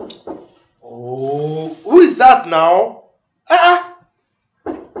 Oh, who is that now?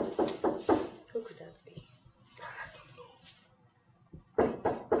 Who could that be?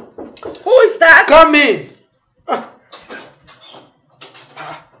 Who is that? Come in.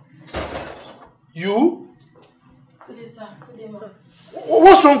 You? Good day, sir. Good day, ma'am.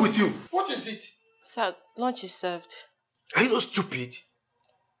 What's wrong with you? What is it? Sir, lunch is served. Are you not stupid?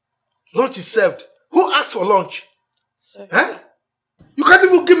 Lunch is served. Who asked for lunch? Sir. Eh? You can't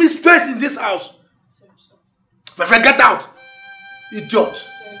even give me space in this house. My friend, get out. Idiot.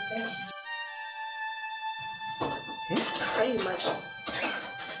 Can you imagine?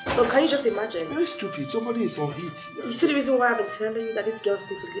 No, can you just imagine? Very stupid. Somebody is on heat. You see the reason why I've been telling you that these girls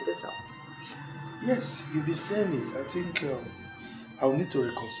need to leave this house? Yes, you've been saying it. I think I'll need to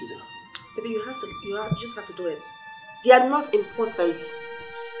reconsider. Baby, you just have to do it. They are not important.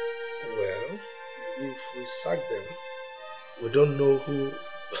 Well, if we sack them, we don't know who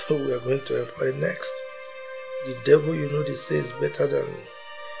we are going to employ next. The devil, you know, they say is better than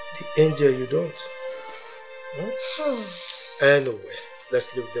the angel you don't. Hmm? Anyway,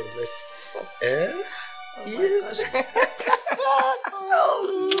 let's leave them. Let's. Oh my gosh.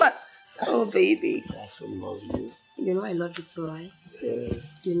 Oh, baby. I so love you. You know I love you too, right? Yeah.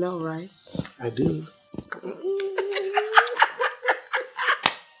 You know, right? I do.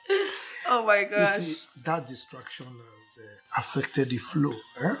 Oh my gosh. You see, that distraction has affected the flow.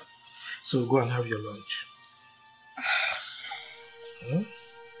 Eh? So go and have your lunch. Hmm?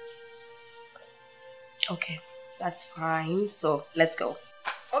 Okay, that's fine. So let's go.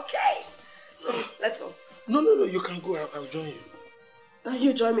 Okay, let's go. No, you can go. I'll join you.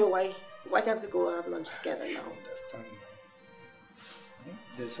 You join me? Why? Why can't we go and have lunch together now? I understand now.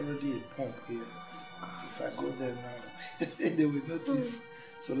 There's already a pump here. If I go there now, they will notice.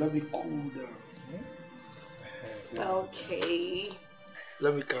 So let me cool down. Okay.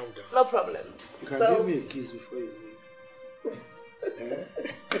 Let me calm down. No problem. You can give me a kiss before you leave.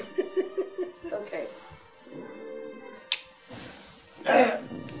 Okay.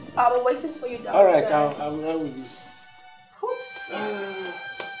 I'll be waiting for you downstairs. All right, I'll run with you. Oops.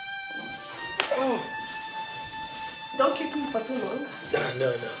 Don't keep me for too long.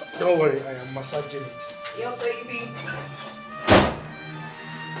 No. Don't worry, I am massaging it. Your baby.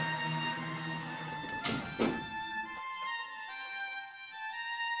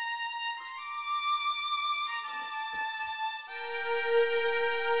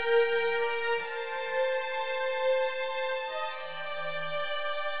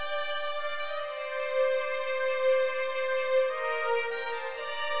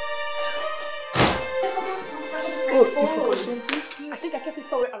 I think I kept it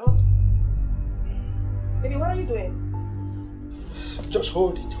somewhere around. Baby, what are you doing? Just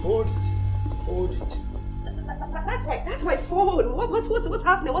hold it. That's my phone. What's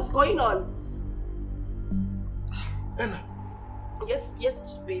happening? What's going on? Anna. Yes,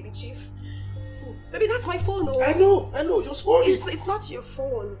 baby chief. Baby, that's my phone. Oh. I know. Just hold it. It's not your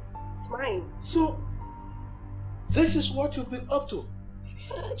phone. It's mine. So, this is what you've been up to.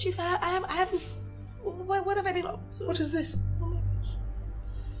 Chief, I haven't. What have I been up to? What is this? Oh my gosh.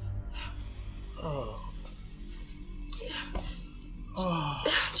 Oh.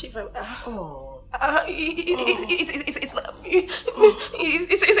 Chief, it's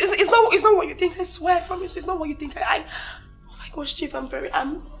not what you think. I swear, I promise. It's not what you think. Oh my gosh, Chief, listen.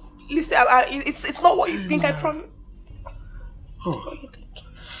 It's not what you think. I promise. It's not what you think.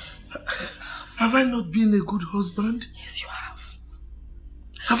 Have I not been a good husband? Yes, you have.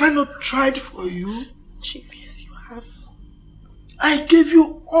 Have I not tried for you? Chief, yes, you have. I gave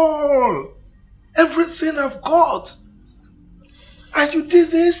you all. Everything I've got. And you did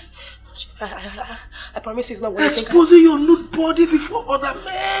this? Chief, I promise you it's not what you think. Exposing your nude body before other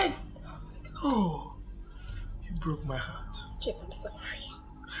men. Oh, you broke my heart. Chief, I'm sorry.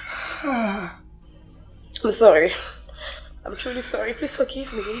 I'm sorry. I'm truly sorry. Please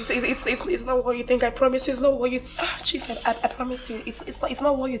forgive me. It's not what you think. I promise you, it's not what you. Chief, I promise you, it's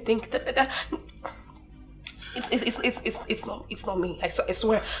not what you think. It's not me. I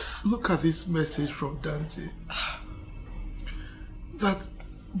swear. Look at this message from Dante. That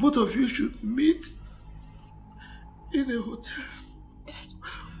both of you should meet in a hotel.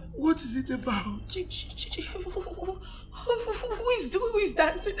 What is it about? Who is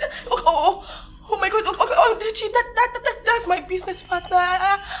Dante? Oh my God! Chief, that's my business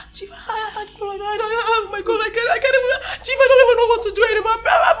partner. Chief, oh my God! I can't even. Chief, I don't even know what to do anymore.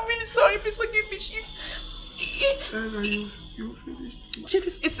 I'm really sorry. Please forgive me, Chief. You finished. Chief,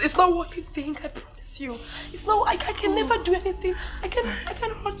 it's not what you think. I promise you. It's not. I can never do anything. I can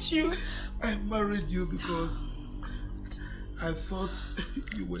hurt you. I married you because I thought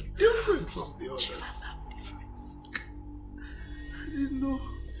you were different from the others. Chief, I'm not different. I didn't know.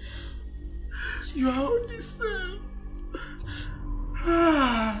 You are all the same.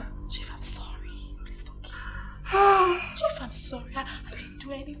 Chief, I'm sorry. Please forgive me. Chief, I'm sorry. I didn't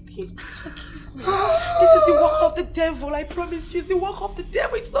do anything. Please forgive me. This is the work of the devil. I promise you, it's the work of the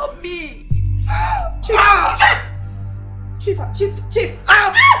devil. It's not me. Chief, Chief,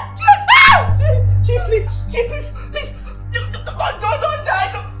 please. Chief, please. Don't die.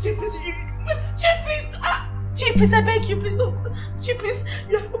 No. Chief, please. Chief, please. Chief, please, I beg you, please don't. Chief, please.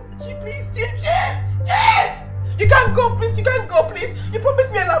 Chief, please. Chief. You can't go, please. You can't go. go, please. You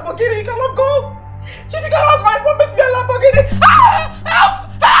promised me a Lamborghini. You cannot go. Chief, you cannot go. You promised me a Lamborghini. Help!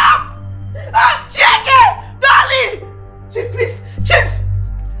 Help! Chicken! Dolly! Chief, please. Chief!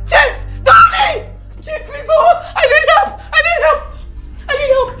 Dolly! Chief, please, no! I need help!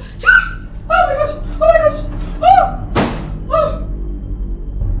 Chief! Oh my gosh!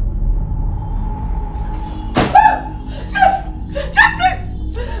 Chief, please!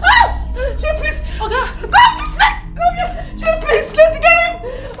 Chief, please! Okay. Come, please! Come here! Chief, please! Let's get him!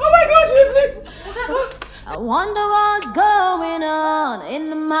 Oh my gosh, Chief, please! I wonder what's going on in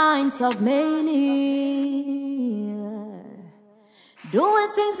the minds of many. Doing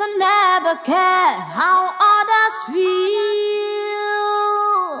things I never care how others feel.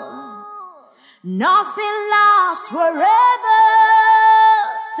 Nothing lasts forever.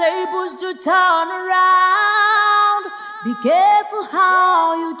 Tables do turn around. Be careful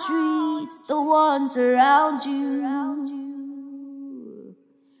how you treat the ones around you.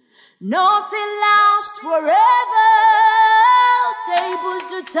 Nothing lasts forever. Tables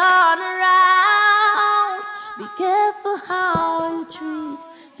do turn around. Be careful how you treat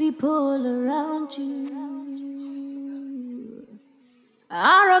people around you.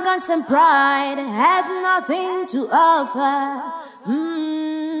 Arrogance and pride has nothing to offer.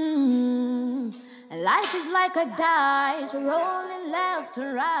 Life is like a dice rolling left to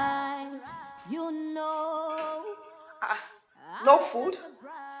right. You know. No food?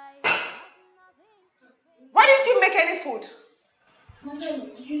 Why didn't you make any food? Madam,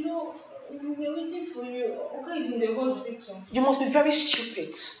 you know, we were waiting for you. Oga is in the hospital. You must be very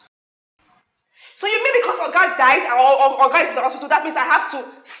stupid. So you mean because Oga died or Oga is in the hospital, that means I have to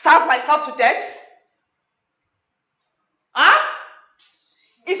starve myself to death? Huh?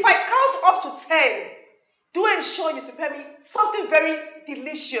 If I count up to 10, do ensure you prepare me something very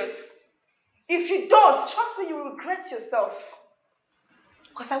delicious. If you don't, trust me, you will regret yourself.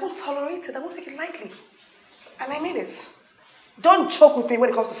 Because I won't tolerate it, I won't take it lightly. And I mean it. Don't joke with me when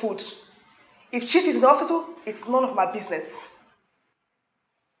it comes to food. If Chief is in the hospital, it's none of my business.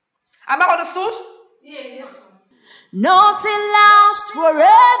 Am I understood? Yes. Nothing lasts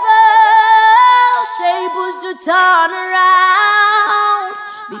forever. Tables do turn around.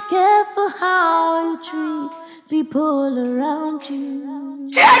 Be careful how you treat people around you.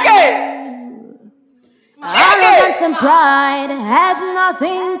 Arrogance and pride has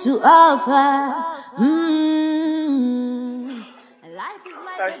nothing to offer.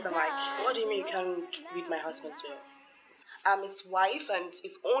 Barrister Mike, what do you mean you can't read my husband's will? I'm his wife and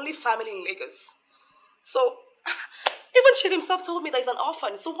his only family in Lagos. So, even Chief himself told me that he's an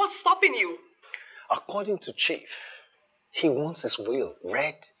orphan, so what's stopping you? According to Chief, he wants his will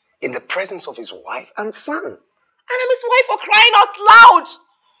read in the presence of his wife and son. And I'm his wife for crying out loud!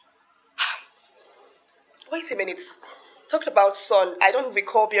 Wait a minute. Talked about son. I don't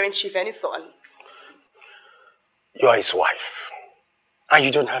recall bearing Chief any son. You are his wife, and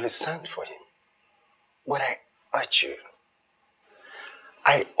you don't have a son for him. But I urge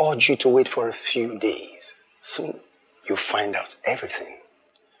you to wait for a few days. Soon you'll find out everything.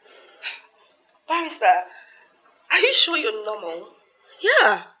 Barrister, are you sure you're normal?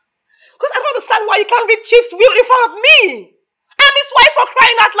 Yeah. Because I don't understand why you can't read Chief's will in front of me. I'm his wife for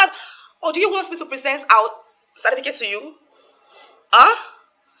crying out loud. Or do you want me to present our certificate to you? Huh?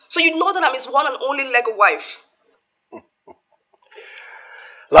 So you know that I'm his one and only legal wife.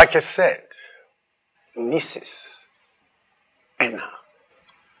 Like I said, Mrs. Anna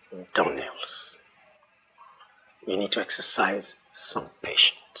Donnells, you need to exercise some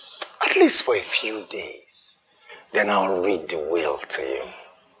patience. At least for a few days. Then I'll read the will to you.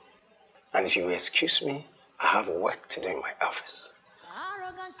 And if you will excuse me, I have work to do in my office.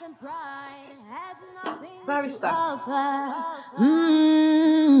 Barrister.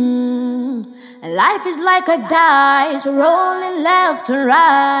 Life is like a dice rolling left to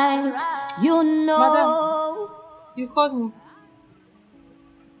right. You know. Madam, you called me.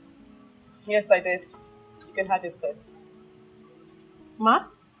 Yes, I did. You can have your seat. Ma?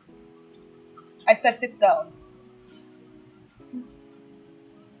 I said sit down.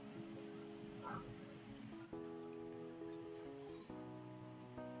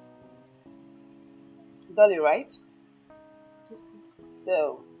 Dolly, right?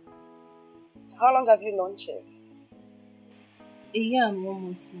 So, how long have you known Chief? A year and 1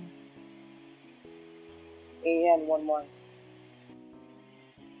 month now. A year and 1 month.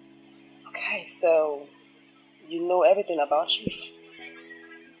 Okay, so you know everything about Chief?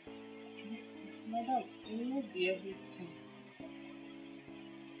 Madam, you know everything.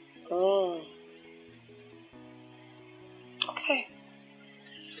 Okay.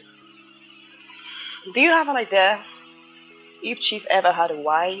 Do you have an idea if Chief ever had a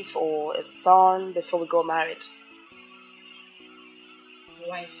wife or a son before we got married.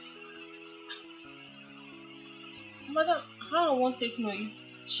 Wife. Madam, how I won't take no if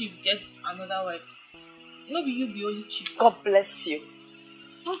Chief gets another wife? No be you be only Chief. God bless you.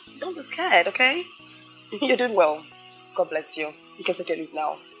 Oh, don't be scared, okay? You're doing well. God bless you. You can take your leave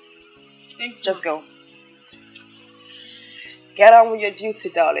now. Thank you. Just go. Get on with your duty,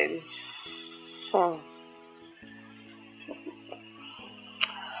 darling.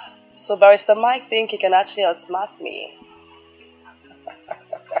 So Barrister Mike think he can actually outsmart me.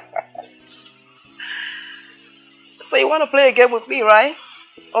 So you want to play a game with me, right?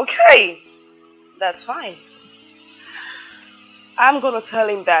 Okay. That's fine. I'm going to tell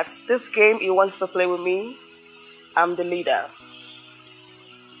him that this game he wants to play with me, I'm the leader.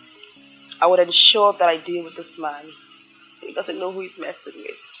 I would ensure that I deal with this man. He doesn't know who he's messing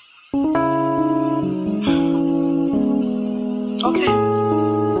with. Okay.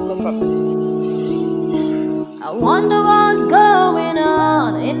 No problem. I wonder what's going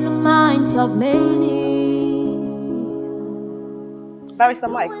on in the minds of many. Barrister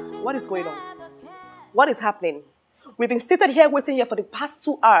Mike, what is going on? What is happening? We've been seated here waiting here for the past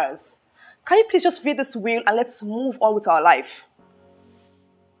 2 hours. Can you please just read this will and let's move on with our life?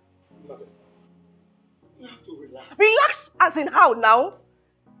 Madam, you have to relax. Relax as in how now?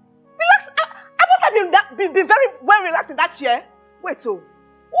 Relax? Haven't I been very well relaxed in that chair? Wait, who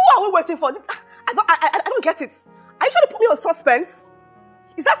are we waiting for? I don't get it. Are you trying to put me on suspense?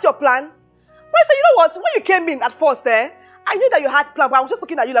 Is that your plan? Barrister, you know what? When you came in at first, I knew that you had plans, but I was just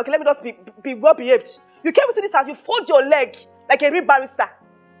looking at you like, let me just be well behaved. You came into this house, you fold your leg like a real barrister.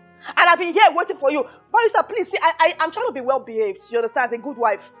 And I've been here waiting for you. Barrister, please, see, I'm trying to be well behaved. You understand? As a good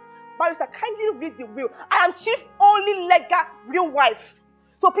wife. Barrister, kindly read the will. I am chief only legal real wife.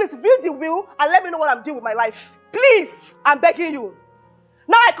 So please read the will and let me know what I'm doing with my life. Please, I'm begging you.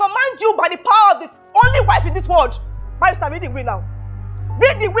 Now I command you by the power of the only wife in this world. Barrister, read the will now.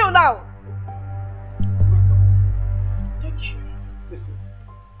 Read the will now. Thank you. Listen.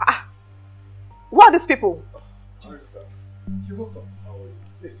 Who are these people? Barrister, you're welcome. How are you?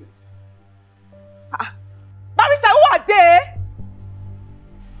 Listen. Barrister, who are they?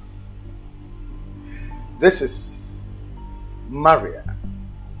 This is Maria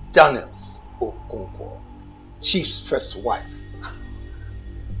Daniels Okonkwo, Chief's first wife.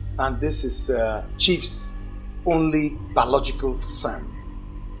 And this is Chief's only biological son,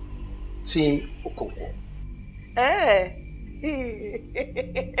 Tim Okonkwo.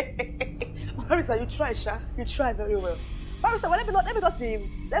 Barrister, you try, Sha. You try very well. Barrister, well, let me just be.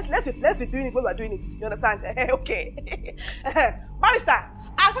 Let's be doing it when we're doing it. You understand? Okay. Barrister,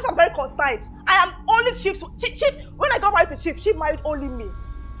 at first I'm very concerned. I am only Chief. When I got married to Chief, she married only me.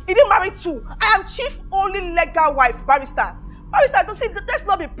 He didn't marry two. I am Chief only legal wife, Barrister. Barrister, don't see. Let's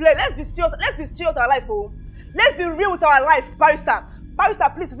not be play. Let's be serious. Let's be serious with our life, oh. Let's be real with our life, Barrister. Barrister,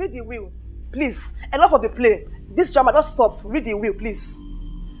 please read the will. Please. Enough of the play. This drama, don't stop. Read the will, please.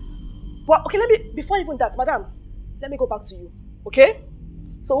 But okay, before even that, madam, let me go back to you. Okay?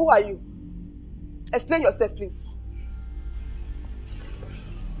 So who are you? Explain yourself, please.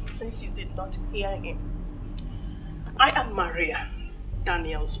 Since you did not hear him, I am Maria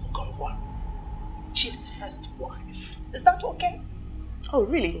Daniels Okonkwo, Chief's first wife. Is that okay? Oh,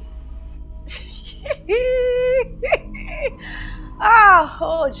 really?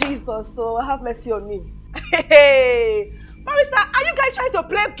 Oh, Jesus, so have mercy on me. Hey, Barrister, are you guys trying to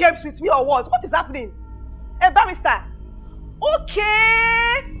play games with me or what? What is happening? Hey, Barrister.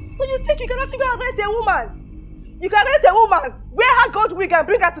 Okay. So you think you can actually go and rent a woman? You can rent a woman, wear her gold wig and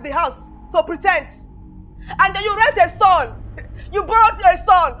bring her to the house to pretend. And then you rent a son. You borrowed a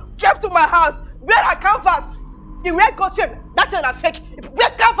son, came to my house, wear a canvas. You wear gold chain, that chain are fake. Wear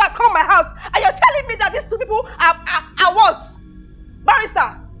canvas, come to my house. And you're telling me that these two people are what?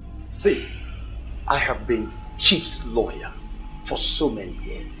 Barrister. See, I have been Chief's lawyer for so many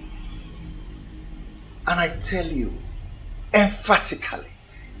years. And I tell you, emphatically,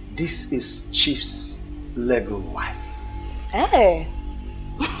 this is Chief's legal wife. Hey.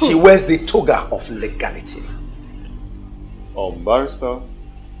 She wears the toga of legality. Barrister,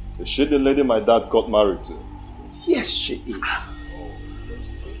 is she the lady my dad got married to? Yes, she is.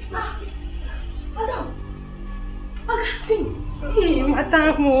 Madam, hey,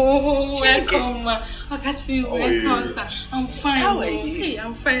 madam, welcome. Welcome, sir. I'm fine. How are you? Hey,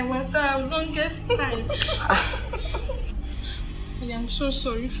 I'm fine, madam. Longest time. I am so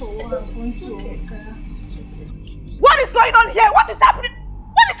sorry for what has gone to occur. What is going on here? What is happening?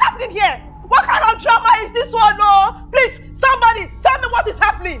 What is happening here? What kind of drama is this one? No, please, somebody tell me what is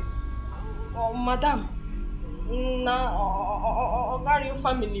happening. Oh, madam. No,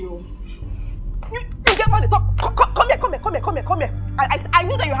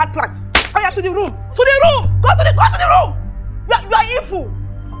 that you had planned. Oh yeah, to the room. To the room. Go to the room. You are evil.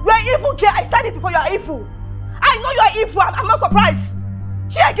 You are evil girl. I said it before. You are evil. I know you are evil. I'm not surprised.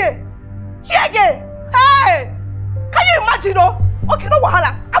 Chiege. Hey. Can you imagine? Okay, no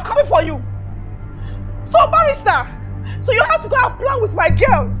wahala. I'm coming for you. So barrister, so you have to go and plan with my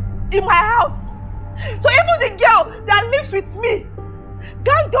girl in my house. So even the girl that lives with me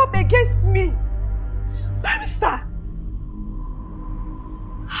ganged up against me. Barrister.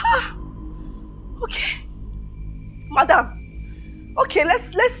 Okay. Madam. Okay,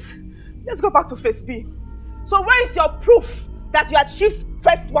 let's go back to phase B. So where is your proof that you are Chief's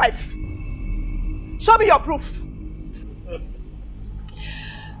first wife? Show me your proof.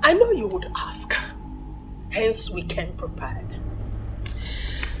 I know you would ask. Hence, we came prepared.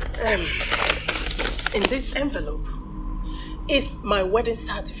 In this envelope is my wedding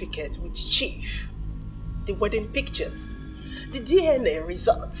certificate with Chief, the wedding pictures, the DNA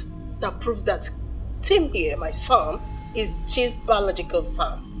result that proves that Tim here, my son, is Chief's biological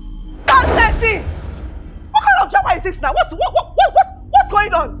son. Nonsense! What kind of drama is this now? What's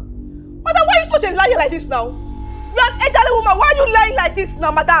going on? Madam, why are you such a liar like this now? You are an elderly woman. Why are you lying like this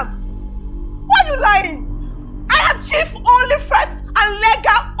now, madam? Why are you lying? I am Chief only first and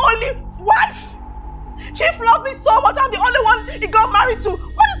legal only wife. Chief loved me so much. I'm the only one he got married to.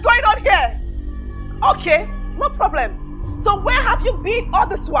 What is going on here? Okay, no problem. So where have you been all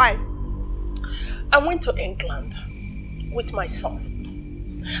this while? I went to England with my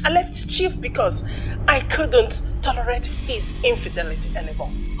son. I left Chief because I couldn't tolerate his infidelity anymore.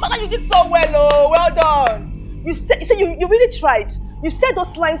 Mother, you did so well, oh, well done. You said you really tried. You said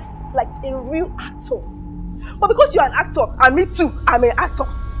those lines like a real actor. But because you're an actor, and me too, I'm an actor.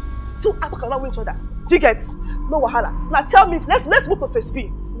 Two actors cannot win each other. Do you get? No wahala. Now tell me, let's move to phase B.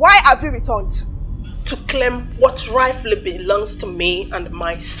 Why have you returned? To claim what rightfully belongs to me and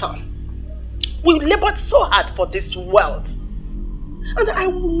my son. We labored so hard for this wealth. And I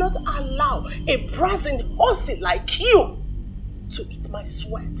will not allow a brazen hussy like you to eat my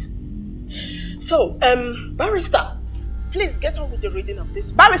sweat. So, barrister, please get on with the reading of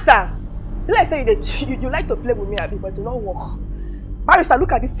this. Barrister, let's say you like to play with me, Abi, but it will not work. Barrister,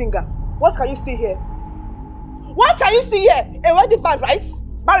 look at this finger. What can you see here? What can you see here? A wedding band, right?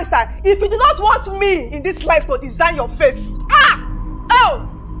 Barrister, if you do not want me in this life to design your face,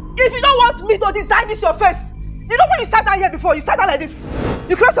 if you don't want me to design this your face, you know when you sat down here before, you sat down like this.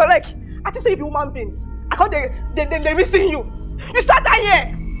 You cross your leg. I think say you be a human being. I can't they reason you. You sat down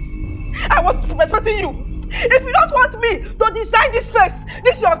here. I was respecting you. If you don't want me to design this face,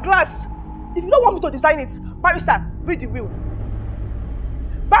 this is your glass. If you don't want me to design it, barrister, read the will.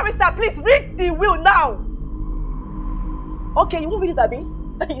 Barrister, please read the will now. Okay, you won't read it, Abi?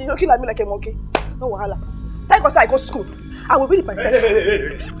 You're looking at me like a monkey. No wahala. Thank God I go to school. I will read it myself.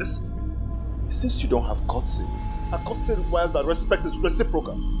 Hey, listen. Since you don't have courtesy, and courtesy requires that respect is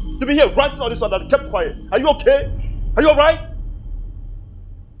reciprocal. You've been here ranting on this one and kept quiet. Are you okay? Are you alright?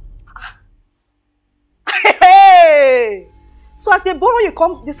 Hey! So as they borrow you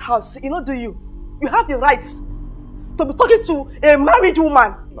come this house, you know, do you have the rights to be talking to a married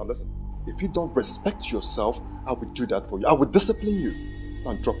woman. Now listen, if you don't respect yourself, I will do that for you. I will discipline you.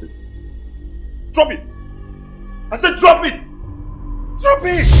 Now drop it. Drop it! I said drop it! Drop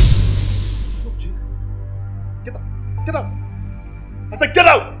it! Okay. Get out. Get out. I said get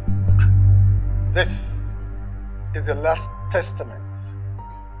out! This is the last testament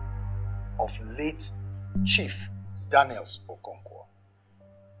of late Chief Daniels Okonkwo.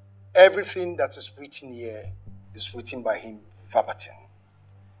 Everything that is written here is written by him verbatim,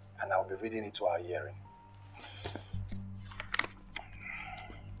 and I'll be reading it to our hearing.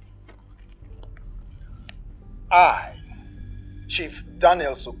 I, Chief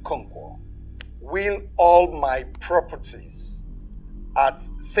Daniels Okonkwo, will all my properties at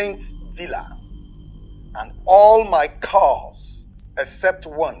Saint's Villa and all my cars except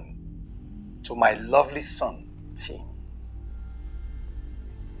one to my lovely son, Tim.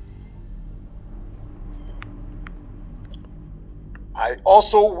 I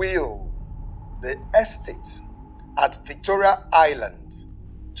also will the estate at Victoria Island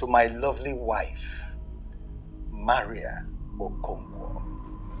to my lovely wife, Maria Okonkwo,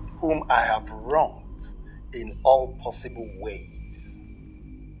 whom I have wronged in all possible ways.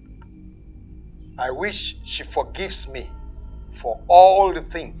 I wish she forgives me for all the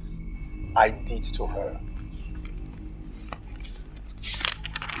things I did to her.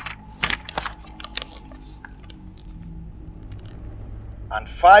 And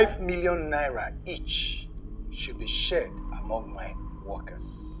 5 million naira each should be shared among my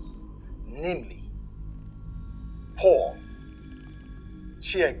workers, namely Paul,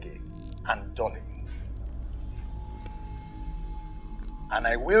 Chiege, and Dolly. And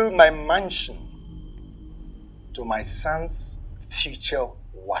I will my mansion to my son's future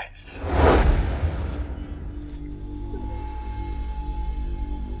wife.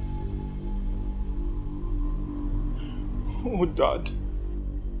 Oh, Dad.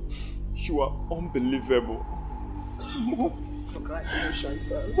 You are unbelievable. Congratulations,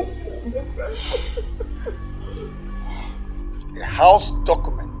 son. The house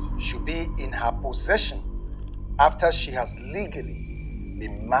document should be in her possession after she has legally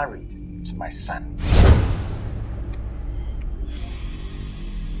been married to my son.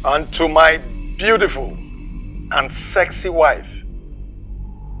 And to my beautiful and sexy wife,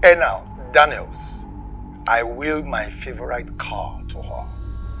 Enna Daniels, I will my favorite car to her.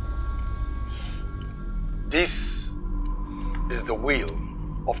 This is the will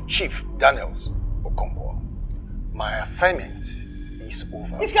of Chief Daniels Okonkwo. My assignment is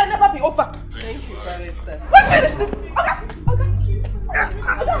over. It can never be over. Thank you, Barrister. Wait, okay.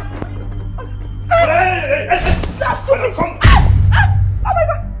 That's stupid. Oh my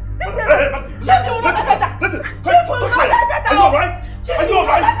God. Chief, you will not get better. Listen. Chief, you will not get better. Are you alright? Chief, Are you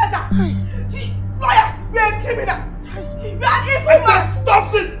alright? Chief, lawyer, you're a criminal. You are an evil man. Stop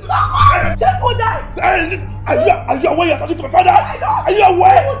this. Stop. Chief will die. Hey, listen. Are you aware you're talking to my father? I know. Are you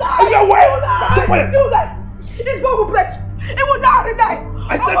aware? He will die. Are you aware? He will die. He will die. His bone will break. He will die. He die.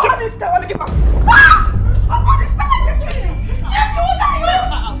 I said I'm on this time. I'm on this time. I'm killing him. Chief, you will die.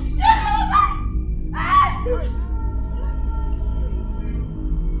 Chief, you will die.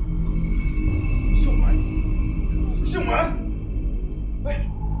 Shuman.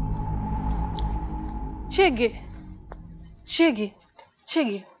 Chiege.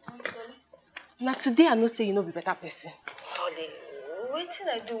 Now today I know say you no be better person. Dolly, wetin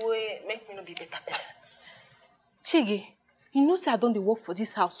I do wey make me no be better person? Chiege, you know say I don dey work for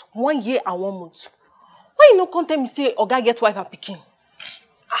this house 1 year and 1 month. Why you no come tell me say Oga get wife and pikin?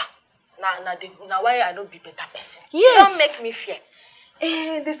 Na why I no be better person. Yes. Don't make me fear.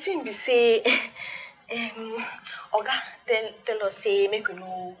 The thing be say, Oga tell us say make we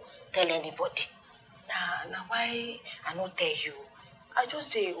no tell anybody. Na why I no tell you. I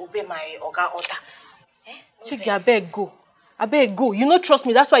just dey obey my Oga order. No Chiege, vex. I beg go. You no trust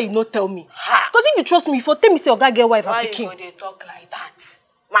me, that's why you no tell me. Because if you trust me, if you tell me say Oga get wife Why and you pikin. go dey talk like that?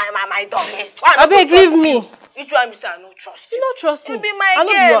 My darling. I beg, leave me. Which one be say I no trust you? You no trust me. You be my I no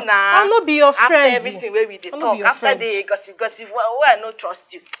be girl your- now. I no be your friend. After everything wey we dey I no be talk, your after friend. the gossip, why I no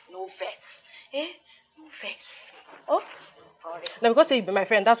trust you? No vex. No vex. Oh, sorry. Now because say you be my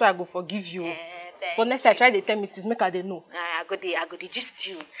friend, that's why I go forgive you. But next time I try to tell me this, make her they know. I go dey gist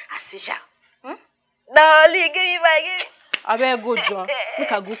you as usual. Dolly, give me. I better go, John. Make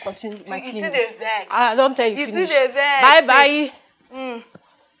her go continue my You clinic. too dey vex. I don't tell you You too finish. dey vex. Bye.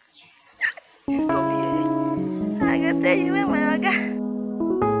 This Dolly, I go tell you when my Oga.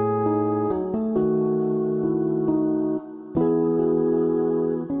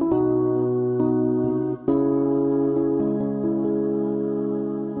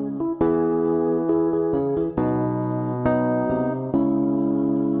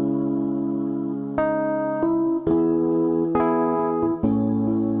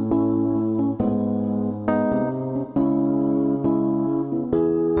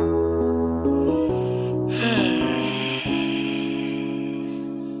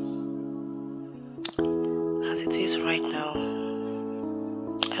 As it is right now,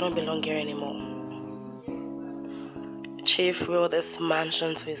 I don't belong here anymore. Chief willed this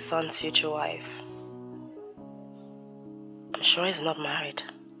mansion to his son's future wife. I'm sure he's not married.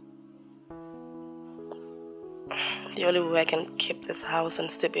 The only way I can keep this house and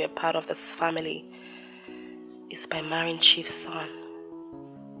still be a part of this family is by marrying Chief's son.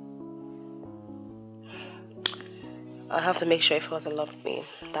 I have to make sure he falls in love with me.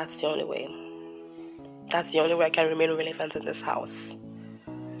 That's the only way. That's the only way I can remain relevant in this house.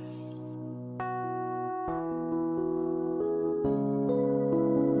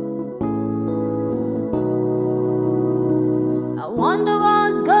 I wonder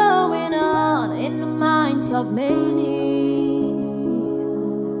what's going on in the minds of many.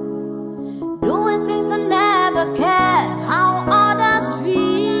 Doing things I never cared how others feel.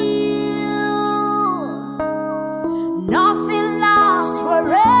 Nothing lasts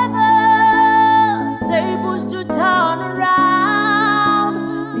forever. Tables to turn around.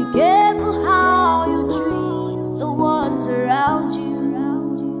 Be careful how you treat the ones around you.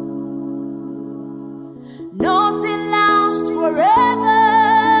 Nothing lasts forever.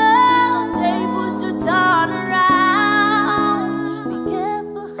 Tables to turn around. Be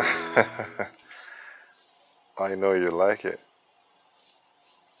careful. I know you like it.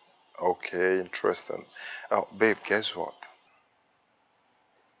 Okay, interesting. Oh, babe, guess what?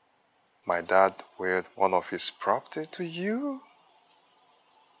 My dad willed one of his property to you.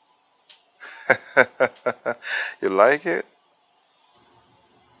 You like it?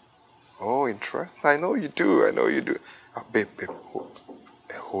 Oh, interesting. I know you do. I know you do. Oh, babe,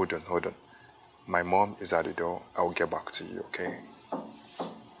 hold on. My mom is at the door. I'll get back to you, okay?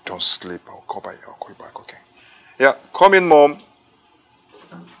 Don't sleep. I'll call you back, okay? Yeah, come in, Mom.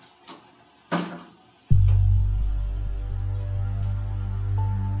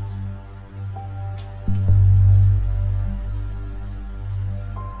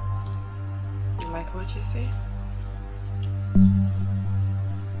 You like what you say?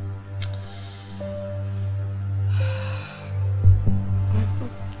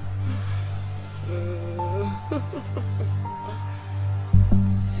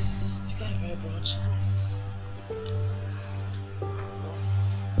 You got a very broad chest.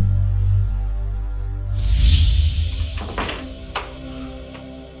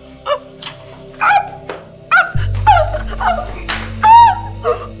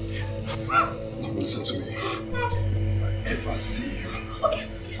 Now listen to me. If I ever see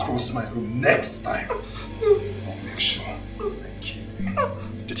you cross my room next time, I'll make sure I kill you.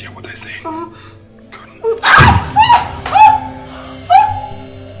 Did you hear what I say?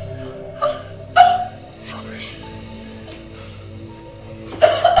 Rubbish.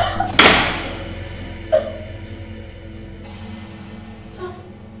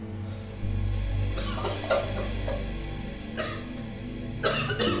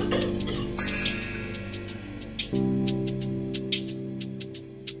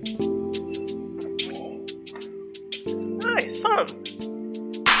 Hi, son.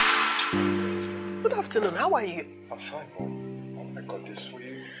 Good afternoon. How are you? I'm fine, Mom. I got this for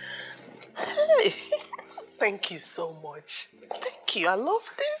you. Hey, thank you so much. Thank you. I love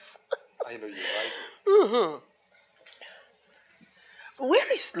this. I know you like it.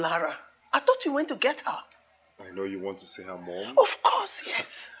 Where is Lara? I thought you went to get her. I know you want to see her, Mom. Of course,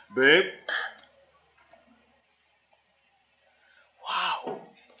 yes. Babe? Wow,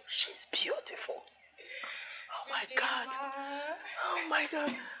 she's beautiful. Oh my God. Oh my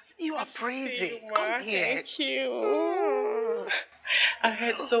God. You are pretty. Come here. Thank you. I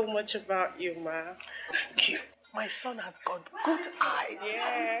heard so much about you, Ma. Thank you. My son has got good eyes.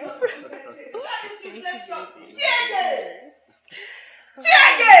 Yes.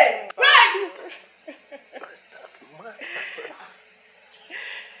 Right!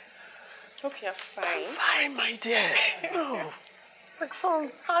 Hope you're fine. I'm fine, my dear. Oh, my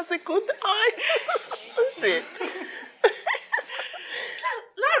son has a good eye. Is it?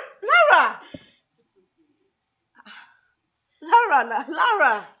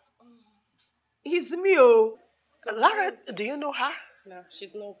 Lara! It's me, oh. Lara, do you know her? No,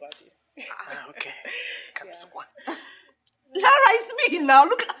 she's nobody. Okay. Comes one. Lara, it's me now.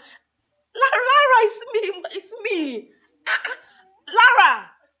 Look. Lara, it's me.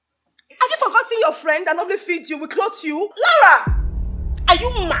 Lara! Have you forgotten your friend that normally feeds you? We clothe you? Lara! Are you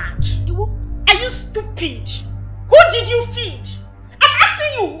mad? Are you stupid? Who did you feed? I'm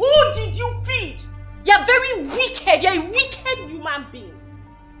asking you, who did you feed? You're very wicked. You're a wicked human being.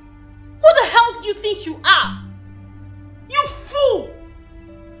 Who the hell do you think you are? You fool!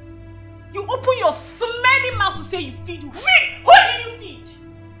 You open your smelly mouth to say you feed. Feed! Who did you feed?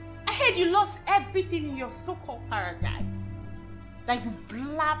 I heard you lost everything in your so-called paradise that you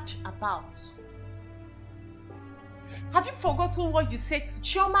blabbed about. Have you forgotten what you said to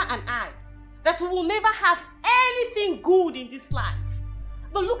Chioma and I? That we will never have anything good in this life.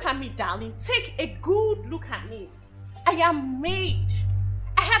 But look at me, darling. Take a good look at me. I am made.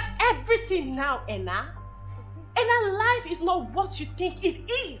 I have everything now, Enna. Enna, life is not what you think it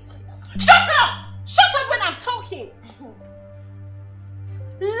is. Shut up! Shut up when I'm talking.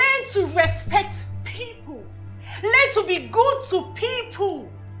 Learn to respect people. Learn to be good to people.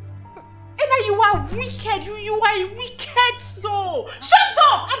 Enna, you are wicked. You are a wicked soul. Shut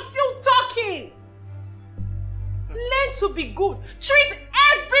up! I'm still talking. Learn to be good. Treat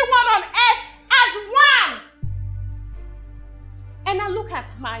everyone on earth as one. And now look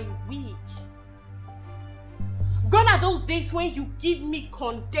at my wig. Gone are those days when you give me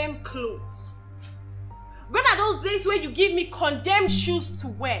condemned clothes. Gone are those days when you give me condemned shoes to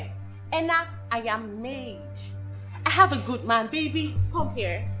wear. And now I am made. I have a good man, baby. Come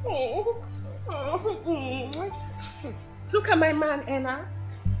here. Look at my man, Enna.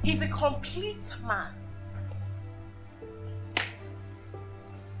 He's a complete man.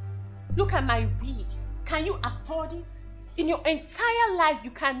 Look at my wig. Can you afford it? In your entire life,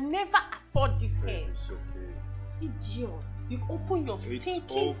 you can never afford this hair. It's okay. Idiot. You've opened your It's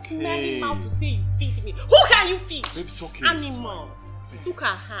stinking, okay. smelly mouth to say you feed me. Who can you feed? Babe, it's okay. Animal. It's okay. Look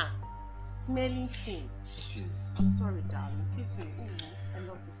at her. Smelling thing. Okay. I'm sorry, darling. Kiss me. I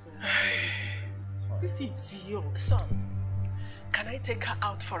love you so much. This idiot. Son, can I take her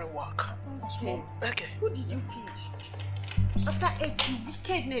out for a walk? Okay. Who did you feed? After every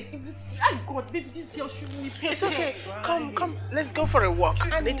wickedness, God, maybe this girl shouldn't be paid. It's okay. Come. Let's go for a walk.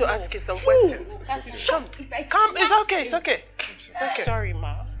 I need to ask you some questions. Come. It's okay. It's okay. It's okay. Sorry,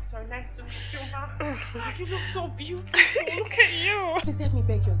 ma. Sorry, nice to meet you, ma. You look so beautiful. Look at you. Please help me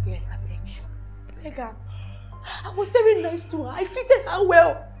beg your girl. I beg you. Beg her. I was very nice to her. I treated her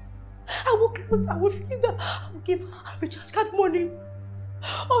well. I will clothe her, I will feed her, I will give her recharge card money.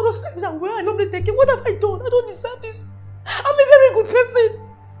 All those times I'm well, I normally take it. What have I done? I don't deserve this. I'm a very good person.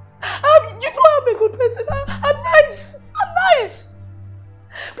 You know I'm a good person. I'm nice. I'm nice.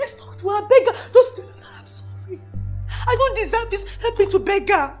 Please talk to her, beg her. Just tell her I'm sorry. I don't deserve this. Help me to beg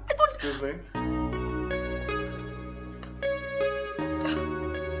her. I don't. Excuse me.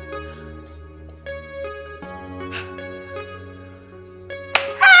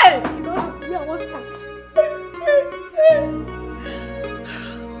 Where was that?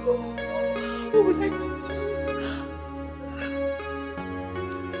 Who will I talk to?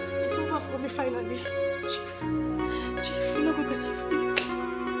 It's over for me finally. Chief, you know be better for you.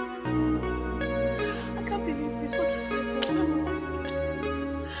 I can't believe this. What have I done? I'm on my sins.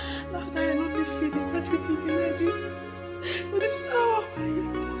 Now that I know me free, it's not treating me like this. So this is how my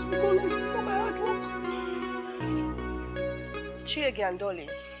inheritance will go like this for my hard work. Chiege and Dolly.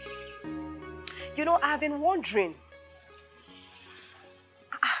 You know, I've been wondering,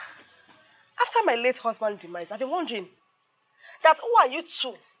 after my late husband's demise, I've been wondering that who are you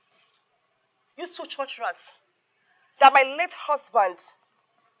two church rats, that my late husband,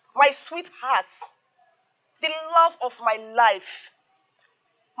 my sweetheart, the love of my life,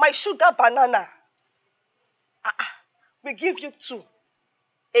 my sugar banana, we give you two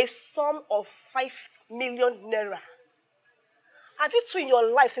a sum of 5 million naira. Have you two in your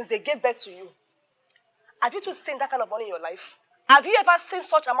life since they gave birth to you? Have you two seen that kind of money in your life? Have you ever seen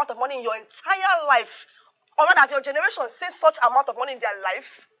such amount of money in your entire life? Or rather, have your generation seen such amount of money in their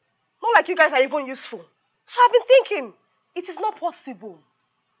life? Not like you guys are even useful. So I've been thinking, it is not possible.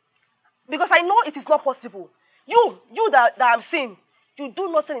 Because I know it is not possible. You that I'm seeing, you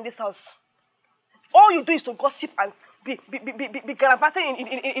do nothing in this house. All you do is to gossip and be gallivanting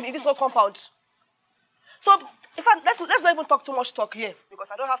in this whole compound. So, in fact, let's not even talk too much talk here. Because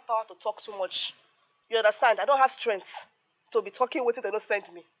I don't have power to talk too much. You understand? I don't have strength to be talking with it and not send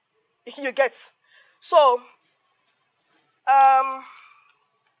me. You get? So,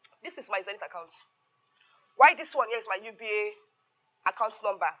 this is my Zenith account. Why this one here is my UBA account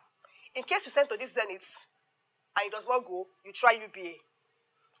number. In case you send to this Zenith and it does not go, you try UBA.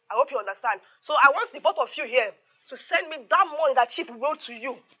 I hope you understand. So I want the both of you here to send me that money that Chief willed to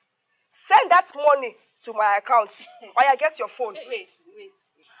you. Send that money to my account. Or I get your phone. Wait.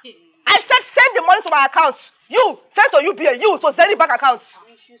 I said send the money to my account. You, send to UBA. You, to send it back account.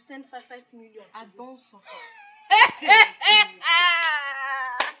 You should send 5 million. I don't suffer.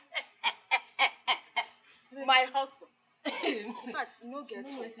 My hustle. In fact, you know, get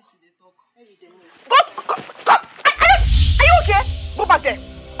what she dey talk. Maybe they know. Go. Are you okay? Go back there.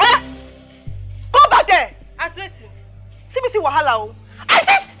 Go back there. I'm waiting. See wahala. I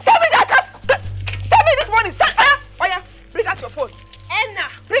said send me the account. Send me this money. Bring out your phone. Enna,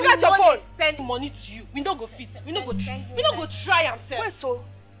 bring out your phone. Send money to you. We don't go fit. We don't go try ourselves. Wait, so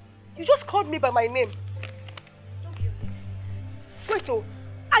you just called me by my name. Wait, so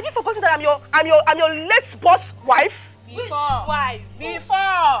have you forgotten that I'm your late boss wife? Which wife?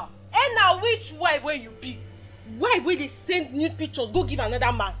 Before. Enna, which wife will you be? Wife will they send nude pictures? Go give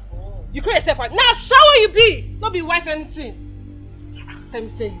another man. Oh. You call yourself wife. Now shower you be. Not be wife anything. Tell me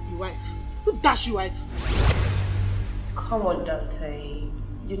say you be wife. Who dash you wife? Come on, Dante.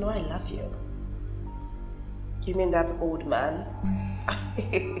 You know I love you. You mean that old man?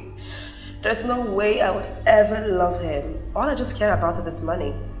 There's no way I would ever love him. All I just care about is his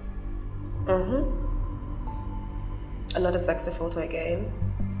money. Another sexy photo again.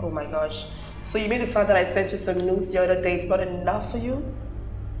 Oh my gosh. So you mean the fact that I sent you some nudes the other day is not enough for you?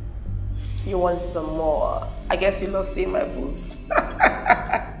 You want some more? I guess you love seeing my boobs.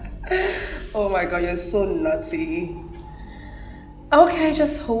 Oh my god, you're so naughty. Okay,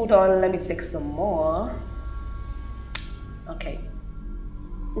 just hold on. Let me take some more. Okay.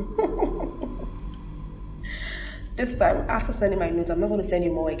 This time, after sending my nudes, I'm not going to send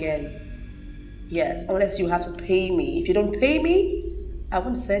you more again. Yes, unless you have to pay me. If you don't pay me, I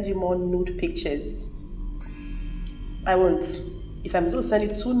won't send you more nude pictures. I won't. If I'm going to send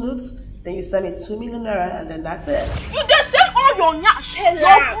you 2 notes, then you send me 2 million naira and then that's it. You just send all your nyash,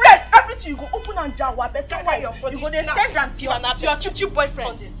 your breast, everything. You go open and jawa, best wife. You go they send them to your cheap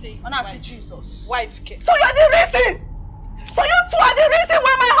boyfriend. And I see Jesus. Wife. So you're the reason. So you two are the reason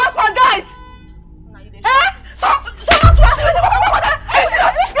why my husband died. Eh? So you two are the reason why my husband died.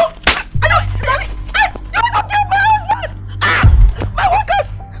 Are you serious? You want to kill my husband? My workers.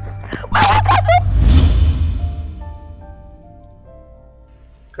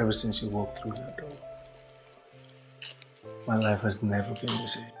 Ever since you walked through that door, my life has never been the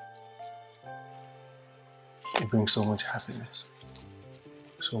same. It brings so much happiness,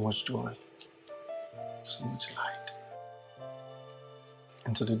 so much joy, so much light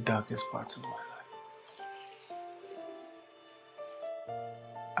into the darkest parts of my life.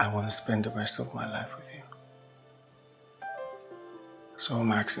 I want to spend the rest of my life with you. So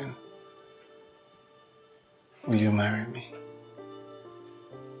I'm asking, will you marry me?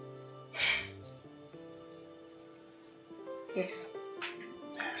 Yes.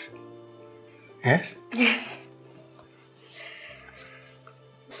 Yes. Yes? Yes.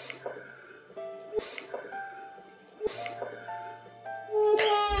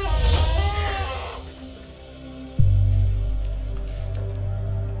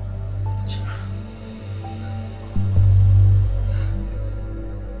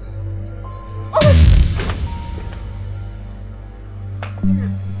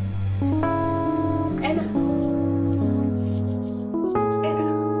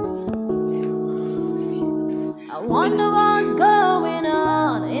 I wonder what's going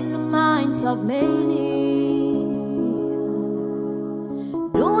on in the minds of many.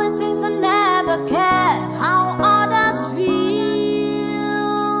 Doing things I never cared how others feel.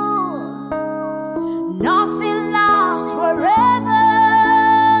 Nothing lasts forever.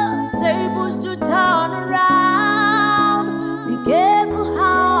 Tables to turn around. Be careful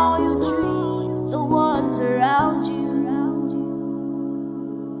how you treat the ones around you.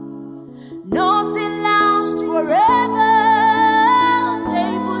 Nothing lasts forever.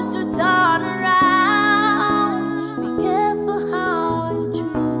 Tables to turn around. Be careful how you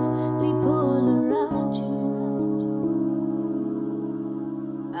treat people around you.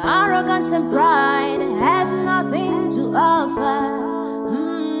 Arrogance and pride has nothing to offer.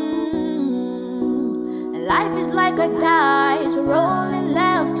 Life is like a dice rolling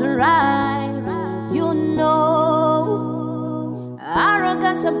left and right. You know,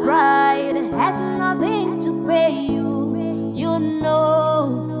 arrogance and pride has nothing to pay you. You know,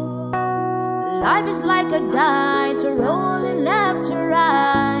 life is like a dice rolling left and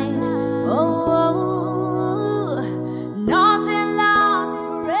right.